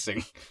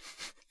depressing.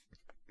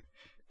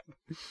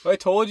 I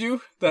told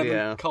you that I've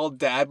been called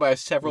dad by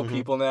several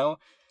people now.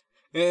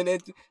 And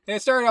it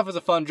started off as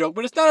a fun joke,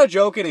 but it's not a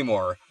joke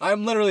anymore.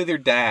 I'm literally their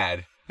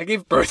dad. I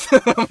gave birth to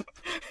them.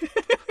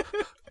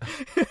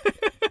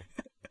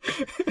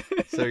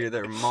 So you're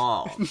their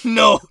mom.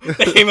 No,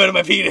 that came out of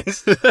my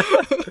penis.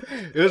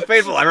 It was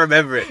painful. I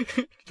remember it.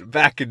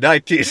 Back in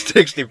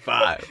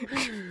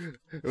 1965.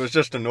 It was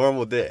just a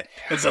normal day.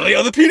 It's only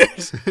on the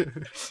penis.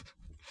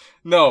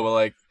 No, but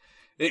like,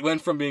 it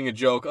went from being a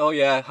joke, oh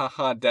yeah,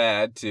 haha,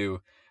 dad,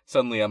 to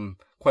suddenly I'm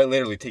quite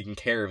literally taking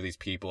care of these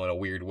people in a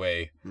weird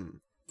way.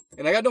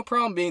 And I got no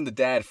problem being the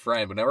dad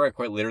friend, but whenever I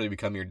quite literally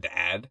become your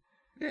dad,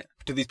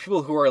 to these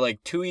people who are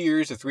like 2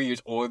 years or 3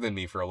 years older than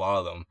me for a lot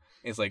of them,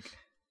 it's like,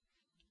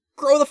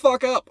 grow the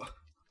fuck up.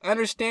 I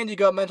understand you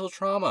got mental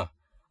trauma.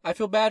 I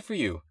feel bad for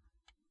you.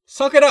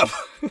 Suck it up.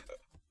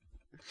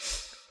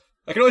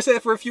 I can only say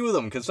that for a few of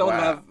them, because some of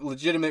them have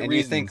legitimate reasons. And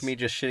you think me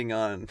just shitting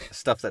on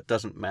stuff that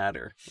doesn't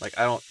matter. Like,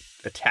 I don't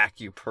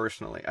attack you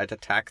personally. I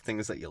attack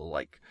things that you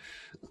like.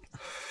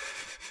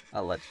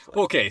 Allegedly.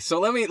 Okay, so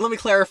let me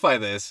clarify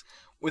this.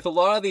 With a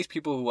lot of these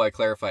people who I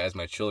clarify as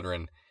my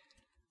children,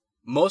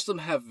 most of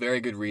them have very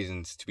good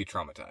reasons to be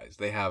traumatized.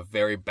 They have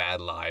very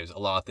bad lives. A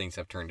lot of things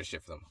have turned to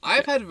shit for them.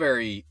 I've had a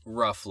very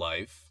rough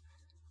life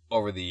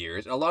over the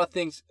years, and a lot of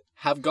things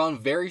have gone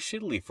very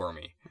shittily for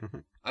me. Mm-hmm.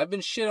 I've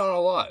been shit on a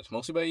lot,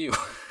 mostly by you.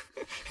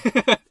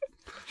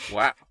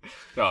 Wow.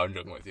 No, I'm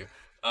joking with you.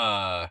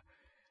 And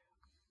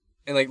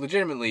like,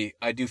 legitimately,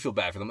 I do feel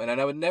bad for them, and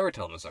I would never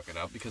tell them to suck it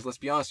up, because let's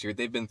be honest here,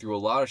 they've been through a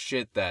lot of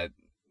shit that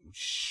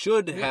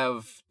should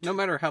have... No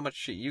matter how much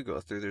shit you go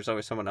through, there's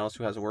always someone else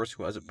who has it worse,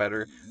 who has it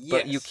better,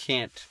 but you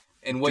can't.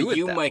 And what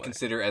you might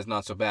consider as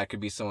not so bad could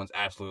be someone's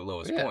absolute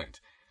lowest point.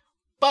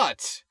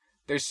 But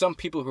there's some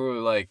people who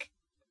are like,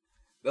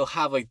 they'll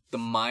have like the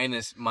minor,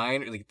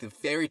 like the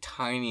very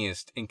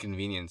tiniest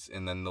inconvenience,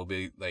 and then they'll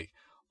be like,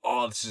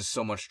 oh, this is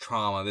so much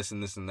trauma, this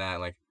and this and that.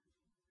 Like,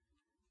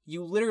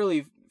 you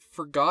literally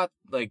forgot,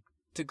 like,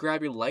 to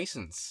grab your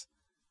license.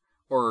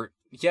 Or,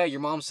 yeah,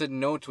 your mom said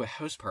no to a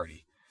house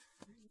party.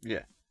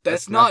 Yeah.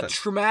 That's not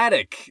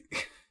traumatic.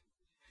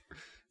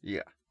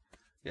 Yeah.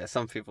 Yeah,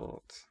 some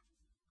people...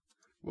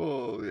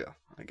 Whoa, yeah,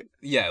 I get it.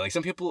 Yeah, like,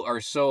 some people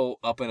are so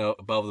up and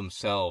above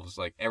themselves,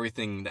 like,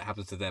 everything that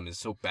happens to them is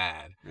so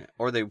bad. Yeah.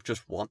 Or they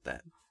just want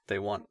that. They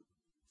want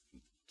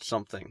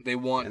something they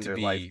want in to their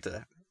be... life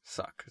to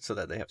suck, so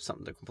that they have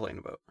something to complain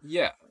about.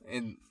 Yeah,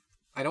 and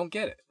I don't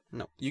get it.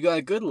 No. You got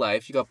a good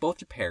life, you got both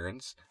your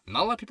parents.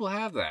 Not a lot of people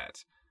have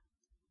that.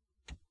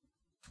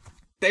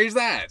 There's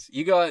that.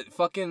 You got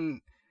fucking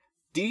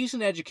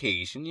decent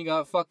education. You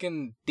got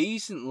fucking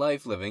decent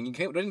life living. You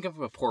didn't come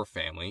from a poor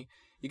family.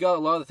 You got a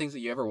lot of the things that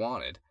you ever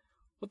wanted.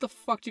 What the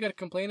fuck do you got to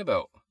complain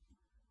about?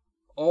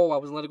 Oh, I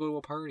wasn't allowed to go to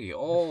a party.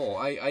 Oh,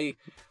 I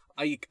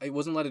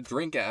wasn't allowed to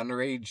drink at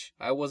underage.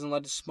 I wasn't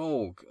allowed to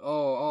smoke.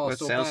 Oh, It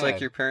so sounds bad.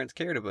 like your parents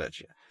cared about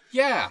you.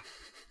 Yeah.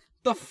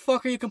 The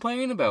fuck are you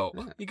complaining about?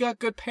 Yeah. You got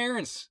good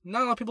parents.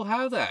 Not a lot of people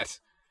have that.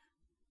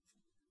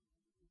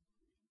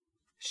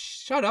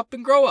 Shut up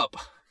and grow up.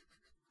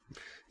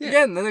 Yeah.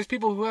 Again, then there's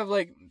people who have,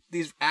 like,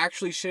 these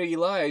actually shitty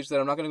lives that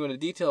I'm not going to go into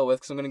detail with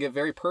because I'm going to get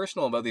very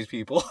personal about these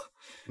people.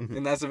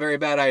 And that's a very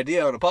bad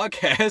idea on a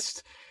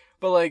podcast.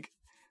 But, like,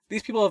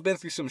 these people have been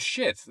through some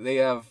shit. They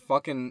have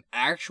fucking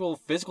actual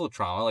physical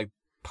trauma. Like,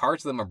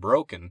 parts of them are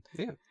broken.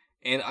 Yeah.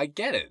 And I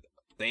get it.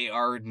 They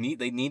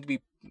need to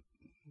be...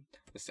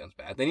 This sounds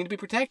bad. They need to be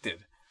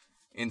protected.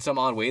 In some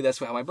odd way, that's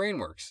how my brain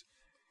works.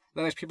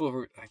 Then there's people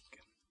who...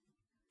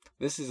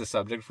 this is a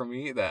subject for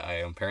me that I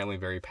am apparently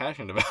very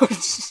passionate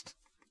about.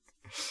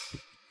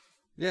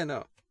 Yeah,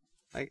 no,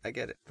 I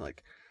get it.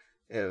 Like,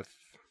 if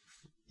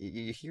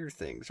you hear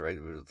things, right?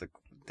 It was like,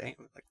 damn,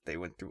 like they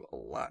went through a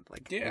lot.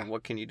 Like, Yeah.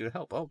 what can you do to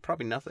help? Oh,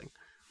 probably nothing.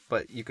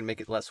 But you can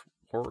make it less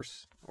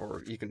worse,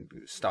 or you can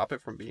stop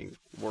it from being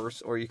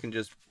worse, or you can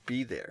just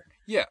be there.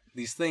 Yeah,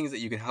 these things that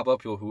you can help out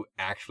people who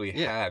actually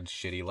Yeah. had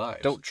shitty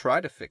lives. Don't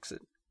try to fix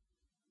it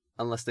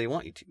unless they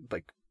want you to.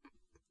 Like,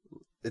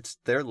 it's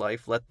their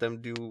life. Let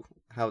them do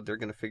how they're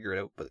going to figure it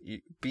out. But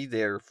you be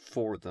there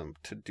for them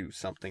to do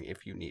something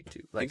if you need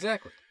to. Like,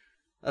 exactly.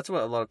 that's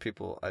what a lot of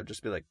people, I'd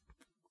just be like,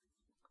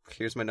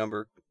 here's my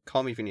number.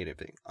 Call me if you need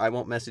anything. I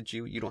won't message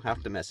you. You don't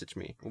have to message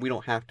me. We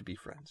don't have to be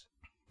friends.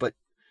 But,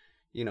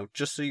 you know,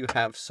 just so you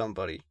have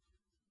somebody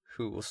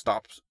who will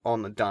stop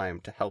on the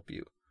dime to help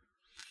you,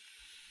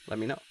 let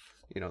me know.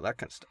 You know, that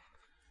kind of stuff.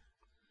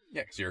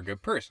 Yeah, because you're a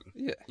good person.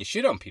 Yeah. You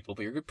shit on people,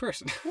 but you're a good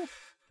person.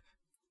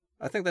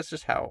 I think that's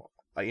just how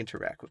I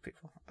interact with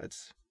people.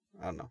 It's,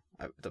 I don't know.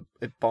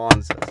 It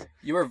bonds us.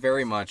 You are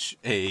very much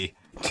a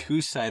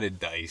two-sided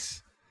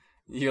dice.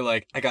 You're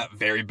like, I got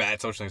very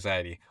bad social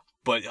anxiety,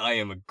 but I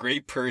am a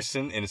great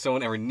person, and if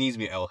someone ever needs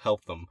me, I'll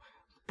help them.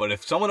 But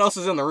if someone else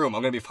is in the room,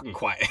 I'm going to be fucking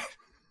quiet.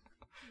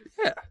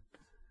 Yeah.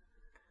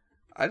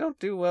 I don't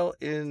do well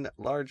in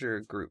larger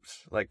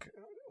groups. Like,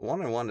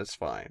 one-on-one is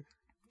fine.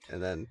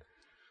 And then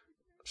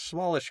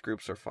smallish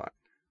groups are fine.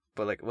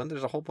 But, like, when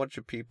there's a whole bunch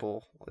of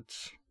people,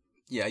 it's...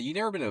 Yeah, you've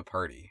never been to a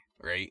party,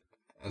 right?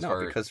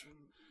 Because...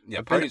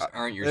 Yeah, parties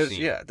aren't your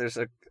scene. Yeah,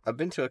 I've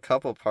been to a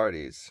couple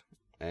parties,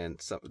 and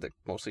some that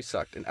mostly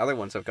sucked. And other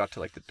ones I've got to,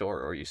 like, the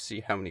door, or you see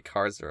how many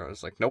cars there are. I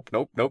was like, nope.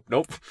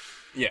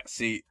 Yeah,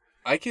 see,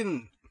 I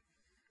can...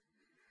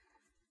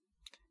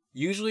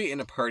 Usually in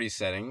a party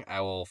setting,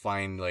 I will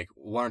find, like,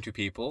 one or two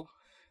people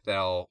that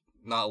I'll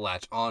not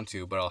latch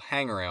onto, but I'll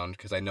hang around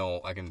because I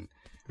know I can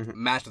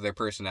match with their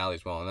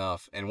personalities well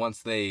enough. And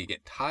once they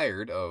get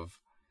tired of,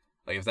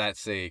 like, if that,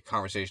 say,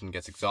 conversation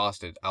gets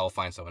exhausted, I'll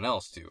find someone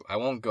else to. I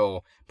won't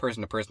go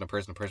person to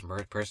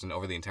person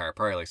over the entire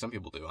party like some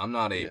people do. I'm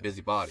not a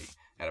busybody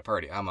at a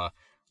party.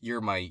 You're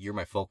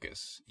my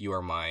focus. You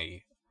are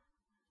my...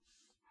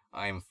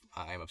 I'm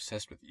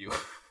obsessed with you.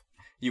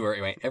 You are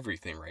my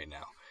everything right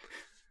now.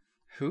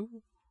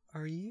 Who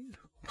are you?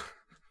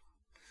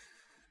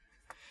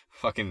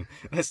 Fucking,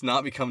 let's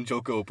not become Joe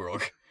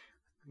Goldberg.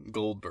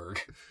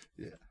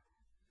 Yeah.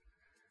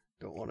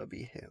 Don't want to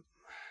be him.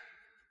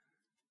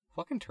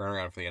 Fucking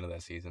turnaround for the end of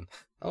that season.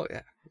 Oh,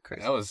 yeah.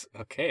 Crazy. That was,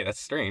 okay, that's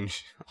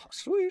strange. Oh,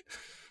 sweet.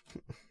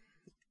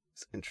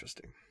 It's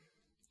interesting.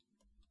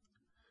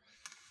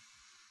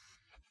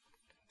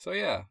 So,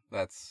 yeah,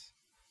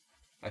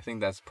 I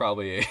think that's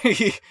probably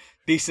a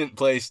decent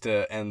place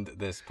to end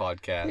this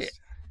podcast. Yeah.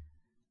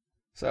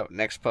 So,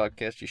 next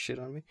podcast, you shit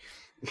on me?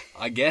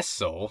 I guess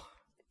so.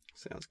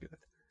 Sounds good.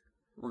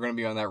 We're going to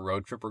be on that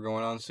road trip we're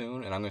going on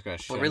soon, and I'm just going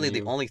to shit Well, really, on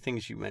you. the only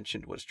things you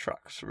mentioned was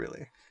trucks,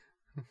 really.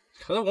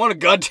 Because I want a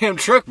goddamn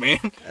truck, man.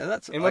 And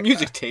that's In my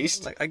music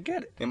taste. Like, I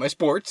get it. In my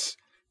sports.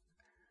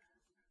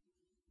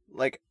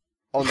 Like,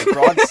 on the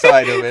broad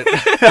side of it,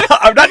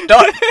 I'm not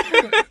done.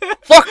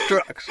 Fuck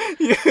trucks.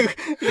 You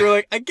were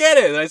like, I get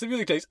it. And I said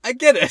music taste. I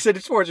get it. I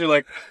said sports. You're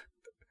like...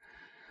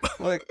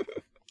 Like,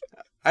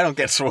 I don't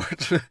get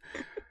sports.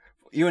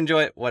 You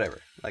enjoy it, whatever.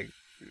 Like,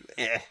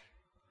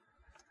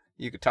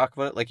 You could talk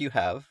about it like you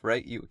have,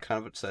 right? You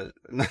kind of said,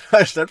 and then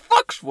I said,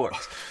 fuck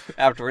sports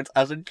afterwards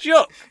as a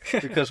joke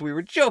because we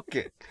were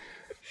joking.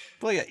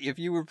 But yeah, if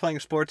you were playing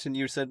sports and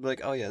you said,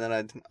 like, oh yeah,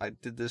 then I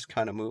did this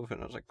kind of move,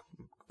 and I was like,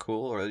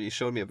 cool. Or you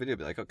showed me a video, I'd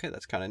be like, okay,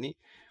 that's kind of neat.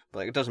 But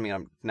like, it doesn't mean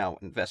I'm now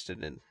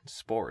invested in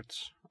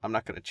sports. I'm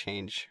not going to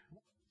change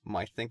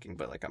my thinking,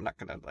 but like, I'm not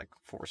going to like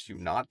force you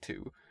not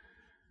to.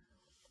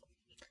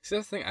 See,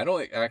 that's the thing. I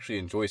don't actually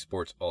enjoy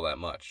sports all that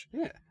much.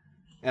 Yeah.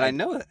 And I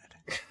know that.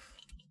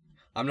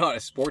 I'm not a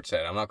sports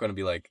head. I'm not going to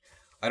be like,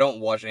 I don't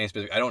watch any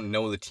specific, I don't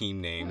know the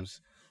team names.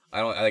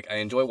 I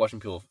enjoy watching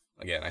people,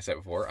 again, I said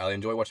before, I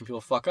enjoy watching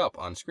people fuck up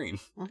on screen.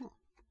 Mm-hmm.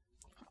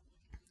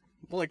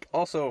 Well, like,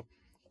 also,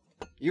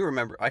 you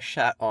remember, I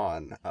shat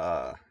on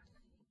How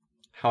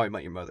I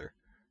Met Your Mother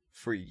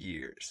for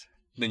years.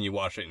 Then you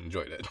watched it and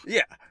enjoyed it.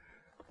 Yeah.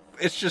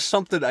 It's just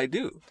something I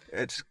do.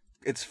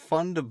 It's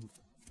fun to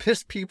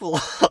piss people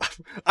off.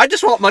 I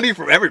just want money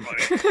from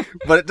everybody.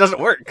 But it doesn't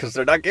work because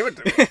they're not giving it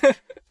to me.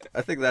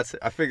 I think that's it.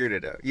 I figured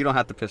it out. You don't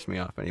have to piss me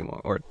off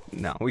anymore. Or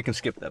no, we can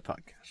skip that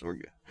podcast. We're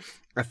good.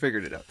 I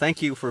figured it out.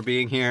 Thank you for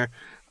being here.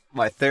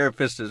 My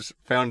therapist has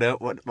found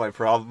out what my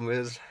problem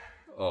is.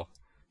 Oh,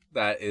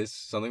 that is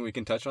something we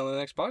can touch on in the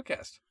next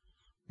podcast.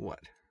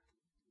 What?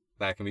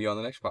 That can be on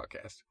the next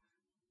podcast.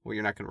 Well,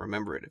 you're not going to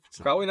remember it if it's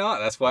not. Probably not.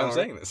 That's why I'm All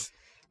saying this.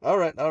 All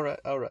right.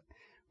 Well,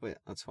 yeah,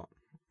 that's fine.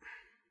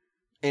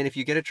 And if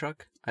you get a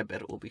truck, I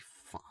bet it will be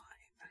fine.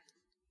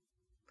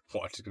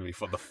 Watch, it's going to be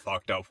fun. The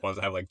fucked up ones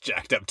that have like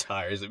jacked up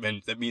tires.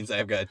 That means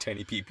I've got a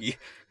tiny PP.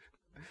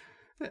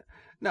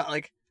 No,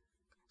 like...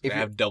 If I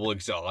have double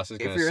exhaust,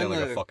 it's going to sound like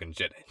a fucking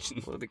jet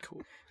engine. Well, that'd be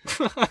cool.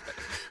 I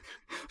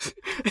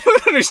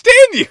don't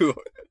understand you!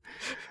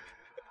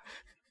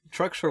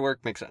 Trucks for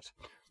work makes sense.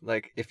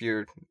 Like, if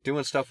you're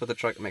doing stuff with a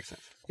truck, it makes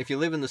sense. If you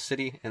live in the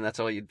city and that's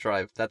all you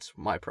drive, that's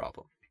my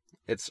problem.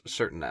 It's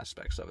certain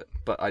aspects of it.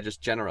 But I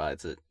just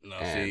generalize it. No,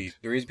 see,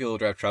 the reason people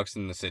drive trucks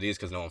in the city is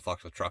because no one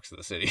fucks with trucks in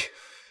the city.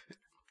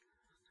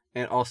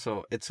 And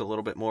also, it's a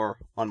little bit more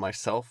on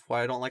myself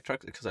why I don't like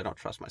trucks, because I don't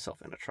trust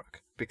myself in a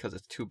truck. Because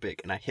it's too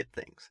big and I hit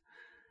things.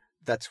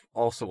 That's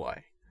also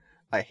why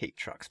I hate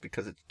trucks,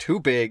 because it's too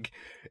big,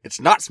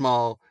 it's not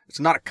small, it's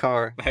not a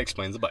car. That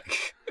explains the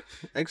bike.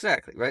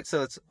 Exactly, right?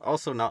 So it's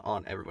also not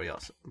on everybody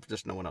else.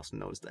 Just no one else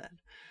knows that.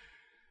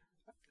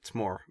 It's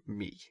more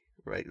me,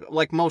 right?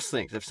 Like most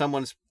things. If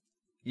someone's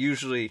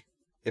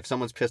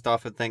pissed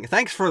off at things,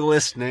 thanks for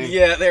listening.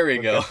 Yeah, there we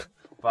go.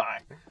 Bye.